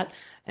like that.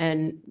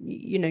 And,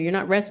 you're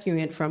not rescuing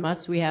it from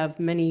us. We have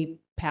many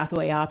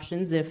pathway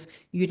options. If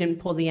you didn't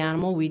pull the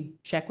animal,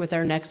 we'd check with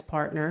our next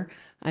partner.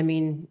 I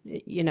mean,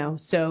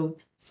 so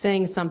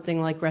saying something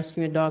like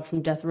rescuing a dog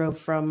from death row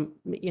from,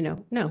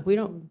 no, we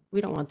don't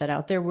want that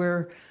out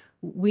there.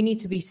 We need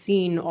to be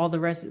seen, all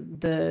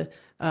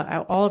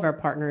of our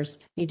partners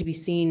need to be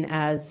seen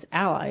as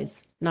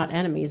allies, not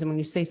enemies. And when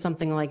you say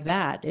something like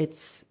that,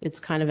 it's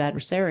kind of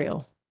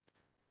adversarial.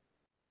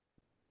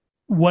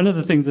 one of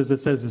the things, as it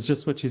says, is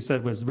just what you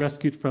said, was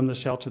rescued from the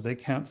shelter. They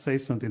can't say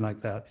something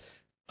like that.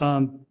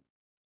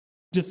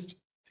 Just,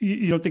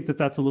 you don't think that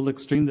that's a little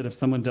extreme, that if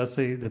someone does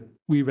say that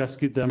we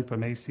rescued them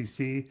from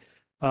ACC,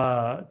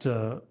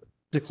 to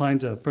decline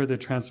to further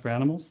transfer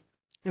animals?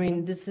 I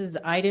mean,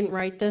 I didn't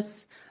write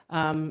this.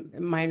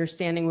 My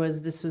understanding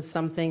was this was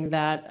something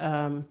that,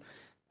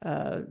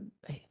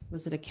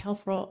 was it a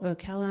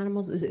Cal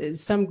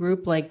Animals? Some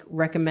group like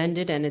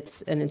recommended, and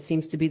it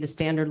seems to be the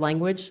standard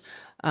language.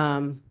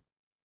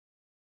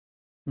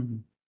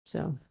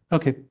 So.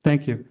 Okay,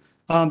 thank you.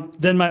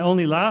 Then my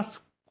only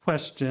last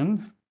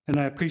question, and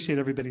I appreciate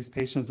everybody's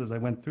patience as I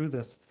went through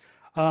this,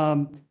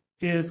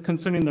 is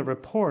concerning the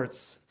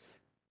reports.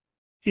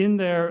 In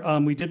there,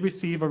 we did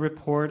receive a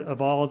report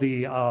of all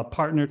the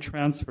partner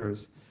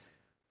transfers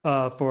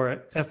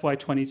for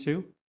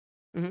FY22.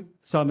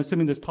 So I'm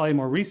assuming there's probably a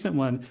more recent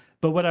one.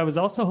 But what I was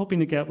also hoping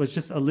to get was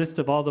just a list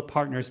of all the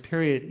partners,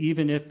 period,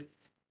 even if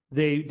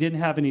they didn't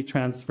have any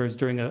transfers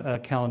during a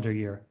calendar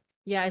year.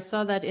 Yeah, I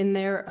saw that in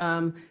there.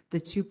 The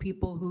two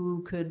people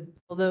who could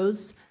pull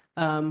those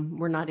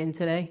were not in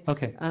today.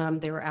 Okay.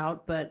 They were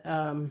out, but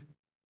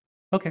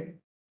Okay.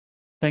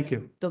 Thank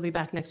you. they'll be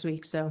back next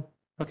week. So.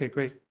 Okay,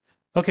 great.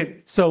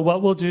 Okay, so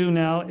what we'll do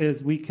now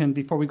is we can,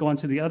 before we go on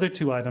to the other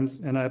two items,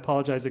 and I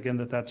apologize again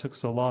that took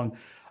so long.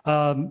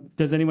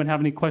 Does anyone have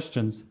any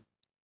questions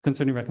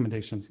concerning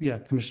recommendations? Yeah,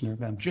 Commissioner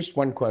Van. Just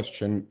one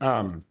question.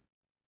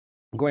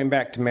 going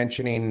back to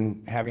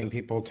mentioning having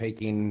people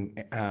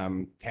taking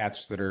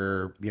cats that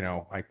are,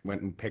 I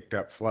went and picked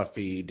up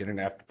Fluffy, didn't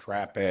have to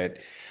trap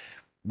it,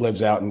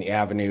 lives out in the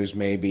avenues,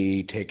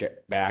 maybe take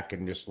it back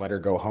and just let her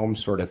go home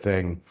sort of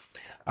thing.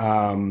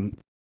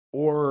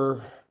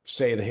 Or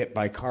say the hit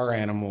by car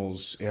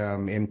animals.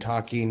 In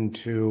talking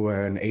to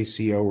an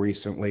ACO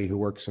recently who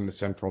works in the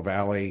Central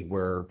Valley,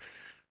 where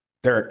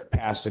they're at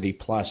capacity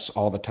plus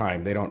all the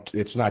time.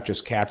 It's not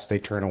just cats they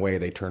turn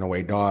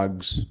away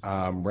dogs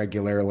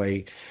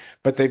regularly,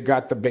 but they've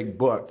got the big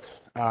book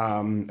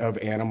of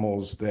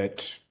animals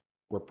that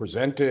were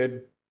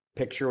presented,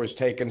 picture was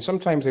taken.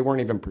 Sometimes they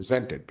weren't even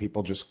presented.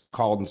 People just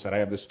called and said, I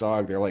have this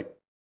dog. They're like,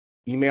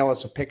 email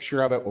us a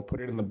picture of it. We'll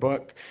put it in the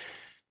book,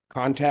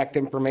 contact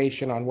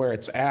information on where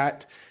it's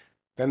at.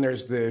 Then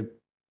there's the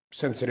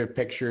sensitive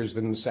pictures.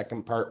 Then the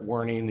second part,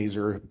 warning, these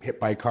are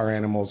hit by car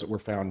animals that were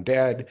found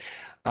dead.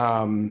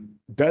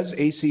 Does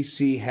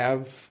ACC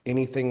have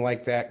anything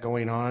like that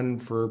going on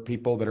for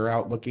people that are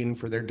out looking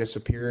for their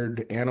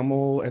disappeared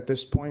animal at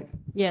this point?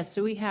 Yeah,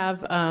 so we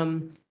have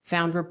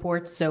found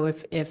reports. So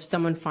if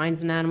someone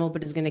finds an animal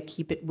but is going to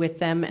keep it with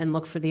them and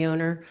look for the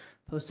owner,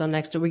 post on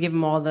Nextdoor. We give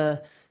them all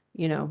the,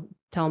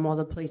 tell them all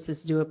the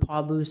places to do it,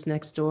 Paw Boost,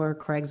 Nextdoor,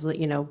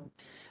 Craigslist,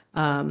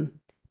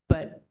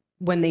 but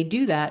when they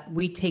do that,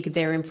 we take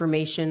their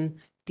information,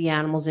 the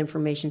animal's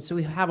information. So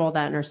we have all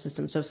that in our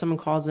system. So if someone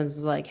calls and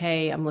is like,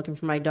 hey, I'm looking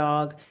for my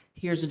dog,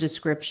 here's a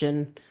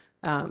description,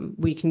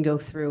 we can go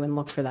through and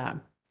look for that.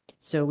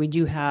 So we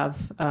do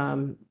have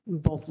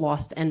both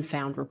lost and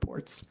found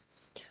reports.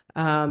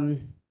 What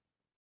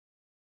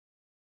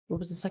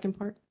was the second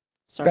part?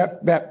 Sorry.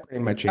 That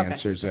pretty much Okay.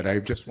 answers it. I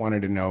just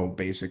wanted to know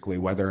basically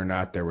whether or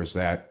not there was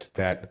that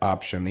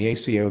option. The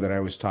ACO that I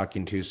was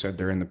talking to said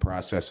they're in the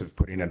process of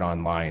putting it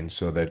online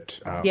so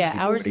that Yeah,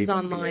 people ours would is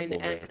even be online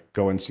able to and-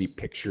 go and see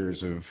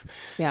pictures of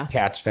Yeah.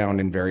 cats found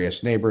in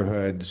various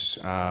neighborhoods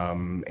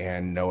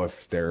and know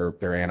if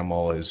their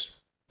animal has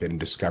been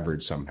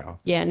discovered somehow.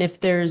 Yeah, and if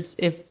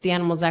the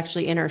animal's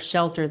actually in our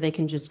shelter, they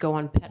can just go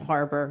on Pet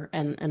Harbor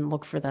and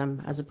look for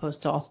them as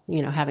opposed to also,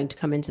 having to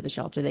come into the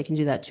shelter. They can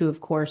do that too, of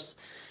course,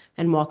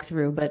 and walk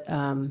through. But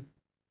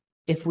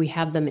if we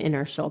have them in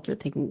our shelter,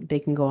 they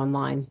can go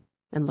online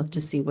and look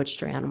to see which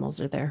stray animals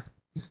are there.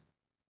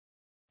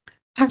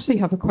 I actually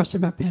have a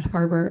question about Pet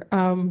Harbor.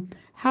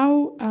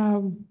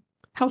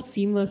 How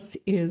seamless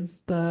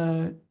is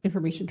the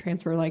information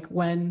transfer? Like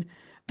when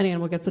an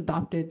animal gets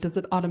adopted, does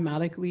it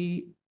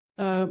automatically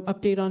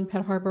update on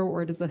Pet Harbor,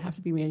 or does it have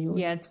to be manual?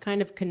 Yeah, it's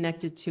kind of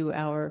connected to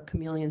our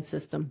Chameleon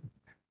system.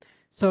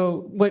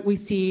 So what we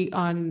see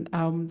on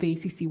the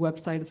ACC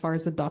website as far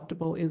as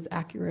adoptable is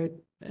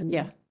accurate and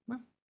Yeah.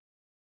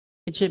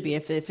 It should be.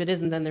 If it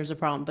isn't, then there's a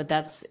problem.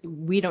 But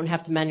we don't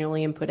have to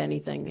manually input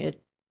anything.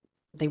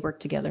 They work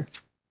together,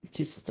 the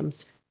two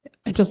systems.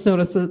 I just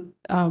noticed that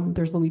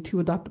there's only 2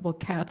 adoptable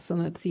cats, and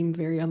that seemed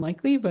very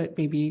unlikely, but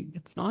maybe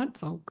it's not.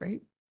 So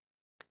great.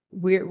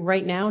 We're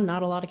right now,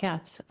 not a lot of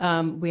cats.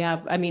 We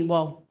have,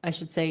 I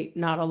should say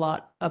not a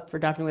lot up for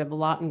adoption. We have a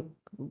lot in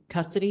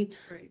custody.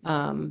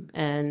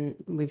 And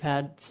we've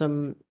had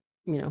some,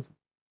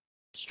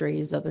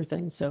 strays, other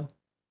things. So.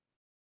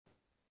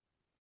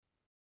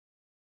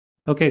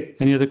 Okay,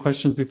 any other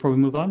questions before we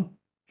move on?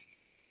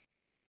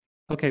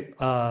 Okay,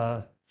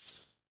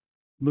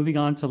 moving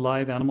on to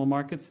live animal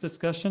markets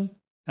discussion.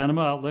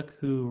 Animal Outlook,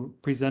 who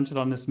presented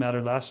on this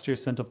matter last year,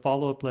 sent a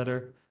follow-up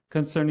letter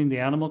concerning the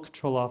animal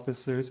control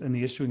officers and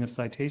the issuing of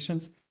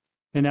citations,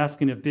 and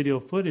asking if video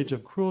footage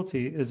of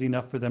cruelty is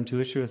enough for them to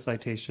issue a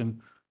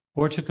citation,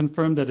 or to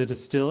confirm that it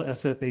is still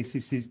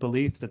SFACC's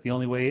belief that the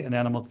only way an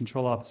animal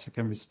control officer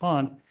can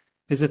respond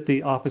is if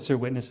the officer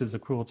witnesses a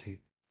cruelty.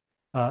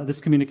 This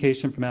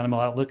communication from Animal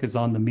Outlook is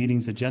on the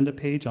meeting's agenda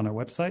page on our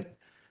website.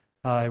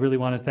 I really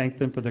want to thank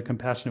them for their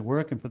compassionate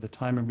work and for the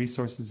time and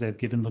resources they've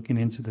given looking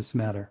into this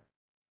matter.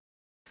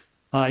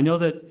 I know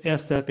that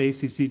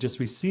SFACC just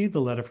received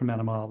the letter from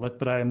Animal Outlook,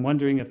 but I am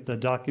wondering if the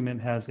document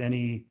has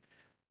if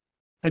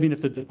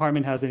the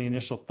department has any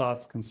initial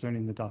thoughts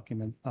concerning the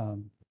document,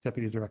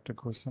 Deputy Director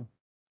Corso.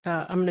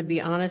 I'm going to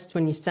be honest,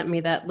 when you sent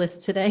me that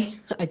list today,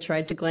 I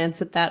tried to glance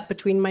at that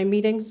between my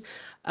meetings.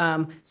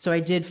 So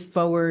I did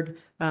forward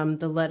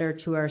the letter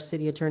to our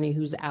city attorney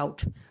who's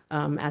out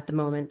at the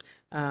moment.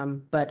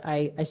 But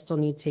I still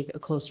need to take a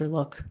closer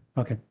look.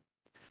 Okay.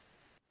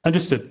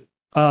 Understood.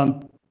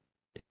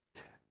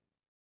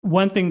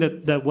 One thing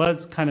that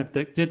was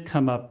that did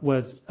come up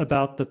was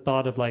about the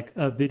thought of like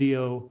a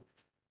video,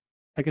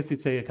 I guess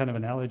you'd say a kind of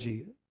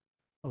analogy,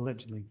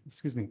 allegedly,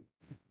 excuse me.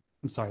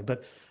 I'm sorry,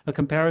 but a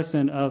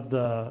comparison of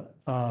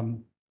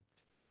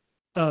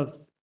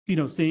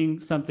seeing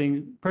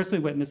something,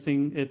 personally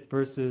witnessing it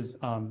versus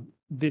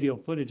video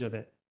footage of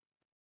it.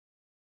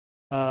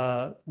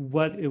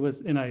 What it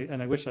was, and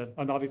I wish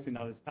I'm obviously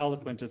not as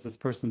eloquent as this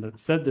person that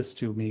said this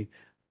to me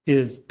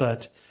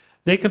but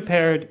they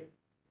compared,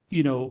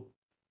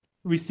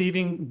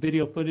 receiving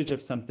video footage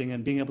of something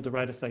and being able to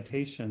write a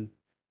citation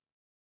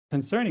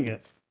concerning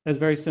it as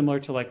very similar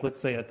to, like, let's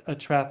say a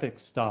traffic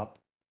stop,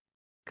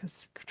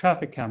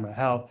 traffic camera,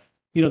 how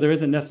there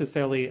isn't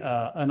necessarily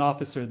an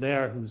officer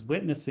there who's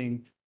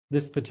witnessing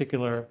this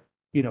particular,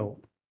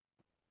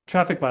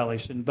 traffic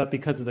violation, but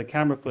because of the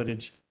camera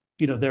footage,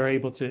 they're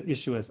able to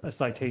issue a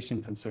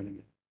citation concerning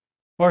it.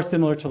 Or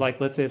similar to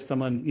like, let's say if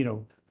someone,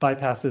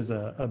 bypasses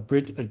a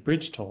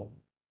bridge toll,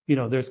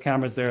 there's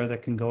cameras there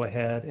that can go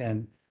ahead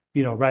and,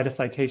 write a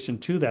citation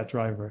to that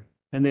driver,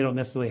 and they don't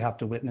necessarily have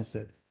to witness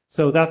it.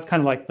 So that's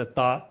kind of like the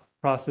thought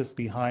process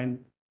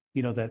behind,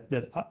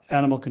 that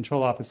animal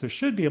control officers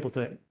should be able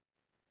to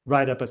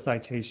write up a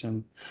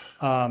citation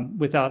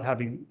without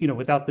having,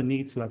 without the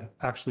need to have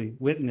actually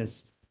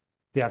witnessed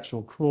the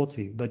actual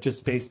cruelty, but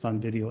just based on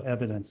video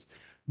evidence.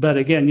 But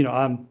again,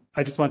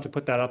 I just want to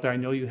put that out there. I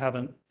know you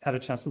haven't had a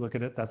chance to look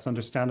at it. That's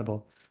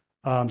understandable.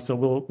 So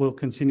we'll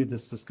continue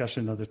this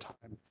discussion another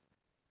time.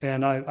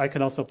 And I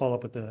can also follow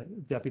up with the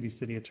deputy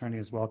city attorney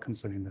as well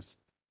concerning this.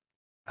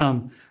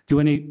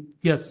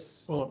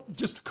 Yes. Well,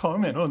 just to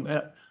comment on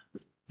that,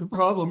 the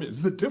problem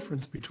is the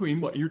difference between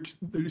what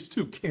these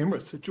two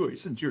camera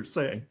situations you're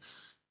saying.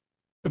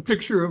 A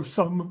picture of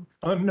some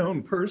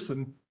unknown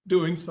person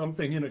doing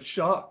something in a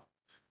shop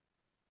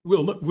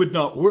would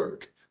not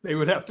work. They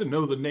would have to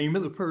know the name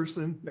of the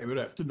person. They would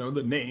have to know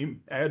the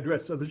name,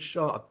 address of the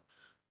shop.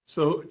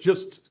 So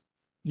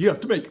you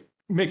have to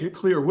make it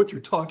clear what you're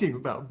talking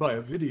about by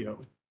a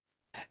video.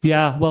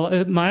 Yeah,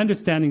 well, my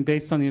understanding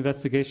based on the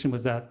investigation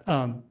was that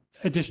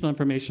additional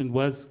information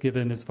was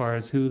given as far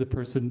as who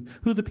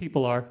the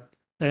people are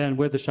and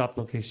where the shop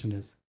location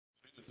is.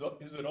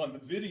 Is it on the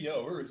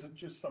video or is it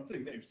just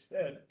something they've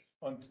said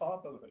on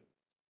top of it?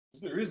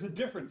 Because there is a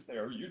difference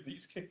there.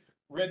 These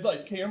red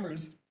light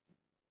cameras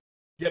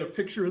get a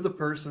picture of the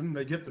person,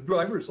 they get the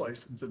driver's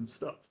license and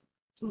stuff.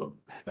 So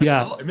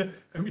yeah, I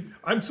mean,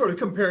 I'm sort of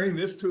comparing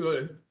this to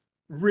a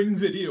Ring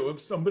video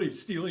of somebody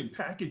stealing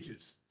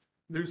packages.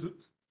 There's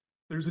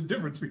a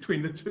difference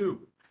between the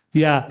two.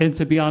 Yeah, and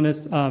to be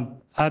honest,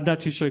 I'm not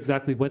too sure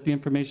exactly what the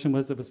information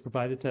was that was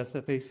provided to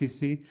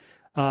SFACC,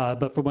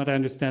 but from what I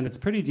understand, it's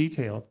pretty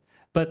detailed.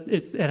 But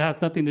it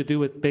has nothing to do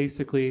with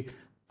basically,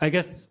 I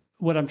guess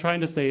what I'm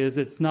trying to say is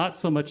it's not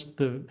so much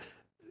the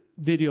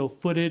video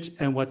footage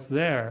and what's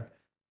there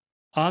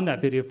on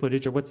that video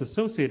footage or what's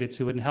associated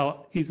to it and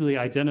how easily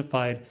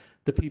identified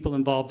the people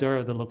involved are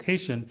or the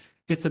location.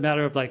 It's a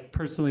matter of like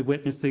personally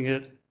witnessing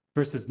it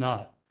versus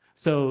not.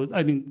 So,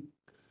 I mean,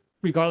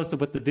 regardless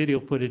of what the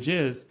video footage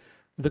is,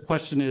 the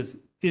question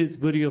is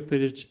video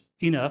footage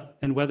enough?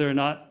 And whether or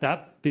not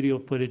that video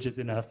footage is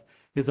enough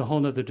is a whole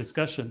nother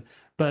discussion.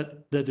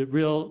 But the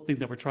real thing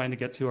that we're trying to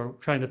get to or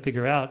trying to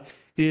figure out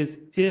is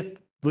if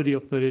video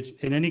footage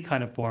in any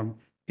kind of form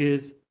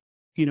is,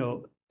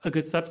 a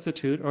good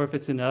substitute, or if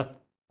it's enough,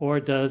 or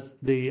does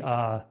the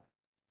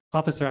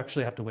officer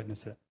actually have to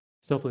witness it?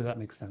 So hopefully that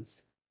makes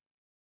sense.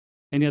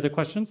 Any other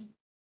questions?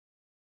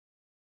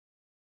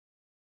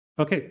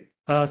 Okay,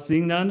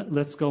 seeing none,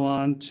 let's go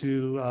on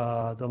to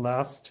the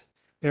last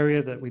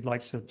area that we'd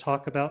like to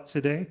talk about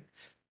today,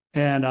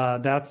 and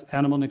that's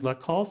animal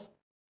neglect calls.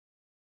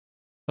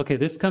 Okay,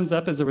 this comes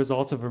up as a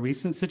result of a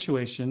recent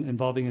situation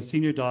involving a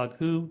senior dog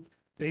who,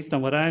 based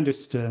on what I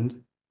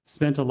understood,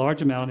 spent a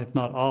large amount, if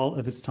not all,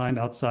 of his time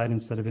outside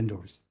instead of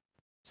indoors.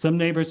 Some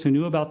neighbors who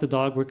knew about the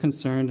dog were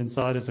concerned and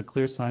saw it as a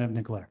clear sign of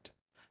neglect.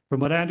 From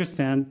what I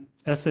understand,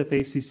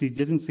 SFACC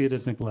didn't see it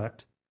as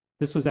neglect.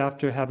 This was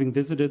after having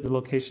visited the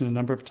location a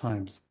number of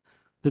times.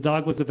 The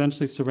dog was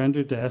eventually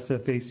surrendered to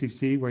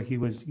SFACC, where he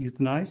was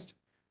euthanized.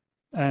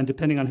 And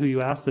depending on who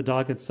you ask, the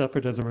dog had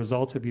suffered as a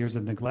result of years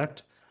of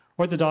neglect,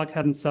 or the dog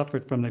hadn't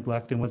suffered from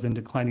neglect and was in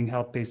declining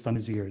health based on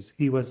his years.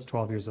 He was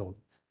 12 years old.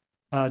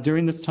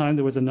 During this time,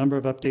 there was a number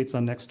of updates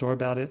on Nextdoor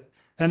about it,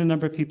 and a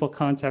number of people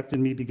contacted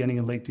me beginning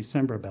in late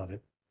December about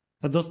it.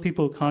 Of those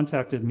people who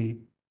contacted me,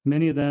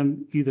 many of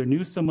them either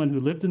knew someone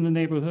who lived in the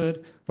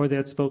neighborhood or they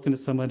had spoken to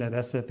someone at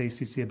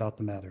SFACC about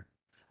the matter.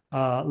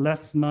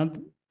 Last month,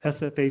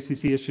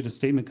 SFACC issued a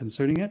statement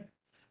concerning it,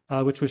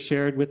 which was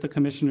shared with the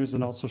commissioners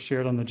and also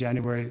shared on the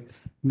January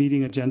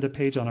meeting agenda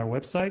page on our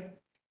website.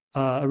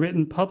 A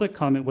written public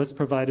comment was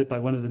provided by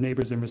one of the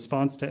neighbors in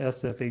response to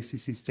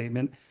SFACC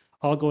statement.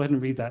 I'll go ahead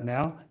and read that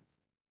now.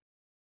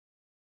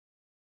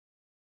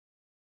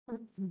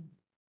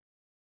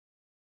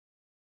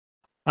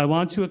 I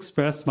want to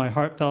express my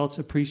heartfelt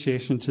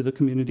appreciation to the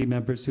community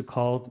members who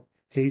called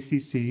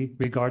ACC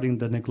regarding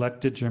the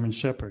neglected German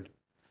Shepherd.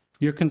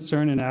 Your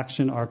concern and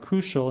action are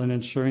crucial in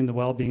ensuring the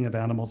well-being of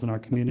animals in our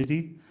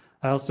community.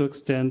 I also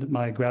extend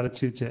my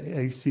gratitude to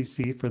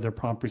ACC for their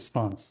prompt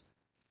response.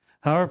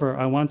 However,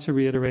 I want to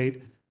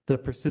reiterate the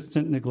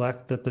persistent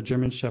neglect that the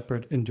German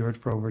Shepherd endured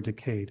for over a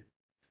decade.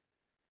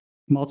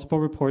 Multiple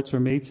reports were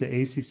made to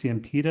ACC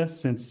and PETA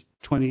since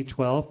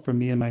 2012 from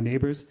me and my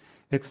neighbors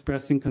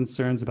expressing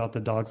concerns about the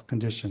dog's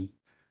condition.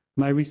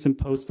 My recent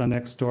post on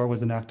Nextdoor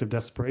was an act of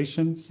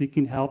desperation,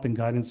 seeking help and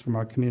guidance from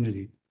our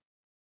community.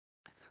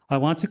 I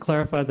want to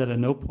clarify that at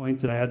no point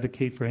did I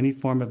advocate for any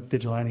form of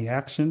vigilante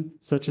action,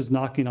 such as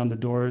knocking on the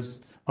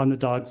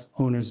dog's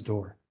owner's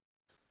door.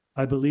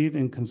 I believe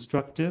in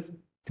constructive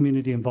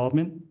community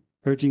involvement,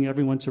 urging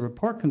everyone to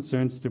report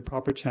concerns through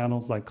proper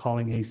channels like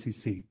calling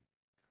ACC.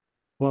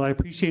 While I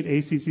appreciate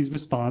ACC's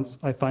response,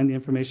 I find the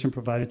information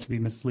provided to be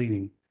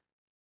misleading.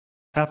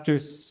 After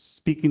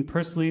speaking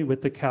personally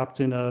with the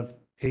captain of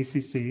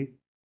ACC,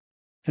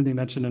 and they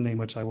mentioned a name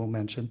which I won't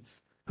mention,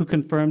 who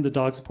confirmed the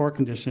dog's poor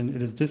condition,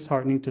 it is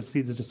disheartening to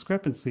see the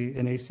discrepancy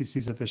in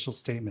ACC's official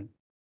statement.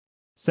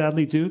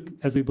 Sadly, Duke,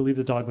 as we believe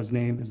the dog was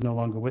named, is no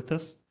longer with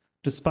us.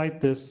 Despite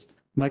this,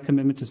 my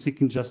commitment to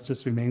seeking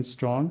justice remains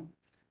strong.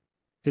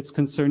 It's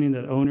concerning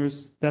that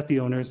the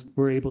owners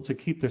were able to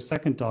keep their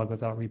second dog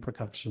without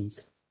repercussions.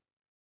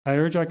 I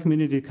urge our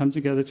community to come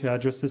together to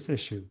address this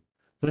issue.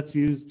 Let's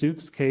use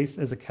Duke's case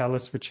as a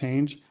catalyst for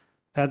change,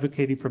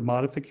 advocating for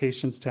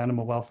modifications to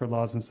animal welfare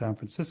laws in San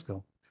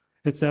Francisco.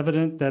 It's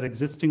evident that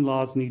existing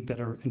laws need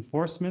better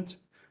enforcement.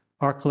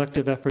 Our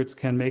collective efforts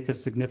can make a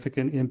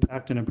significant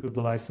impact and improve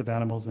the lives of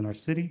animals in our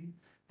city.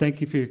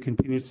 Thank you for your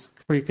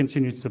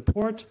continued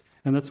support,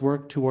 and let's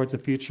work towards a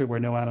future where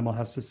no animal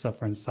has to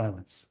suffer in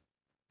silence.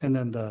 And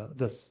then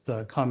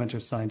the commenter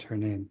signed her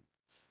name.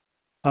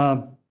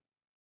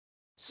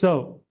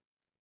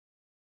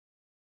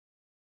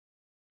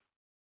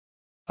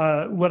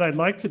 What I'd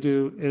like to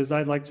do is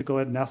I'd like to go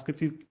ahead and ask a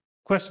few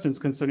questions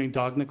concerning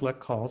dog neglect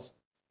calls.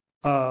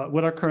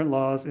 What are current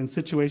laws in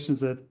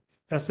situations that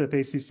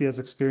SFACC has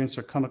experienced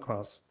or come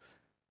across?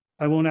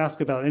 I won't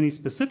ask about any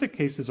specific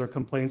cases or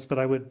complaints, but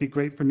it would be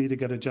great for me to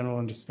get a general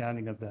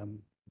understanding of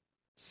them.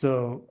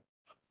 So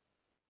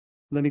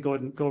let me go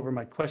ahead and go over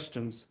my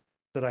questions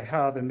that I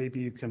have, and maybe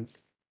you can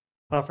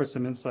offer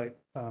some insight,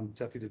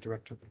 Deputy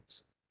Director.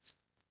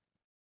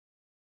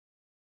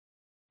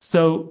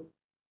 So,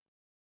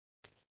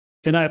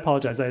 and I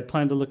apologize, I had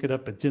planned to look it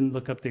up, but didn't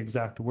look up the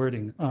exact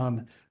wording.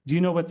 Do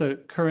you know what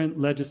the current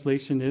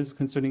legislation is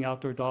concerning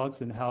outdoor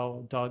dogs and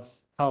how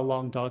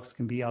long dogs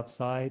can be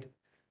outside?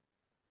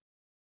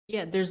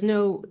 Yeah, there's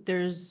no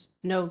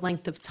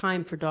length of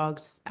time for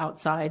dogs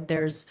outside.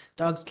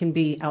 Dogs can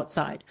be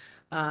outside.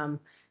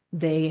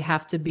 They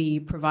have to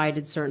be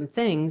provided certain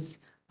things.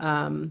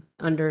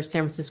 Under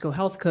San Francisco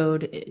Health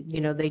Code,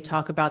 they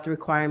talk about the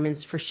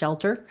requirements for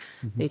shelter.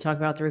 They talk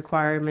about the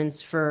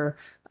requirements for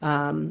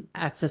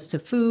access to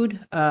food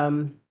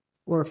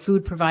or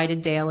food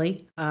provided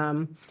daily,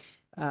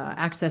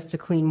 access to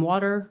clean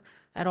water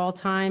at all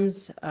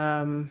times.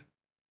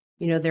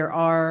 There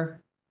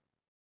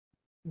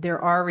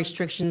are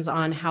restrictions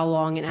on how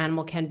long an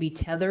animal can be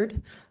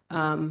tethered,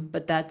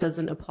 but that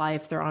doesn't apply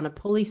if they're on a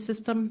pulley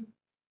system.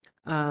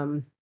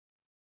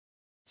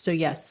 So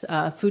yes,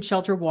 food,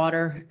 shelter,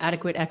 water,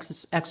 adequate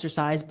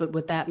exercise, but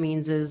what that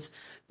means is,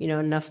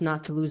 enough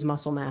not to lose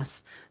muscle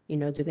mass.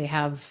 Do they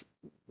have,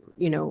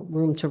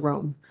 room to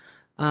roam?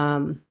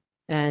 And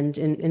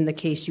in the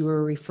case you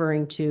were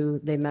referring to,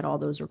 they met all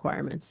those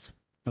requirements.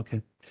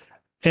 Okay.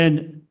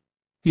 And,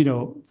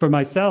 for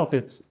myself,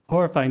 it's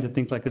horrifying to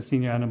think like a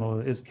senior animal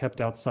is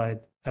kept outside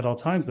at all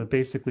times, but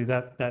basically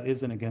that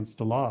isn't against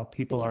the law.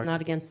 People It's are not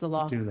against the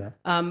law. do that.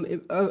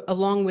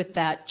 Along with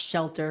that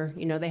shelter,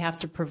 they have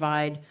to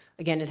provide,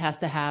 again, it has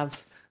to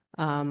have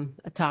a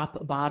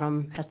top, a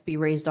bottom, has to be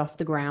raised off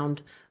the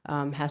ground,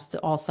 has to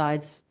all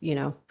sides,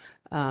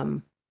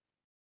 have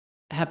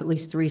at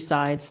least 3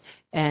 sides,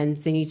 and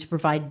they need to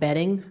provide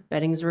bedding.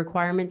 Bedding is a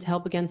requirement to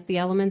help against the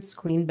elements,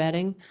 clean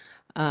bedding.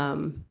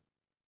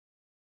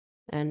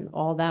 And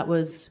all that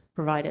was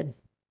provided.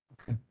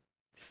 Okay.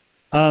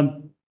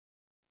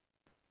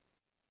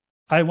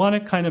 I want to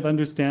kind of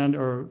understand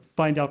or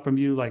find out from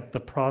you, like the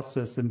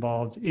process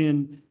involved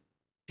in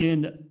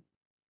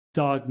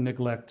dog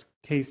neglect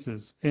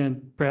cases.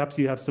 And perhaps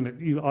you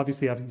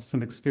obviously have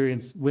some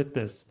experience with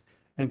this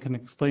and can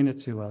explain it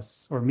to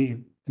us, or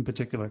me in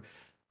particular.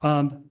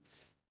 How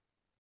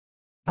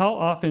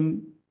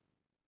often,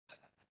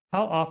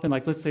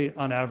 like let's say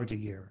on average a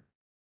year,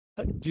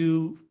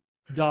 do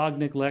dog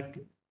neglect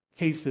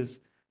cases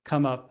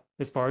come up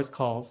as far as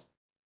calls?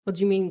 Well,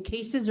 do you mean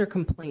cases or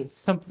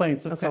complaints?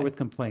 Complaints. Let's start Okay. with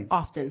complaints.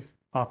 Often.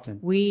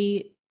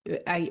 We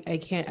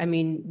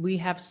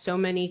have so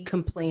many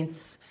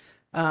complaints.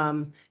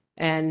 And,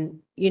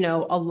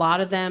 a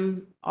lot of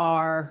them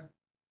are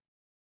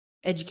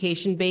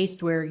education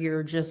based, where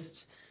you're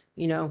just,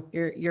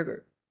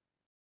 you're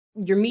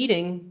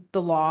meeting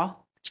the law,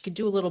 but you could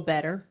do a little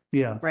better,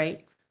 Yeah.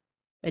 right?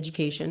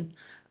 Education.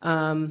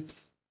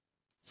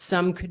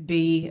 Some could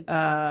be,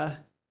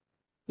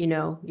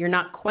 you're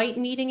not quite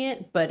meeting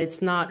it, but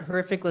it's not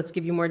horrific. Let's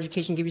give you more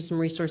education, give you some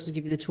resources,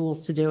 give you the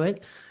tools to do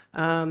it.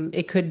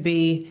 It could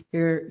be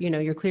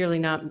you're clearly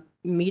not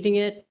meeting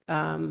it.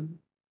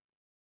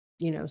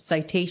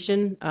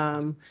 Citation.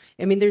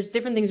 There's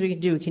different things we can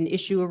do. We can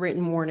issue a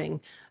written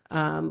warning.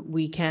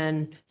 We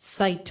can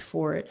cite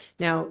for it.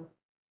 Now,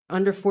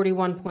 under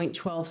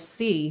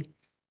 41.12C,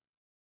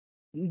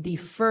 the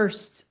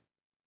first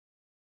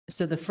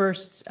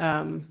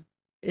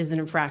is an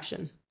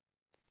infraction.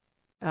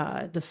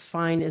 The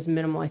fine is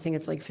minimal. I think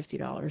it's like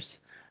 $50.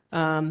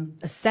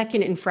 A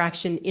second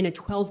infraction in a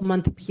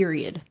 12-month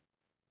period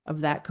of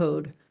that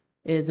code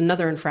is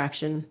another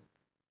infraction,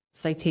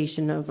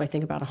 citation of, I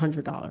think, about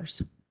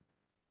 $100.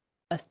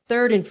 A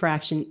third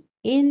infraction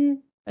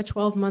in the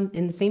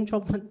same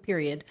 12-month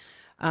period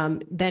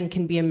then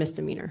can be a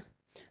misdemeanor.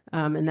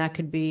 And that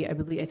could be,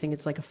 I think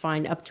it's like a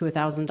fine up to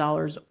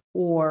 $1,000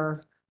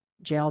 or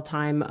jail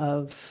time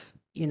of,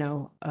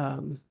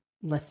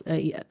 less,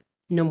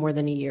 no more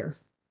than a year.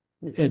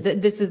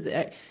 This is,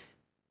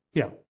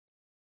 Yeah,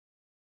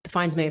 the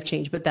fines may have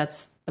changed, but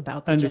that's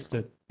about the gist.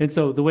 understood. And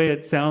so the way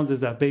it sounds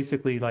is that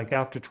basically like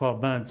after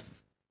 12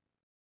 months,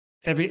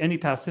 any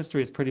past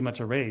history is pretty much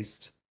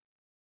erased.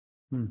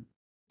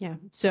 Yeah.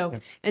 So, Yeah.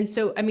 and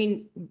so, I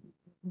mean,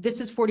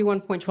 this is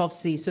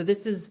 41.12C. So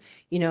this is,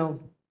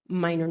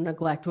 minor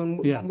neglect.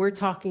 When Yeah. we're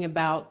talking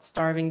about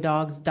starving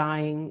dogs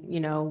dying,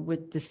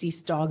 with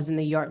deceased dogs in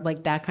the yard,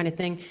 like that kind of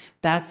thing,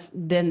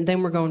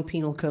 then we're going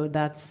penal code.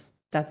 That's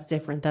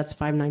different. That's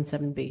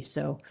 597B.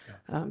 So,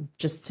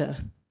 just to,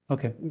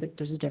 Okay.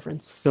 there's a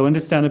difference. So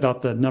understand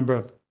about the number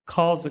of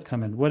calls that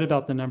come in. What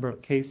about the number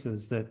of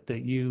cases that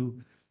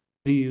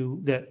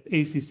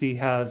ACC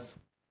has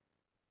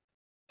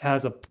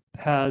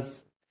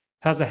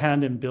a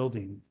hand in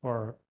building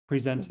or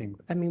presenting?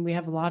 I mean, we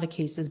have a lot of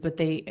cases, but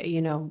they,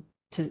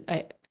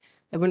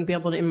 I wouldn't be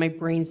able to, in my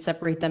brain,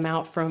 separate them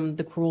out from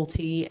the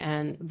cruelty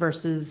and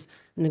versus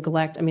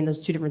neglect. I mean,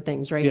 those two different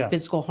things, right? Yeah.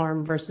 Physical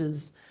harm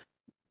versus,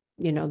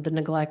 the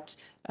neglect,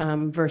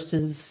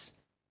 versus,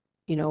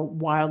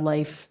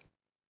 wildlife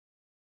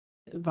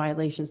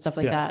violations, stuff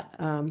like Yeah.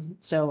 that.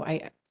 So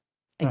I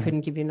Uh-huh.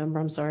 couldn't give you a number.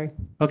 I'm sorry.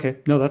 Okay,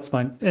 no, that's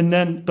fine. And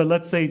then, but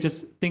let's say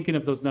just thinking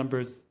of those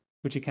numbers,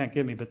 which you can't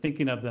give me, but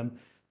thinking of them,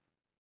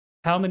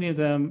 how many of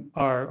them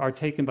are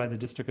taken by the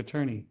district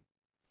attorney?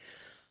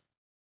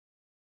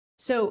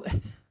 So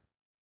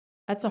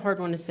that's a hard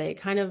one to say. It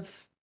kind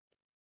of,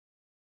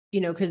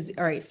 because,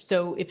 all right,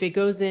 so if it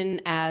goes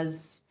in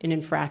as an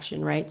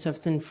infraction, right? So if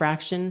it's an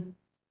infraction,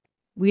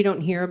 we don't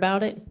hear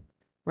about it,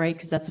 right?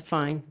 Because that's a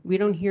fine. We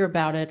don't hear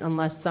about it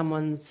unless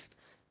someone's,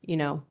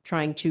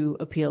 trying to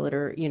appeal it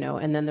or,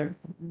 and then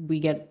we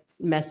get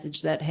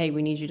message that, hey,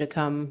 we need you to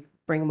come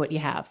bring what you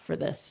have for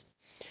this.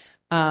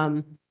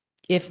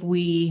 If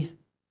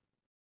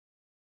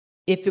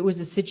it was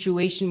a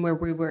situation where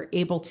we were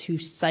able to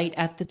cite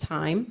at the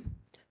time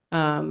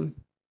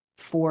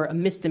for a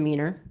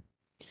misdemeanor,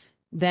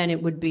 then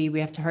it would be, we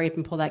have to hurry up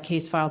and pull that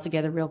case file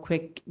together real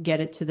quick, get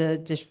it to the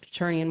district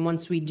attorney. And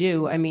once we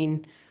do, I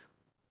mean,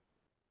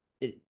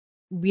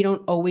 we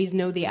don't always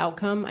know the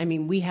outcome. I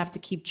mean, we have to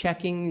keep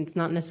checking. It's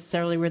not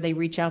necessarily where they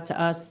reach out to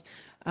us.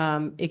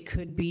 It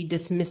could be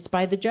dismissed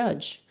by the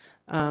judge.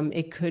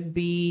 It could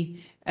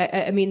be,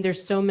 I mean,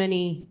 there's so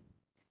many,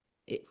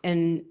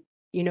 and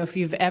if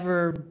you've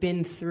ever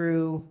been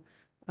through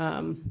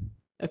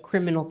a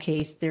criminal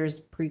case, there's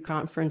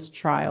pre-conference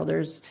trial,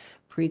 there's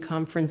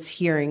pre-conference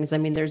hearings. I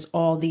mean, there's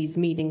all these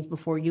meetings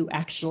before you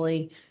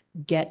actually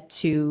get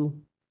to,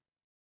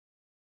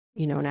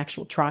 an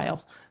actual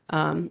trial.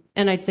 And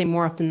I'd say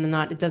more often than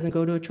not, it doesn't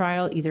go to a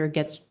trial. Either it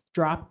gets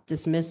dropped,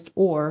 dismissed,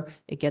 or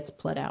it gets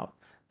pled out.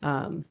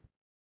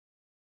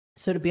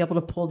 So to be able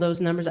to pull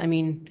those numbers, I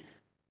mean,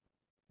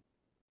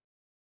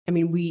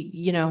 we,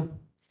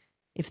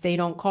 if they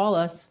don't call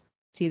us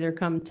to either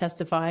come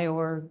testify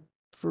or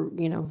for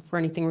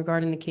anything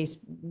regarding the case,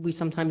 we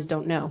sometimes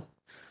don't know.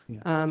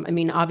 Yeah. I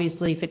mean,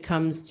 obviously, if it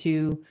comes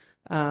to,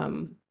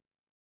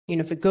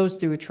 if it goes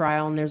through a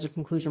trial and there's a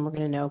conclusion, we're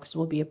going to know because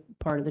we'll be a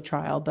part of the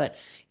trial. But,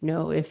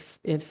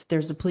 if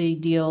there's a plea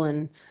deal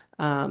and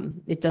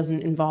it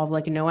doesn't involve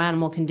like a no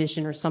animal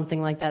condition or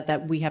something like that,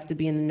 that we have to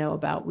be in the know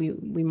about,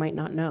 we might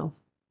not know.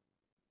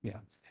 Yeah.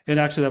 And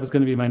actually, that was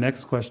going to be my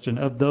next question.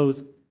 Of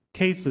those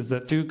cases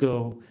that do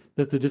go,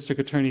 that the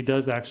district attorney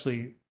does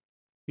actually,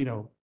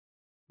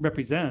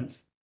 represent,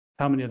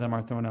 how many of them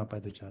are thrown out by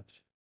the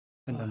judge?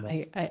 And then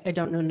that's- I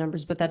don't know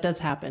numbers, but that does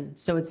happen.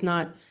 So it's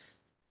not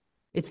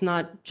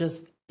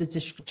just the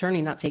district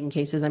attorney not taking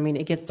cases. I mean,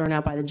 it gets thrown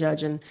out by the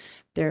judge and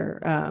their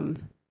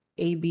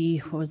AB,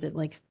 what was it,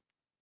 like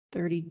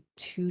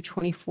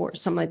 3224,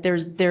 something like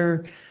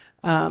their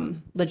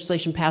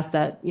legislation passed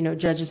that,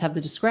 judges have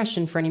the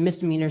discretion for any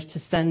misdemeanors to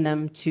send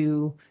them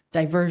to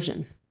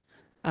diversion.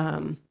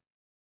 And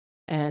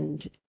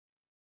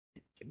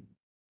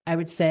I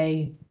would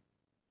say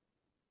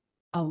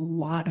a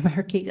lot of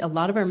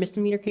our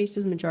misdemeanor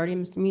cases, majority of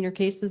misdemeanor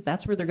cases,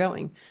 that's where they're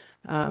going.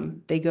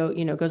 They go,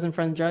 goes in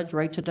front of the judge,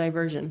 right to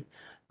diversion.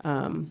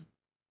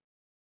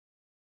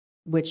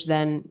 Which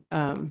then,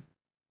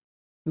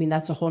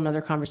 that's a whole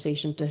nother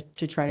conversation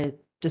to try to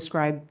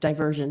describe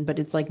diversion, but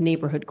it's like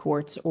neighborhood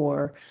courts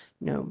or,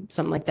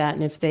 something like that.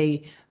 And if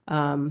they,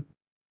 follow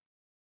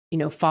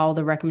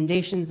the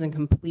recommendations and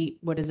complete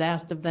what is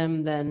asked of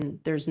them, then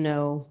there's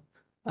no,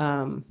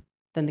 then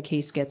the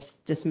case gets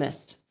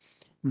dismissed.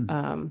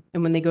 And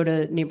when they go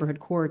to neighborhood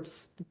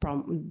courts, the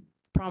problem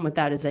with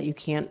that is that you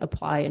can't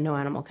apply a no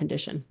animal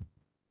condition.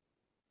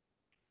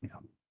 Yeah.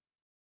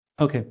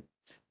 Okay.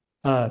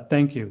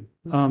 Thank you.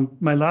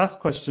 My last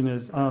question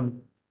is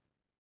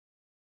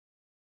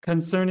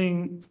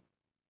concerning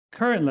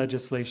current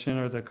legislation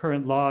or the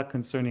current law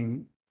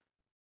concerning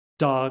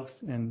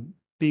dogs and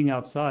being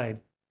outside.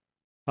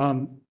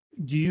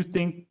 Do you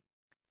think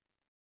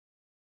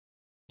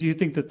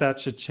that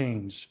should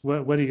change?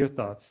 What are your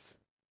thoughts?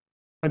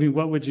 I mean,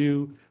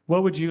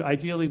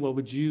 ideally, what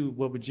would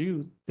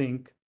you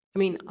think? I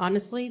mean,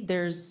 honestly,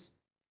 as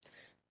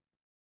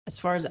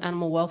far as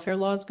animal welfare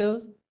laws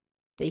go,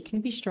 they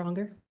can be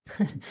stronger.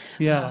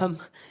 Yeah.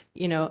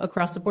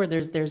 Across the board,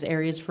 there's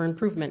areas for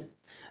improvement.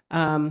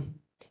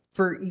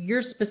 For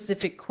your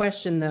specific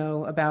question,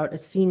 though, about a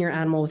senior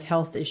animal with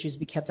health issues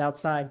be kept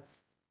outside,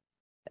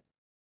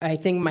 I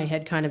think my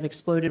head kind of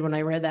exploded when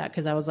I read that,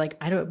 because I was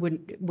like,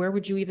 where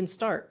would you even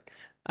start?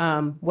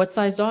 What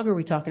size dog are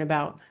we talking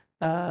about?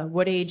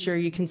 What age are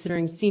you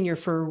considering senior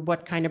for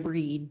what kind of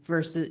breed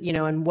versus,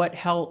 and what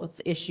health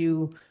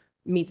issue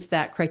meets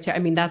that criteria?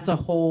 I mean, that's a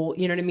whole,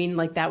 you know what I mean?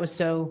 Like, that was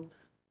so,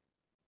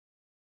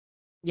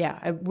 yeah,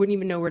 I wouldn't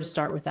even know where to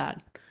start with that.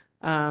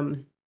 But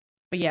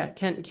yeah,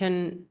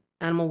 can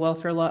animal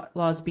welfare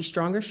laws be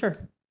stronger? Sure.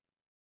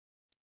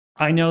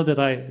 I know that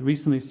I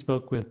recently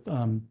spoke with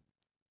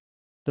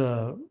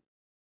the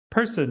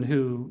person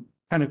who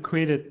kind of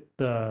created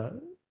the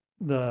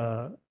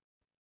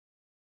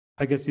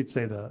I guess you'd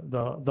say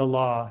the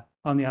law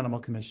on the Animal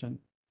Commission.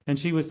 And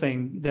she was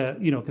saying that,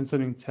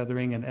 considering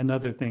tethering and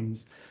other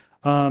things,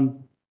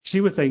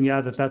 she was saying,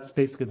 yeah, that's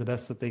basically the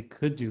best that they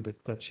could do,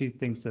 but she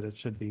thinks that it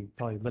should be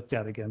probably looked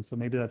at again. So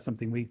maybe that's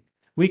something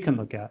we can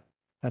look at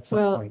some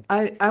Well, point.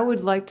 I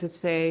would like to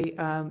say,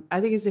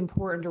 I think it's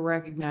important to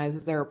recognize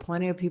that there are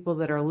plenty of people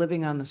that are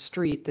living on the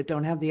street that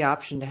don't have the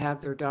option to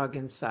have their dog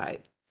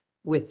inside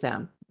with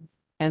them.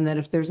 And that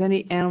if there's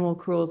any animal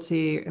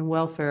cruelty and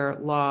welfare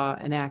law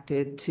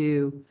enacted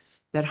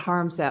that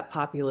harms that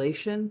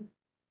population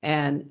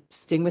and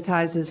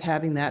stigmatizes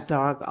having that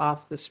dog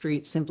off the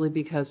street simply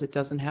because it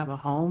doesn't have a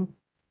home,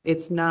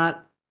 it's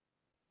not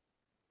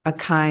a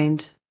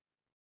kind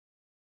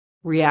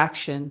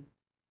reaction.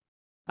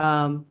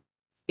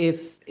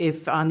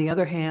 If on the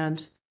other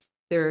hand,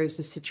 there is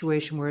a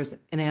situation where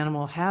an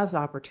animal has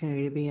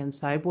opportunity to be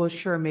inside, well,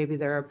 sure, maybe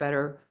there are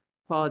better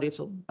qualities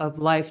of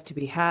life to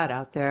be had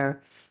out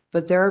there.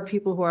 But there are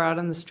people who are out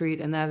on the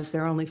street and that is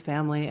their only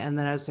family and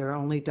that is their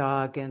only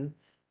dog and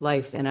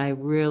life. And I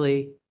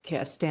really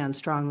can't stand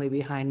strongly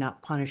behind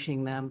not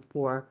punishing them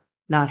for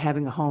not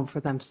having a home for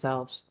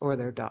themselves or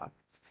their dog.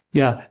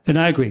 Yeah, and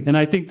I agree. And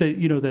I think that,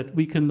 that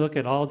we can look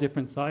at all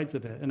different sides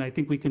of it. And I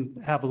think we can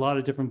have a lot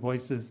of different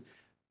voices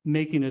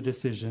making a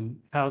decision,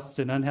 housed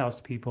and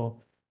unhoused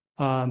people,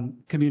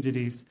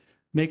 communities,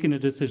 making a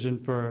decision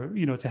for,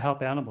 to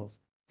help animals.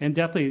 And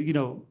definitely,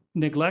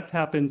 neglect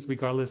happens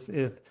regardless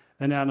if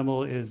an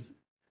animal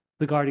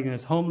the guardian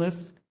is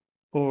homeless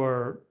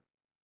or,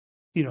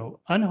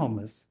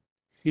 unhomeless.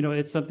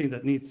 It's something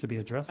that needs to be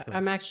addressed.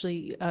 I'm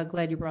actually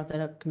glad you brought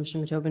that up,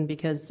 Commissioner Tobin,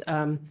 because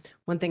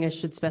one thing I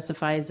should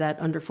specify is that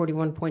under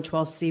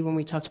 41.12C, when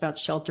we talked about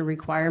shelter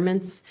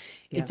requirements,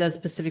 Yeah. it does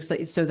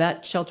specifically, so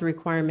that shelter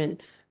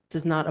requirement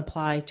does not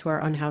apply to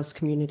our unhoused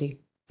community.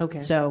 Okay.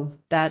 So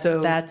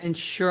that's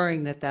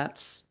ensuring that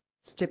that's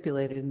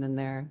stipulated and then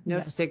there are no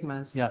Yes.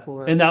 stigmas Yeah,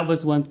 for. and that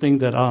was one thing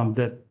that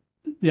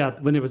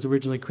when it was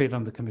originally created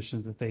on the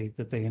commission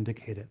that they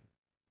indicated.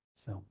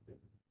 So.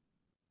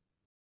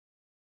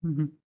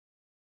 Mhm.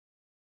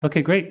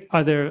 Okay, great.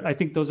 I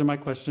think those are my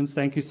questions.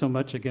 Thank you so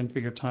much again for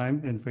your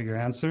time and for your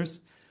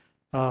answers.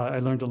 I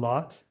learned a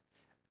lot.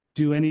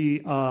 Do any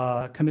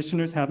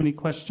commissioners have any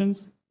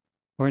questions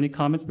or any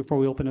comments before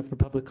we open up for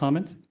public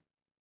comment?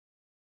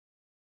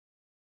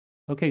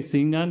 Okay,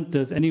 seeing none,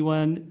 does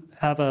anyone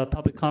have a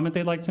public comment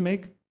they'd like to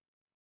make?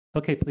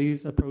 Okay,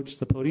 please approach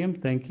the podium.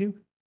 Thank you.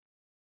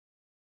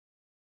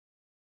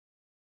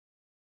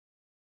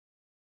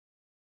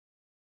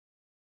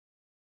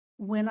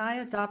 When I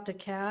adopt a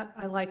cat,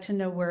 I like to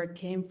know where it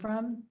came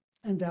from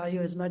and value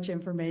as much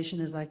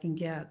information as I can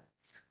get.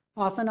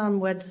 Often on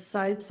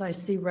websites, I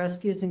see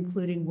rescues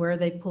including where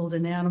they pulled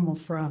an animal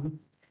from.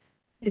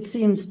 It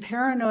seems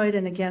paranoid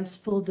and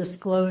against full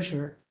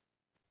disclosure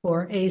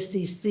for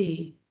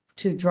ACC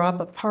to drop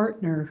a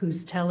partner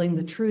who's telling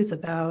the truth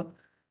about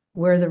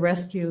where the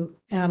rescue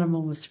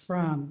animal was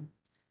from.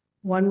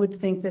 One would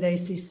think that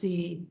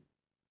ACC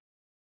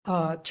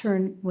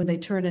when they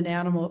turn an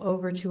animal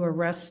over to a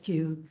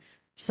rescue,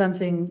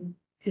 something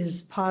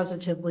is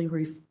positively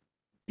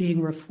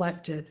being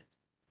reflected.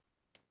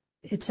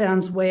 It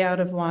sounds way out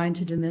of line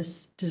to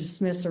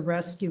dismiss a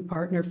rescue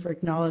partner for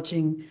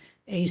acknowledging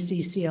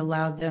ACC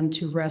allowed them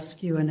to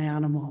rescue an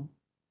animal.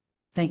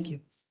 Thank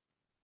you.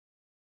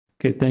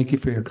 Okay, thank you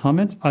for your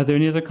comment. Are there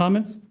any other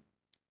comments?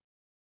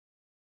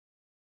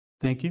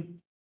 Thank you.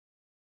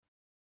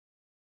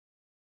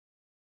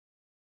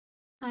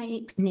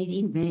 Hi,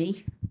 Nadine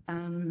May.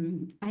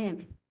 I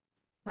have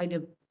quite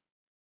a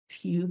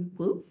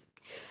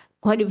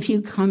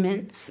few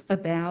comments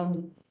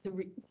about the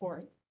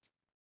report.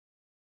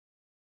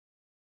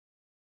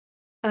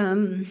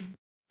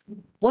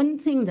 One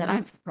thing that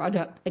I've brought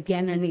up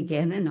again and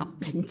again, and I'll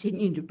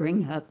continue to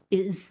bring up,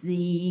 is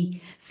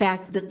the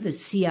fact that the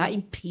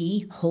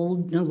CIP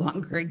hold no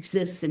longer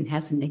exists and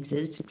hasn't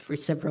existed for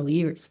several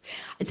years.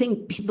 I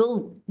think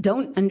people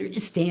don't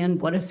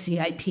understand what a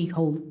CIP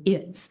hold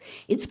is.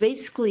 It's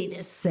basically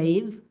to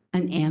save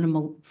an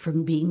animal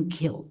from being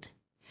killed.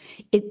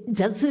 It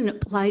doesn't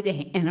apply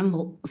to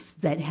animals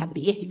that have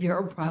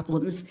behavioral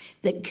problems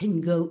that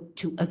can go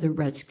to other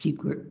rescue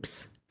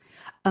groups.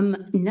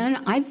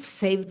 I've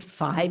saved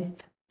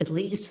at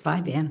least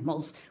five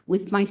animals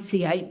with my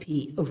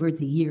CIP over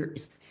the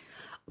years.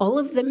 All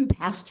of them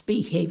passed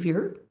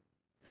behavior.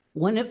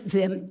 One of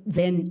them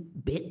then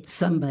bit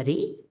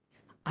somebody.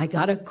 I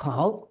got a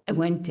call. I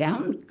went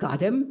down,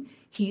 got him.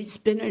 He's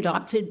been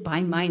adopted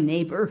by my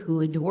neighbor who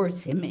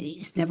adores him, and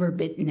he's never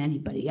bitten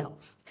anybody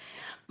else.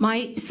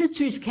 My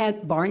sister's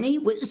cat, Barney,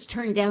 was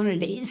turned down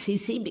at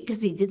ACC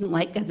because he didn't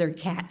like other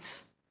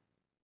cats.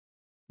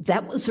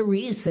 That was a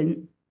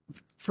reason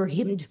for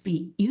him to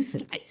be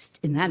euthanized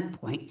in that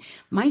point.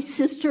 My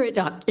sister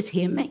adopted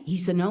him.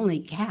 He's an only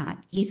cat.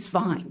 He's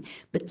fine.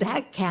 But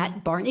that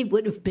cat, Barney,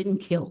 would have been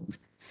killed.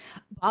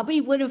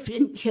 Bobby would have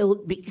been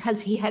killed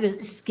because he had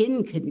a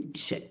skin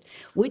condition,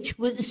 which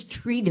was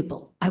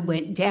treatable. I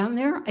went down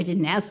there. I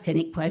didn't ask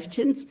any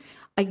questions.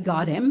 I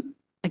got him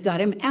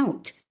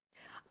out.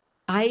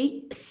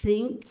 I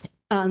think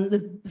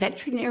the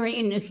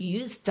veterinarian who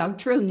used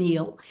Dr.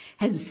 O'Neill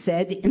has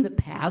said in the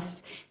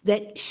past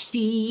that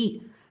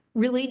she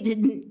really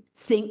didn't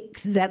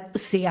think that the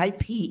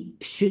CIP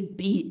should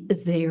be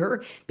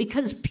there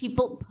because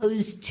people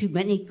posed too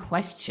many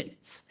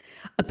questions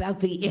about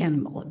the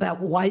animal,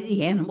 about why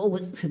the animal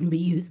was going to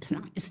be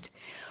euthanized.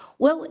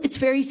 Well, it's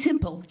very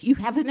simple. You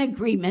have an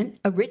agreement,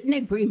 a written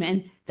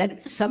agreement, that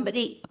if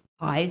somebody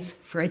applies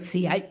for a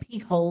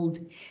CIP hold,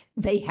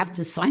 they have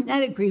to sign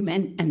that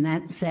agreement, and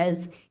that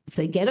says if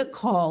they get a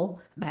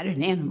call about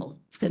an animal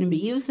that's going to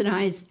be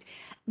euthanized,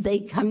 they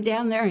come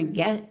down there and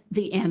get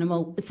the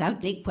animal without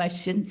any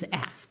questions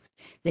asked.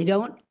 They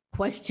don't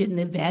question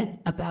the vet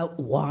about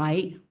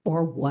why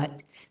or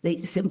what.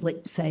 They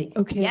simply say,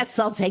 Okay. yes,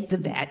 I'll take the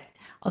vet.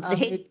 I'll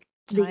take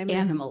the time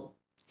is- animal.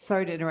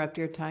 Sorry to interrupt.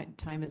 Your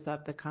time is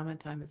up. The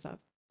comment time is up.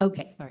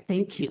 Okay, Sorry.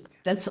 thank you.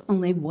 That's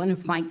only one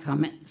of my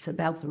comments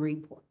about the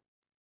report.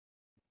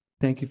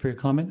 Thank you for your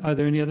comment. Are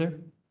there any other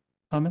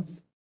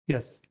comments?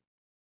 Yes,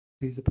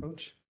 please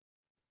approach.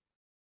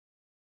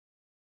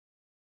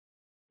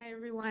 Hi,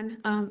 everyone.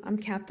 I'm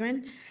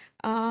Catherine.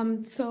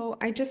 So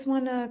I just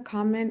want to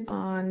comment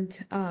on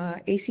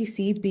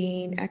ACC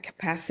being at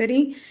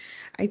capacity.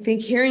 I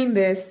think hearing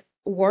this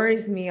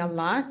worries me a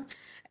lot,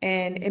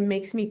 and it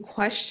makes me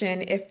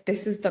question if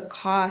this is the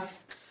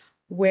cost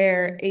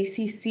where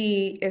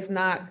ACC is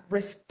not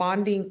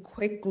responding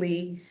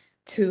quickly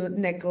to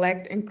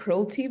neglect and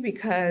cruelty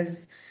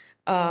because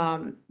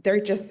they're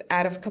just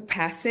out of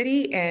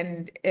capacity.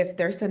 And if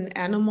there's an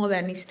animal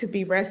that needs to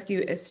be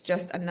rescued, it's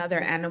just another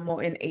animal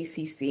in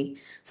ACC.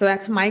 So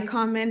that's my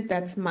comment.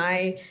 That's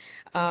my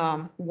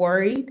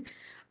worry.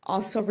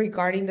 Also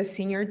regarding the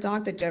senior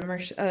dog, the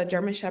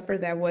German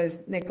Shepherd that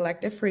was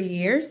neglected for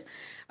years.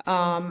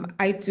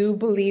 I do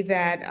believe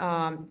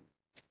that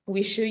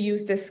we should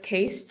use this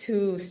case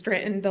to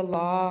strengthen the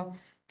law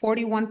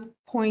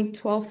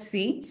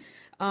 41.12C.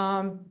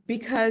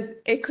 Because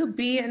it could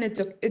be an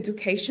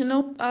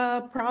educational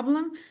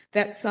problem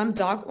that some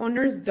dog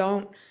owners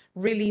don't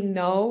really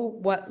know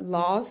what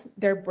laws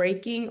they're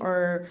breaking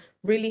or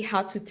really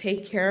how to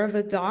take care of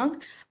a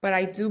dog. But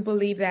I do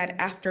believe that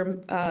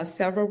after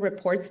several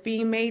reports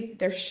being made,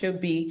 there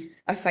should be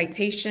a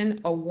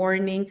citation, a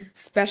warning,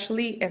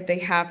 especially if they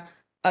have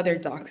other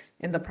dogs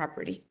in the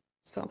property.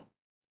 So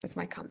that's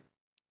my comment.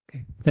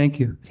 Okay, thank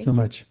you so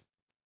much.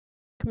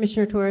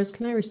 Commissioner Torres,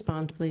 can I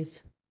respond,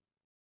 please?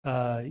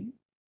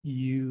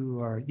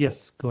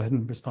 Yes, go ahead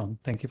and respond.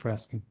 Thank you for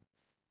asking.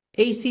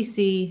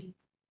 ACC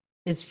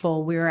is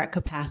full. We are at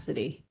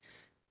capacity.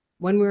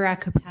 When we're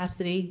at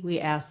capacity, we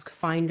ask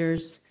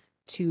finders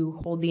to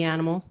hold the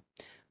animal.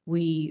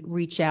 We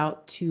reach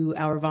out to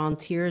our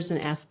volunteers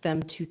and ask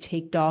them to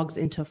take dogs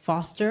into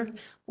foster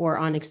or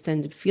on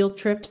extended field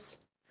trips.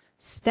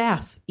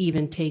 Staff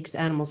even takes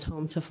animals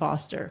home to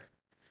foster.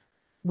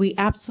 We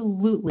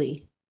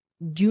absolutely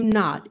do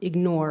not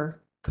ignore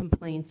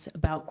complaints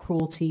about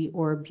cruelty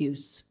or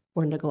abuse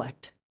or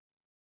neglect.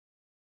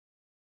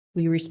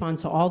 We respond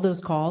to all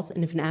those calls,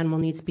 and if an animal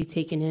needs to be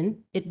taken in,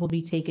 it will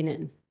be taken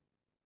in.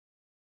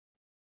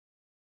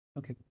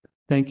 Okay,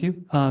 thank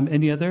you.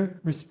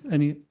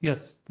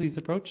 Yes, please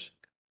approach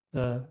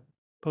the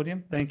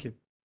podium. Thank you.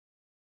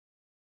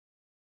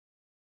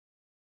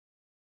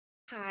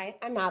 Hi,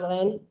 I'm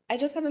Madeline. I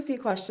just have a few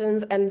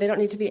questions, and they don't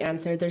need to be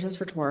answered. They're just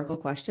rhetorical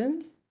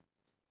questions.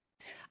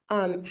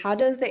 How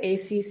does the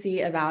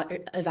ACC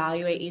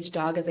evaluate each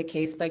dog as a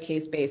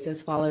case-by-case basis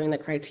following the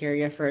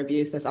criteria for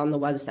abuse that's on the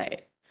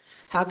website?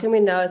 How can we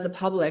know as the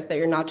public that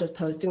you're not just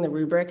posting the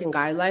rubric and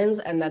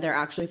guidelines and that they're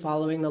actually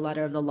following the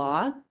letter of the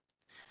law?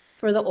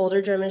 For the older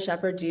German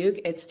Shepherd Duke,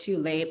 it's too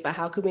late, but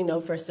how can we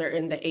know for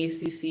certain the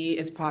ACC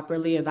is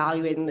properly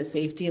evaluating the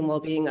safety and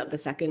well-being of the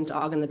second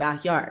dog in the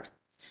backyard?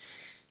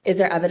 Is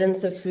there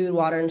evidence of food,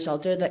 water, and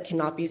shelter that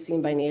cannot be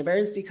seen by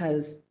neighbors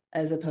because,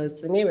 as opposed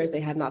to the neighbors,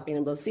 they have not been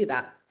able to see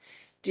that?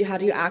 How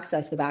do you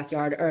access the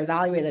backyard or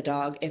evaluate a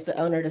dog if the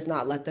owner does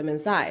not let them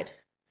inside?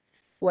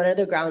 What are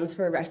the grounds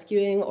for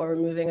rescuing or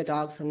removing a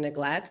dog from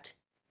neglect?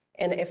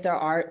 And if there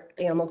are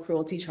animal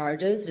cruelty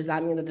charges, does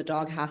that mean that the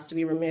dog has to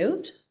be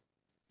removed?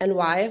 And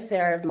why, if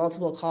there are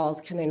multiple calls,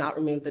 can they not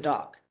remove the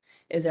dog?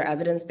 Is there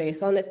evidence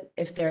based on it?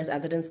 If there's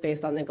evidence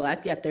based on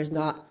neglect, yet there's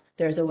not,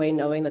 there's a way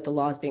knowing that the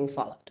law is being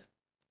followed.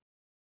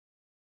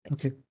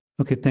 Okay,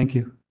 okay, thank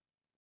you.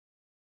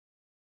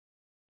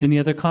 Any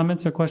other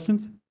comments or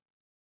questions?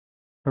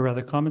 Or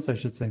rather comments, I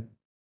should say.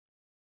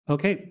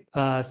 Okay,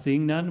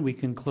 seeing none, we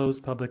can close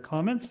public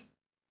comments.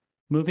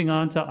 Moving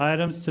on to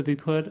items to be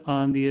put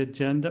on the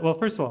agenda. Well,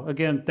 first of all,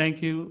 again,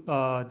 thank you,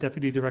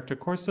 Deputy Director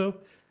Corso,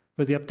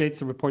 for the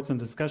updates and reports and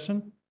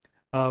discussion.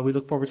 We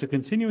look forward to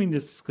continuing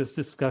this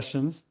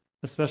discussions,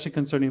 especially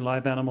concerning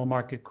live animal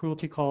market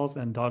cruelty calls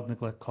and dog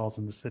neglect calls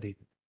in the city.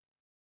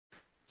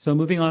 So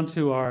moving on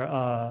to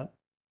our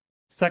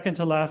second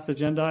to last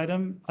agenda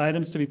item,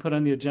 items to be put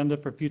on the agenda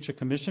for future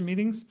commission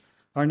meetings.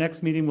 Our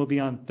next meeting will be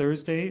on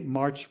Thursday,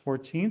 March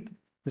 14th.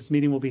 This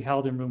meeting will be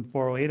held in room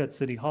 408 at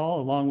City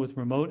Hall, along with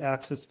remote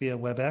access via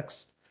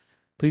WebEx.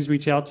 Please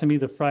reach out to me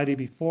the Friday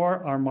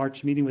before our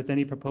March meeting with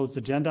any proposed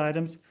agenda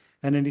items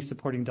and any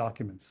supporting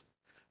documents.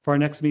 For our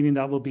next meeting,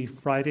 that will be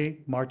Friday,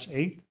 March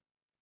 8th.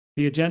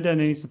 The agenda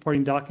and any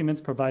supporting documents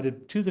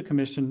provided to the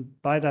commission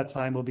by that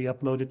time will be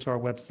uploaded to our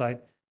website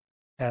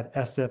at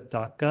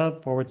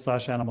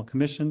sf.gov/animal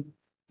commission.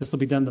 This will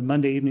be done the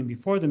Monday evening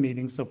before the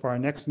meeting. So for our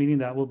next meeting,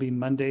 that will be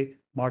Monday,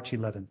 March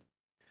 11th.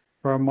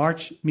 For our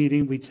March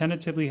meeting, we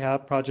tentatively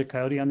have Project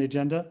Coyote on the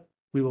agenda.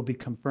 We will be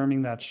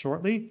confirming that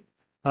shortly.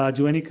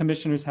 Do any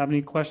commissioners have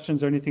any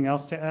questions or anything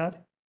else to add?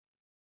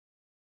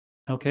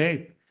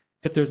 Okay,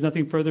 if there's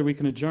nothing further, we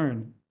can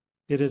adjourn.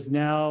 It is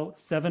now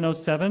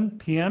 7:07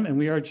 p.m. and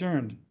we are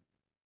adjourned.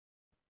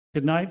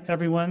 Good night,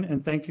 everyone,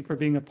 and thank you for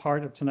being a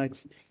part of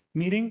tonight's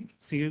meeting.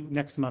 See you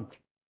next month.